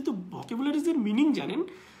আপনি যেহেতু ভকেবুলারিজের মিনিং জানেন,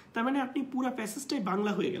 তার মানে আপনি পুরো প্যাসেজটাই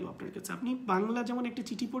বাংলা হয়ে গেল আপনার কাছে। আপনি বাংলা যেমন একটা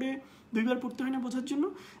চিঠি পড়ে দুইবার পড়তে হয় না বোঝার জন্য,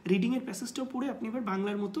 রিডিংয়ের প্যাসেজটাও পড়ে আপনি এবার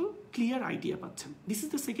বাংলার মতো ক্লিয়ার আইডিয়া পাচ্ছেন। This is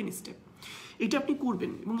the second step. এটা আপনি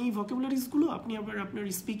করবেন এবং এই ভকেবুলারিজগুলো আপনি আবার আপনার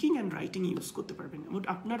স্পিকিং অ্যান্ড রাইটিং ইউজ করতে পারবেন এবং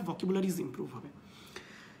আপনার ভকেবুলারিজ ইম্প্রুভ হবে।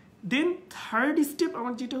 দেন থার্ড স্টেপ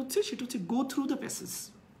আমার যেটা হচ্ছে, সেটা হচ্ছে গো থ্রু দ্য প্যাসেজ।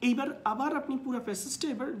 এইবার আবার আপনি পুরো প্যাসেজটা,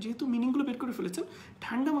 এবার যেহেতু মিনিংগুলো বের করে ফেলেছেন,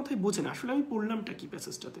 ঠান্ডা মাথায় বোঝেন আসলে আমি পড়লামটা কি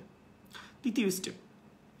প্যাসেজটাতে। তৃতীয় স্টেপ।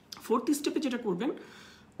 ফোর্থ স্টেপে যেটা করবেন,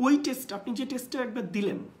 ওই টেস্ট, আপনি যে টেস্টটা একবার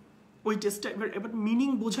দিলেন, ওই টেস্টটা এবার মিনিং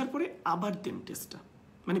বোঝার পরে আবার দেন টেস্টটা।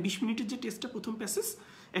 মানে 20 মিনিটের যে টেস্টটা প্রথম প্যাসেজ,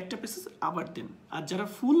 একটা প্যাসেজ আবার দেন। আর যারা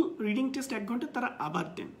ফুল রিডিং টেস্ট 1 ঘন্টা, তারা আবার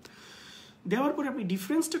দেন। দেওয়ার পরে আপনি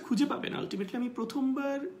ডিফারেন্সটা খুঁজে পাবেন। আলটিমেটলি আমি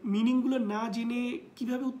প্রথমবার মিনিংগুলো না জেনে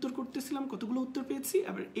কিভাবে উত্তর করতেছিলাম, কতগুলো উত্তর পেয়েছি,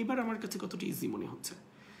 এবার আমার কাছে কতটা ইজি মনে হচ্ছে।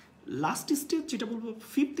 লাস্ট স্টেপ যেটা বলবো,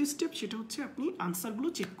 ফিফথ স্টেপ, সেটা হচ্ছে আপনি আনসারগুলো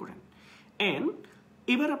চেক করেন। অ্যান্ড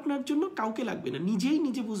এবার আপনার জন্য কাউকে লাগবে না, নিজেই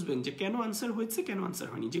নিজে বুঝবেন যে কেন আনসার হয়েছে, কেন আনসার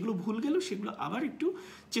হয়নি। যেগুলো ভুল গেল সেগুলো আবার একটু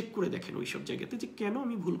চেক করে দেখেন ওই সব জায়গাতে, যে কেন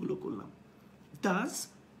আমি ভুলগুলো করলাম। Das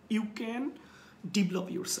you can develop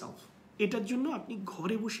your self. এটার জন্য আপনি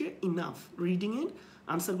ঘরে বসে ইনাফ রিডিংয়ের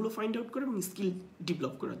আনসারগুলো ফাইন্ড আউট করেন এবং স্কিল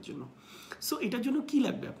ডেভেলপ করার জন্য। সো এটার জন্য কি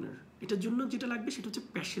লাগবে আপনার? এটার জন্য যেটা লাগবে সেটা হচ্ছে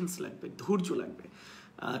প্যাশেন্স লাগবে, ধৈর্য লাগবে।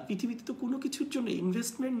 পৃথিবীতে তো কোনো কিছুর জন্য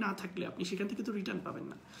ইনভেস্টমেন্ট না থাকলে আপনি সেখান থেকে তো রিটার্ন পাবেন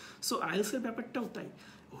না। সো আইএলসের ব্যাপারটাও তাই।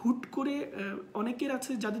 হুট করে অনেকের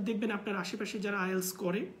আছে যাদের দেখবেন আপনার আশেপাশে যারা আইএলস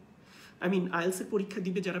করে, আইএলসের পরীক্ষা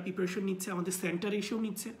দিবে, যারা প্রিপারেশন নিচ্ছে, আমাদের সেন্টারে এসেও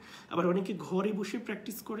নিচ্ছে, আবার অনেকে ঘরে বসে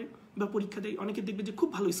প্র্যাকটিস করে বা পরীক্ষা দেয়। অনেকে দেখবে যে খুব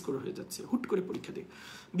ভালো স্কোর হয়ে যাচ্ছে হুট করে পরীক্ষা দেয়,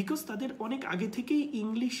 বিকজ তাদের অনেক আগে থেকেই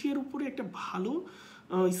ইংলিশের উপরে একটা ভালো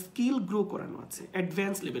স্কিল গ্রো করানো আছে,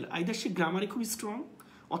 অ্যাডভান্স লেভেল। আইদার সে গ্রামারে খুব স্ট্রং,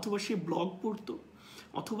 অথবা সে ব্লগ পড়তো,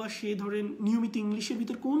 অথবা সে ধরেন নিয়মিত ইংলিশের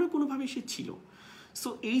ভিতর কোনো না কোনোভাবে সে ছিল। সো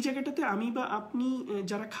এই জায়গাটাতে আমি বা আপনি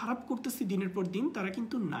যারা খারাপ করতেছি দিনের পর দিন, তারা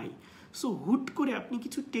কিন্তু নাই। সো হুট করে আপনি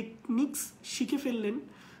কিছু টেকনিক্স শিখে ফেললেন,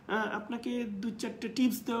 আপনাকে 2-4টা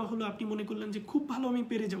টিপস দেওয়া হলো, আপনি মনে করলেন যে খুব ভালো আমি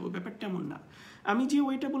পেরে যাব, ব্যাপারটা এমন না। আমি যে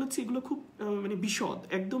ওইটা বলেছি এগুলো খুব বিশদ,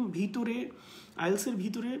 একদম ভিতরে, আইএলসের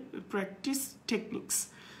ভিতরে প্র্যাকটিস টেকনিক্স।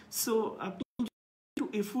 সো আপনি একটু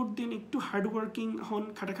এফোর্ট দেন, একটু হার্ডওয়ার্কিং হন,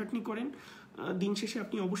 খাটাখাটনি করেন, দিন শেষে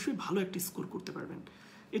আপনি অবশ্যই ভালো একটা স্কোর করতে পারবেন।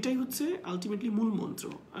 এটাই হচ্ছে আলটিমেটলি মূল মন্ত্র।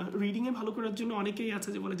 রিডিংয়ে ভালো করার জন্য অনেকেই আছে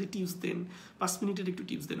যে বলে যে টিপস দেন, 5 মিনিটের একটু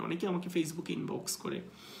টিপস দেন। অনেকে আমাকে ফেসবুকে ইনবক্স করে,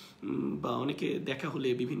 বা অনেকে দেখা হলে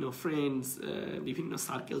বিভিন্ন ফ্রেন্ডস, বিভিন্ন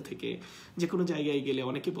সার্কেল থেকে যে কোনো জায়গায় গেলে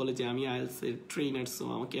অনেকে বলে যে আমি আইএলসের ট্রেনার, সো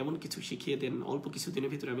আমাকে এমন কিছু শিখিয়ে দেন, অল্প কিছু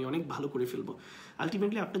দিনের ভিতরে আমি অনেক ভালো করে ফেলবো।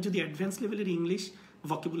 আলটিমেটলি আপনার যদি অ্যাডভান্স লেভেলের ইংলিশ,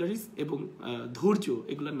 ভকেবুলারিজ এবং ধৈর্য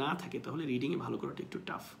এগুলো না থাকে, তাহলে রিডিংয়ে ভালো করাটা একটু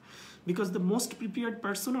tough. Because the most prepared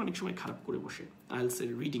পার্সনও অনেক সময় খারাপ করে বসে আইএলসের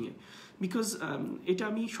রিডিংয়ে। বিকজ এটা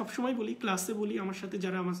আমি সবসময় বলি, ক্লাসে বলি, আমার সাথে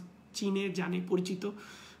যারা আমার চিনে জানে পরিচিত,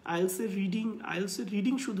 আইএলসের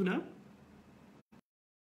রিডিং শুধু না,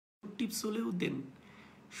 টিপস হলেও দেন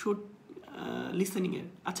শর্ট লিসেনিংয়ের।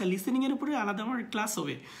 আচ্ছা, লিসেনিংয়ের উপরে আলাদা আমার ক্লাস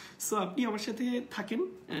হবে, সো আপনি আমার সাথে থাকেন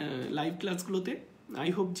লাইভ ক্লাসগুলোতে। আই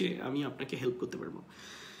হোপ যে আমি আপনাকে হেল্প করতে পারবো।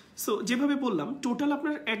 সো যেভাবে বললাম, টোটাল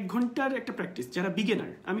আপনার 1 ঘন্টার একটা প্র্যাকটিস। যারা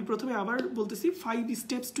বিগিনার, আমি প্রথমে আবার বলতেছি 5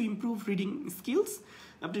 steps to improve reading skills.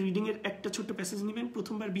 আপনি রিডিংয়ের একটা ছোট্ট প্যাসেজ নেবেন,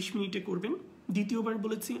 প্রথমবার 20 মিনিটে করবেন। দ্বিতীয়বার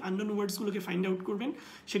বলেছি আননোন ওয়ার্ডসগুলোকে ফাইন্ড আউট করবেন,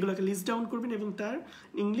 সেগুলোকে লিস্ট ডাউন করবেন এবং তার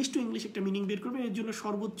ইংলিশ টু ইংলিশ একটা মিনিং বের করবেন। এর জন্য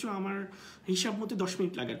সর্বোচ্চ আমার হিসাব মতে 10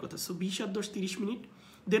 মিনিট লাগার কথা। সো 20 আর 10 30 মিনিট।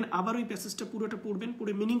 দেন আবার ওই প্যাসেজটা পুরোটা পড়বেন,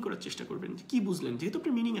 পড়ে মিনিং করার চেষ্টা করবেন যে কী বুঝলেন। যেহেতু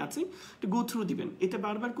আপনার মিনিং আছে, একটু গো থ্রু দিবেন। এতে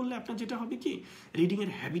বারবার করলে আপনার যেটা হবে কি,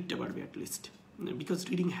 রিডিংয়ের হ্যাবিটটা বাড়বে at least, because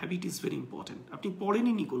reading habit is very important. আপনি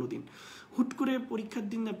পড়েননি কোনো দিন, হুট করে পরীক্ষার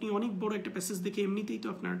দিন আপনি অনেক বড় একটা প্যাসেজ দেখে এমনিতেই তো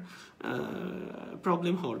আপনার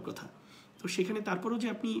প্রবলেম হওয়ার কথা। তো সেখানে তারপরেও যে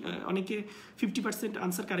আপনি অনেকে 50%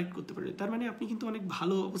 আনসার কারেক্ট করতে পারেন, তার মানে আপনি কিন্তু অনেক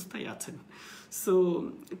ভালো অবস্থায় আছেন। সো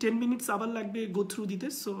 10 মিনিটস আবার লাগবে গো থ্রু দিতে।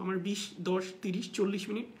 সো আমার 20, 10, 30, 40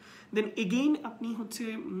 মিনিট। দেন এগেইন আপনি হচ্ছে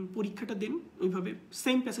পরীক্ষাটা দেন, ওইভাবে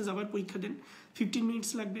সেম প্যাসেজ আবার পরীক্ষা দেন, 15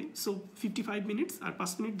 মিনিটস লাগবে। সো 55 মিনিটস, আর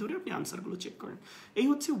 5 মিনিট ধরে আপনি আনসারগুলো চেক করেন। এই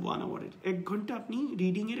হচ্ছে 1 আওয়ারের, 1 ঘন্টা আপনি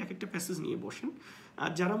রিডিংয়ের এক একটা প্যাসেজ নিয়ে বসেন।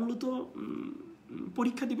 আর যারা মূলত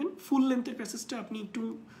পরীক্ষা দিবেন, ফুল লেন্থের প্যাসেজটা আপনি একটু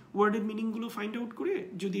ওয়ার্ডের মিনিংগুলো ফাইন্ড আউট করে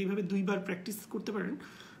যদি এইভাবে 2 বার প্র্যাকটিস করতে পারেন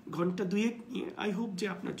ঘন্টা 2-1 নিয়ে, আই হোপ যে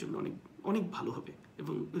আপনার জন্য অনেক অনেক ভালো হবে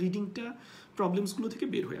এবং রিডিংটা প্রবলেমসগুলো থেকে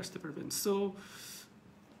বের হয়ে আসতে পারবেন। সো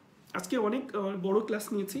আজকে অনেক বড় ক্লাস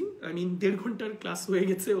নিয়েছি, আই মিন 1.5 ঘন্টার ক্লাস হয়ে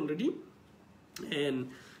গেছে অলরেডি। অ্যান্ড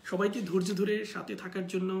সবাইকে ধৈর্য ধরে সাথে থাকার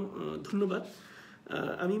জন্য ধন্যবাদ।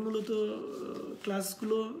 আমি মূলত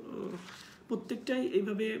ক্লাসগুলো প্রত্যেকটাই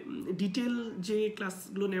এইভাবে ডিটেল যে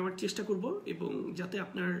ক্লাসগুলো নেওয়ার চেষ্টা করব, এবং যাতে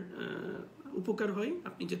আপনার উপকার হয়,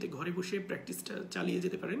 আপনি যাতে ঘরে বসে প্র্যাকটিসটা চালিয়ে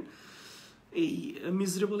যেতে পারেন এই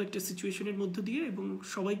মিজারেবল একটা সিচুয়েশনের মধ্য দিয়ে। এবং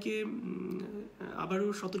সবাইকে আবারও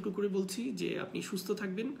সতর্ক করে বলছি যে আপনি সুস্থ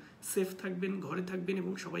থাকবেন, সেফ থাকবেন, ঘরে থাকবেন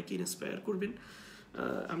এবং সবাইকে ইন্সপায়ার করবেন।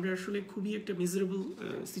 আমরা আসলে খুবই একটা মিজারেবল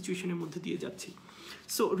সিচুয়েশনের মধ্যে দিয়ে যাচ্ছি।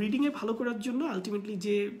 সো রিডিংয়ে ভালো করার জন্য আলটিমেটলি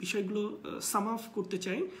যে বিষয়গুলো সাম আপ করতে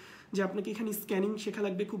চাই, যে আপনাকে এখানে স্ক্যানিং শেখা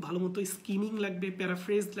লাগবে খুব ভালো মতো, স্কিমিং লাগবে,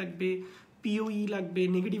 প্যারাফ্রেজ লাগবে, পিওই লাগবে,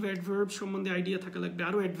 নেগেটিভ অ্যাডভার্ব সম্বন্ধে আইডিয়া থাকা লাগবে,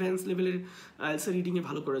 আরও অ্যাডভান্স লেভেলের আইএলটিএস রিডিংয়ে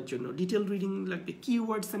ভালো করার জন্য ডিটেল রিডিং লাগবে,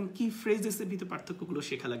 কিওয়ার্ডস অ্যান্ড কি ফ্রেজেসের ভিতরে পার্থক্যগুলো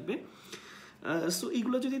শেখা লাগবে। সো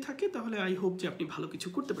এইগুলো যদি থাকে তাহলে আই হোপ যে আপনি ভালো কিছু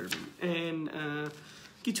করতে পারবেন। অ্যান্ড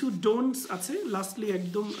কিছু ডোন্টস আছে লাস্টলি,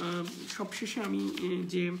 একদম সবশেষে আমি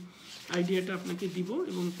যে আইডিয়াটা আপনাকে দিব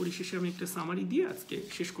এবং পরিশেষে আমি একটা সামারি দিয়ে আজকে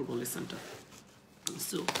শেষ করবো লেসনটা।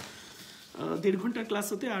 সো 1.5 ঘন্টার ক্লাস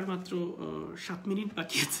হতে আর মাত্র 7 মিনিট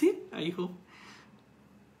বাকি আছে। আই হোপ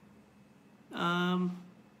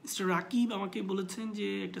মিস্টার রাকিব আমাকে বলেছেন যে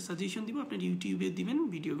একটা সাজেশন দিব, আপনার ইউটিউবে দিবেন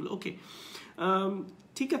ভিডিওগুলো। ওকে,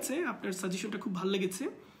 ঠিক আছে, আপনার সাজেশনটা খুব ভালো লেগেছে।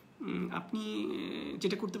 আপনি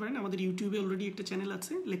যেটা করতে পারেন, আমাদের ইউটিউবে অলরেডি একটা চ্যানেল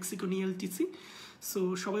আছে লেক্সিকন ইএলটিসি। সো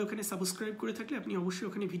সবাই ওখানে সাবস্ক্রাইব করে থাকলে আপনি অবশ্যই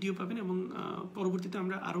ওখানে ভিডিও পাবেন, এবং পরবর্তীতে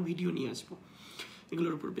আমরা আরও ভিডিও নিয়ে আসবো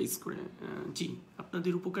এগুলোর উপর বেস করে। জি,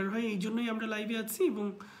 আপনাদের উপকার হয়, এই জন্যই আমরা লাইভে আছি, এবং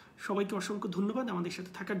সবাইকে অসংখ্য ধন্যবাদ আমাদের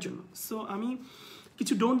সাথে থাকার জন্য। সো আমি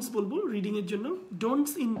কিছু ডোন্টস বলবো রিডিংয়ের জন্য।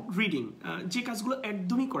 ডোন্টস ইন রিডিং, যে কাজগুলো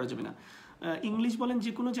একদমই করা যাবে না, ইংলিশ বলেন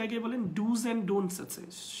যে কোনো জায়গায় বলেন, ডুজ অ্যান্ড ডোন্টস আছে।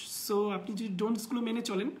 সো আপনি যদি ডোন্টসগুলো মেনে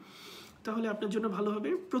চলেন তাহলে আপনার জন্য ভালো হবে।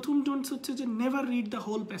 প্রথম ডোন্টস হচ্ছে যে never read the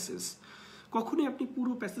whole passage. কখনোই আপনি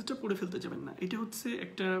পুরো প্যাসেজটা পড়ে ফেলতে যাবেন না। এটা হচ্ছে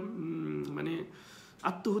একটা মানে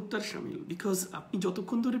আত্মহত্যার সামিল, বিকজ আপনি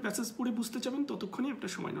যতক্ষণ ধরে প্যাসেজ পড়ে বুঝতে চাবেন ততক্ষণই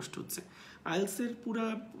আপনার সময় নষ্ট হচ্ছে। আইএলটিএসের পুরো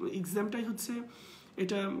এক্সামটাই হচ্ছে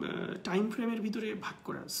এটা টাইম ফ্রেমের ভিতরে ভাগ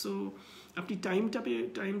করা। সো আপনি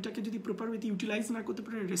টাইমটাকে যদি প্রপার ওয়েতে ইউটিলাইজ না করতে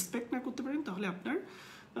পারেন, রেসপেক্ট না করতে পারেন, তাহলে আপনার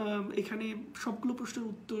এখানে সবগুলো প্রশ্নের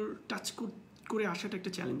উত্তর টাচ করে আসাটা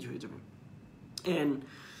একটা চ্যালেঞ্জ হয়ে যাবে। অ্যান্ড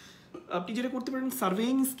আপনি যেটা করতে পারেন,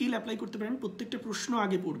 সার্ভেইং স্কিল অ্যাপ্লাই করতে পারেন। প্রত্যেকটা প্রশ্ন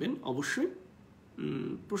আগে পড়বেন অবশ্যই,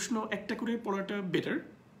 প্রশ্ন একটা করে পড়াটা বেটার।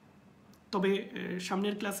 তবে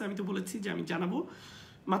সামনের ক্লাসে আমি তো বলেছি যে আমি জানাবো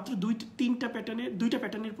মাত্র 2-3টা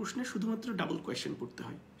প্যাটার্নের প্রশ্নে শুধুমাত্র ডাবল কোয়েশ্চেন পড়তে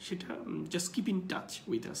হয়, সেটা just keep in touch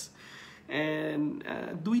with us. And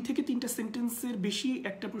 2 থেকে 3টা সেন্টেন্সের বেশি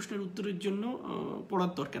একটা প্রশ্নের উত্তরের জন্য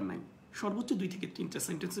পড়ার দরকার নাই, সর্বোচ্চ 2 থেকে 3টা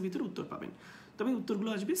সেন্টেন্সের ভিতরে উত্তর পাবেন, তবে উত্তরগুলো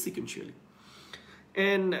আসবে সিকুয়েন্সিয়ালি।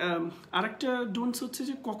 অ্যান্ড আরেকটা ডোন্টস হচ্ছে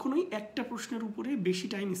যে কখনোই একটা প্রশ্নের উপরে বেশি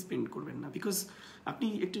টাইম স্পেন্ড করবেন না, বিকজ আপনি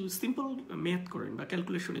একটু সিম্পল ম্যাথ করেন বা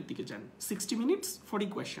ক্যালকুলেশনের দিকে যান, 60 মিনিটস 40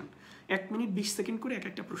 কোয়েশ্চেন, 1 মিনিট 20 সেকেন্ড করে এক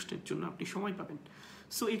একটা প্রশ্নের জন্য আপনি সময় পাবেন।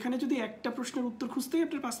 সো এখানে যদি একটা প্রশ্নের উত্তর খুঁজতেই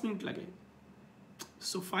আপনার 5 মিনিট লাগে,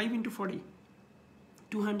 সো 5 × 40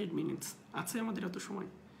 200 মিনিটস আছে আমাদের এত সময়,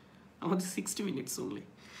 আমাদের 60 minutes only.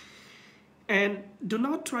 And do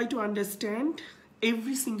not try to understand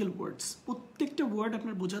every single ওয়ার্ডস। প্রত্যেকটা ওয়ার্ড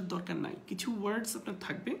আপনার বোঝার দরকার নাই, কিছু ওয়ার্ডস আপনার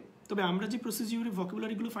থাকবে, তবে আমরা যে প্রসিজিওরে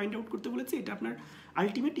ভোকাবুলারিগুলো ফাইন্ড আউট করতে বলেছি এটা আপনার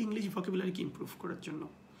আলটিমেট ইংলিশ ভোকাবুলারিকে ইমপ্রুভ করার জন্য।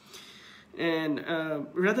 অ্যান্ড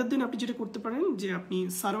রাদার দেন আপনি যেটা করতে পারেন যে আপনি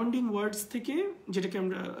সারাউন্ডিং ওয়ার্ডস থেকে, যেটাকে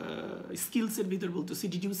আমরা স্কিলসের ভিতর বলতেছি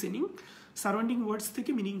ডিডিউসিং, সারাউন্ডিং ওয়ার্ডস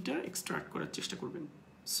থেকে মিনিংটা এক্সট্রাক্ট করার চেষ্টা করবেন।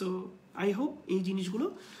 সো আই হোপ এই জিনিসগুলো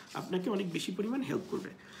আপনাকে অনেক বেশি পরিমাণ হেল্প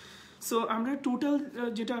করবে। সো আমরা টোটাল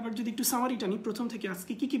যেটা আবার যদি একটু সামারিটা নিই প্রথম থেকে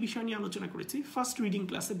আজকে কী কী বিষয় নিয়ে আলোচনা করেছি ফার্স্ট রিডিং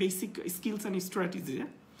ক্লাসে বেসিক স্কিলস অ্যান্ড স্ট্র্যাটেজি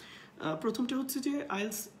প্রথমটা হচ্ছে যে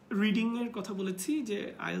আইএলস রিডিংয়ের কথা বলেছি যে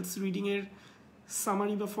আইএলস রিডিংয়ের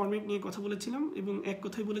সামারি বা ফরম্যাট নিয়ে কথা বলেছিলাম এবং এক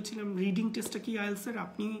কথাই বলেছিলাম রিডিং টেস্টটা কি আইএলসের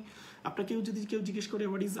আপনাকেও যদি কেউ জিজ্ঞেস করে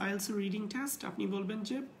what is IELTS reading test আপনি বলবেন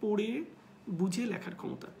যে পড়ে বুঝে লেখার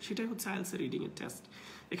ক্ষমতা সেটাই হচ্ছে আইএলস রিডিংয়ের টেস্ট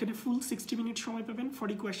এখানে ফুল 60 মিনিট সময় পাবেন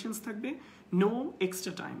 40 কোয়েশ্চেন্স থাকবে নো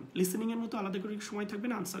এক্সট্রা টাইম লিসেনিংয়ের মতো আলাদা করে সময় থাকবে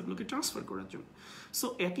না আনসারগুলোকে ট্রান্সফার করার জন্য সো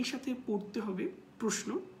একই সাথে পড়তে হবে প্রশ্ন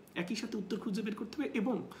একই সাথে উত্তর খুঁজে বের করতে হবে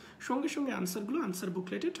এবং সঙ্গে সঙ্গে আনসারগুলো আনসার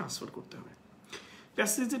বুকলেটে ট্রান্সফার করতে হবে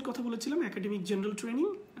প্যাসেজের কথা বলেছিলাম একাডেমিক জেনারেল ট্রেনিং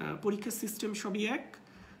পরীক্ষার সিস্টেম সবই এক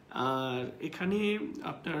আর এখানে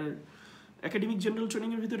আপনার একাডেমিক জেনারেল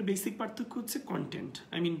ট্রেনিংয়ের ভিতরে বেসিক পার্থক্য হচ্ছে কন্টেন্ট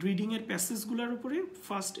আই মিন রিডিংয়ের প্যাসেজগুলোর উপরে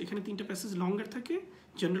ফার্স্ট এখানে 3টা প্যাসেজ লঙ্গার থাকে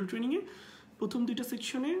জেনারেল ট্রেনিংয়ে প্রথম 2টা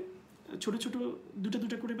সেকশনে ছোটো ছোটো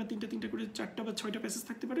 2টা করে বা 3টা করে 4টা বা 6টা প্যাসেজ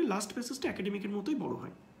থাকতে পারে লাস্ট প্যাসেজটা একাডেমিকের মতোই বড়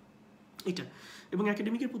হয় এটা এবং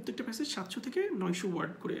একাডেমিকের প্রত্যেকটা প্যাসেজ 700 থেকে 900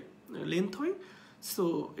 ওয়ার্ড করে লেন্থ হয় সো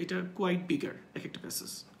এটা কোয়াইট বিগার এক একটা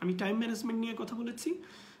প্যাসেজ আমি টাইম ম্যানেজমেন্ট নিয়ে কথা বলেছি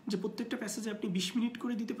যে প্রত্যেকটা প্যাসেজে আপনি 20 মিনিট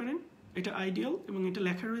করে দিতে পারেন এটা আইডিয়াল এবং এটা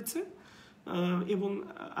লেখা রয়েছে এবং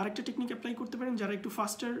আরেকটা টেকনিক অ্যাপ্লাই করতে পারেন যারা একটু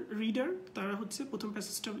ফাস্টার রিডার তারা হচ্ছে প্রথম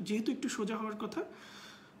প্যাসেজটা যেহেতু একটু সোজা হওয়ার কথা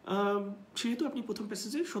সেহেতু আপনি প্রথম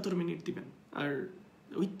প্যাসেজে 17 মিনিট দিবেন আর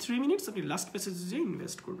উইথ 3 মিনিটস আপনি লাস্ট প্যাসেজে যে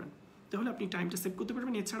ইনভেস্ট করবেন তাহলে আপনি টাইমটা সেভ করতে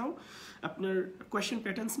পারবেন এছাড়াও আপনার কোয়েশ্চেন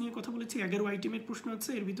প্যাটার্নস নিয়ে কথা বলেছি 11 আইটেমের প্রশ্ন আছে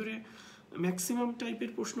এর ভিতরে ম্যাক্সিমাম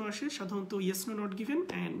টাইপের প্রশ্ন আসে সাধারণত yes no not given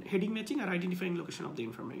and heading matching R identifying location of the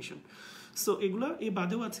information so এগুলো এই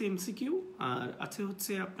বাদেও আছে এমসিকিউ আর আছে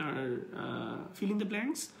হচ্ছে আপনার fill in the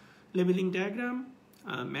blanks labelling diagram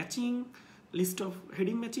matching list of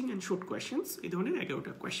heading matching and short questions এই ধরনের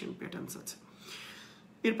 11টা কোয়েশ্চেন প্যাটার্নস আছে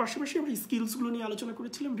এর পাশাপাশি আমরা স্কিলসগুলো নিয়ে আলোচনা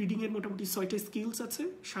করেছিলাম রিডিংয়ের মোটামুটি 6টা স্কিলস আছে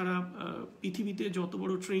সারা পৃথিবীতে যত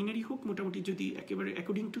বড় ট্রেনারই হোক মোটামুটি যদি একেবারে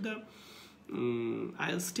according to the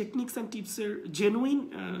IELTS techniques and টিপসের genuine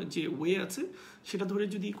যে ওয়ে আছে সেটা ধরে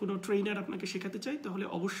যদি কোনো ট্রেনার আপনাকে শেখাতে চায় তাহলে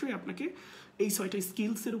অবশ্যই আপনাকে এই 6টা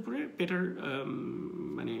স্কিলসের উপরে বেটার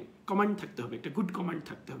মানে কমান্ড থাকতে হবে একটা গুড কমান্ড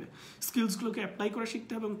থাকতে হবে স্কিলসগুলোকে অ্যাপ্লাই করা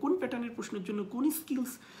শিখতে হবে এবং কোন প্যাটার্নের প্রশ্নের জন্য কোন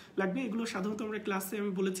স্কিলস লাগবে এগুলো সাধারণত আমরা ক্লাসে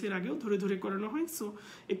আমি বলেছি এর আগেও ধরে ধরে করানো হয় সো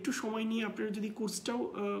একটু সময় নিয়ে আপনারা যদি কোর্সটাও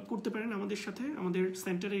করতে পারেন আমাদের সাথে আমাদের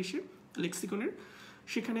সেন্টারে এসে লেক্সিকনের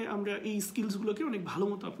সেখানে আমরা এই স্কিলসগুলোকে অনেক ভালো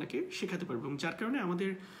মতো আপনাকে শেখাতে পারবো এবং যার কারণে আমাদের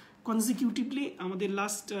কনজিকিউটিভলি আমাদের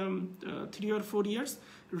লাস্ট 3 or 4 ইয়ার্স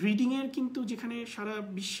রিডিংয়ের কিন্তু যেখানে সারা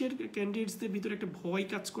বিশ্বের ক্যান্ডিডেটসদের ভিতরে একটা ভয়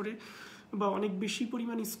কাজ করে বা অনেক বেশি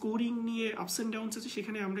পরিমাণে স্কোরিং নিয়ে আপস অ্যান্ড ডাউনস আছে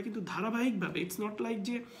সেখানে আমরা কিন্তু ধারাবাহিকভাবে ইটস নট লাইক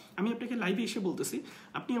যে আমি আপনাকে লাইভে এসে বলতেছি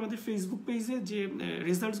আপনি আমাদের ফেসবুক পেজে যে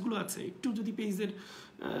রেজাল্টসগুলো আছে একটু যদি পেজের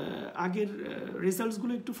আগের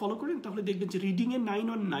রেজাল্টসগুলো একটু ফলো করেন তাহলে দেখবেন যে রিডিংয়ে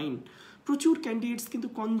 9 on 9 প্রচুর ক্যান্ডিডেটস কিন্তু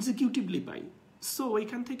কনজিকিউটিভলি পাই সো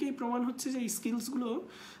ওইখান থেকেই প্রমাণ হচ্ছে যে এই স্কিলসগুলো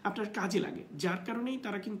আপনার কাজে লাগে যার কারণেই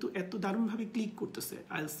তারা কিন্তু এত দারুণভাবে ক্লিক করতেছে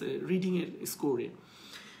আইএলস রিডিংয়ের স্কোরে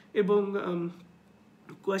এবং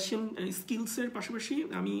কোয়েশ্চেন স্কিলসের পাশাপাশি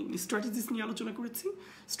আমি স্ট্র্যাটেজিস নিয়ে আলোচনা করেছি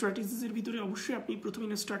স্ট্র্যাটেজিসের ভিতরে অবশ্যই আপনি প্রথমে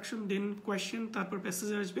ইনস্ট্রাকশন দেন কোয়েশ্চেন তারপর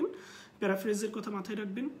প্যাসেজে আসবেন প্যারাফ্রেজের কথা মাথায়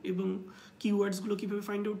রাখবেন এবং কিওয়ার্ডসগুলো কীভাবে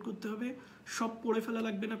ফাইন্ড আউট করতে হবে সব পড়ে ফেলা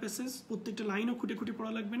লাগবে না প্যাসেজ প্রত্যেকটা লাইনও খুঁটে খুঁটে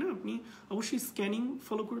পড়া লাগবে না আপনি অবশ্যই স্ক্যানিং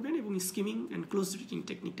ফলো করবেন এবং স্কিমিং অ্যান্ড ক্লোজ রিডিং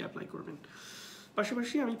টেকনিকটা অ্যাপ্লাই করবেন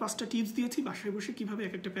পাশাপাশি আমি 5টা টিপস দিয়েছি বাসায় বসে কীভাবে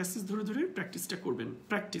এক একটা প্যাসেজ ধরে ধরে প্র্যাকটিসটা করবেন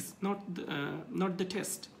প্র্যাকটিস নট দ্য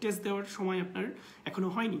টেস্ট দেওয়ার সময় আপনার এখনও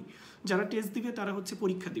হয়নি যারা টেস্ট দিবে তারা হচ্ছে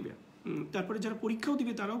পরীক্ষা দিবে তারপরে যারা পরীক্ষাও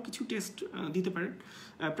দিবে তারাও কিছু টেস্ট দিতে পারেন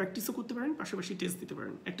প্র্যাকটিসও করতে পারেন পাশাপাশি টেস্ট দিতে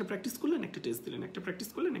পারেন একটা প্র্যাকটিস করলেন একটা টেস্ট দিলেন একটা প্র্যাকটিস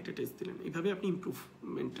করলেন একটা টেস্ট দিলেন এইভাবে আপনি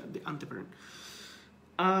ইমপ্রুভমেন্টটা আনতে পারেন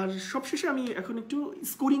আর সবশেষে আমি এখন একটু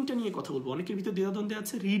স্কোরিংটা নিয়ে কথা বলবো অনেকের ভিতরে দ্বিধাদ্বন্দ্বে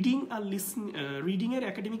আছে রিডিং আর রিডিংয়ের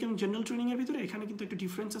একাডেমিক এবং জেনারেল ট্রেনিংয়ের ভিতরে এখানে কিন্তু একটা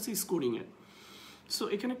ডিফারেন্স আছে স্কোরিংয়ের সো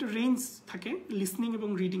এখানে একটা রেঞ্জ থাকে লিসনিং এবং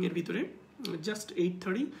রিডিংয়ের ভিতরে জাস্ট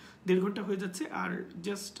 8:30 1.5 ঘন্টা হয়ে যাচ্ছে আর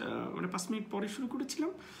জাস্ট মানে 5 মিনিট পরে শুরু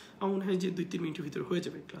করেছিলাম আমার মনে হয় যে 2-3 মিনিটের ভিতরে হয়ে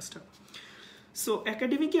যাবে ক্লাসটা সো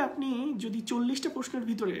একাডেমিকে আপনি যদি 40টা প্রশ্নের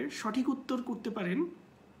ভিতরে সঠিক উত্তর করতে পারেন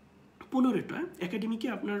 15টা একাডেমিকে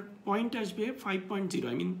আপনার পয়েন্ট আসবে 5.0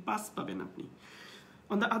 আই মিন 5 পাবেন আপনি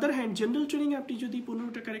on the other hand general ট্রেনিংয়ে আপনি যদি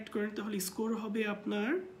 15টা কারেক্ট করেন তাহলে স্কোর হবে আপনার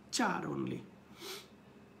 4 অনলি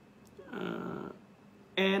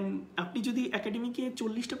অ্যান্ড আপনি যদি একাডেমিকে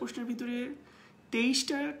 40টা প্রশ্নের ভিতরে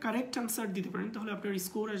 23টা কারেক্ট আনসার দিতে পারেন তাহলে আপনার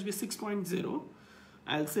স্কোর আসবে 6.0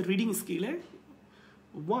 আইএলটিএস রিডিং স্কিলে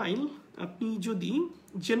ওয়াইল আপনি যদি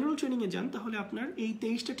জেনারেল ট্রেনিংয়ে যান তাহলে আপনার এই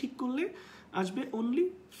 23টা ঠিক করলে আসবে অনলি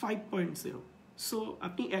 5.0 সো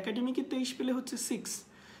আপনি একাডেমিকে 23 পেলে হচ্ছে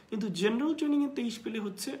 6 কিন্তু জেনারেল ট্রেনিংয়ে 23 পেলে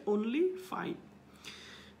হচ্ছে অনলি 5।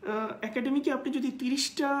 একাডেমিকে আপনি যদি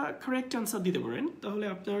 30টা কারেক্ট আনসার দিতে পারেন তাহলে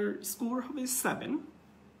আপনার স্কোর হবে 7,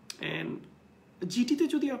 অ্যান্ড জিটিতে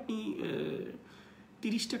যদি আপনি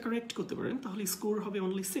 30টা কারেক্ট করতে পারেন তাহলে স্কোর হবে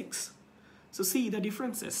only 6। So C the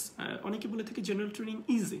differences. অনেকে বলে থাকে জেনারেল ট্রেনিং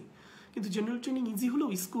ইজি, কিন্তু জেনারেল ট্রেনিং ইজি হলেও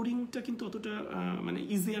স্কোরিংটা কিন্তু অতটা মানে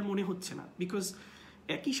ইজি আর মনে হচ্ছে না, বিকজ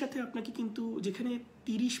একই সাথে আপনাকে কিন্তু যেখানে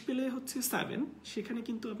 30 পেলে হচ্ছে 7, সেখানে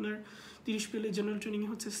কিন্তু আপনার 30 পেলে জেনারেল ট্রেনিংয়ে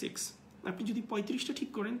হচ্ছে 6। আপনি যদি 35টা ঠিক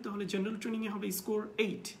করেন তাহলে জেনারেল ট্রেনিংয়ে হবে স্কোর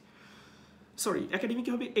 8, সরি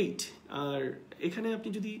একাডেমিকে হবে 8, আর এখানে আপনি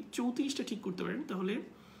যদি 34টা ঠিক করতে পারেন তাহলে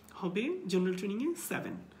হবে জেনারেল ট্রেনিংয়ে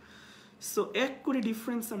 7। সো এক করে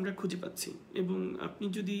ডিফারেন্স আমরা খুঁজে পাচ্ছি, এবং আপনি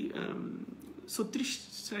যদি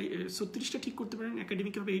 36টা ঠিক করতে পারেন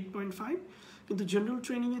একাডেমিকে হবে 8.5, কিন্তু জেনারেল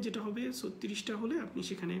ট্রেনিংয়ে যেটা হবে 36টা হলে আপনি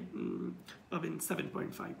সেখানে পাবেন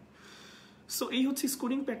 7.5। সো এই হচ্ছে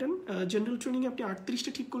স্কোরিং প্যাটার্ন। জেনারেল ট্রেনিংয়ে আপনি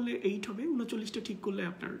 38টা ঠিক করলে 8 হবে, 39টা ঠিক করলে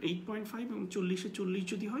আপনার 8.5, এবং 40-এ 40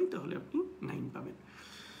 যদি হয় তাহলে আপনি 9 পাবেন।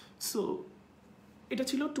 সো এটা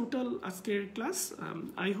ছিল টোটাল আজকের class.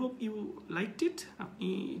 I hope you liked ইট। আপনি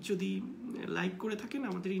যদি লাইক করে থাকেন,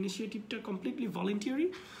 আমাদের ইনিশিয়েটিভটা কমপ্লিটলি ভলেন্টিয়ারি,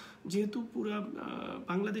 যেহেতু পুরো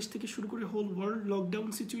বাংলাদেশ থেকে শুরু করে হোল ওয়ার্ল্ড লকডাউন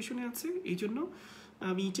সিচুয়েশনে আছে, এই জন্য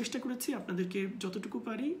আমি চেষ্টা করেছি আপনাদেরকে যতটুকু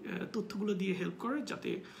পারি তথ্যগুলো দিয়ে হেল্প করার,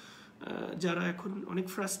 যাতে যারা এখন অনেক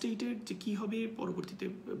ফ্রাস্ট্রেটেড যে কী হবে পরবর্তীতে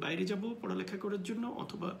বাইরে যাব পড়ালেখা করার জন্য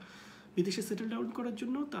অথবা বিদেশে সেটেল ডাউন করার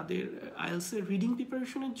জন্য, তাদের আইএলসের রিডিং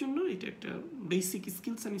প্রিপারেশনের জন্য এটা একটা বেসিক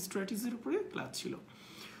স্কিলস অ্যান্ড স্ট্র্যাটেজির উপরে ক্লাস ছিল।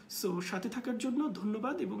 সো সাথে থাকার জন্য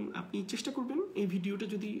ধন্যবাদ, এবং আপনি চেষ্টা করবেন এই ভিডিওটা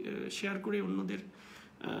যদি শেয়ার করে অন্যদের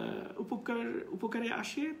উপকারে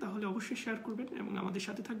আসে তাহলে অবশ্যই শেয়ার করবেন, এবং আমাদের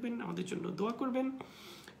সাথে থাকবেন, আমাদের জন্য দোয়া করবেন,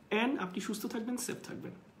 অ্যান্ড আপনি সুস্থ থাকবেন, সেফ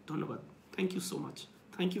থাকবেন। ধন্যবাদ। Thank you so much.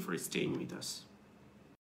 Thank you for staying with us.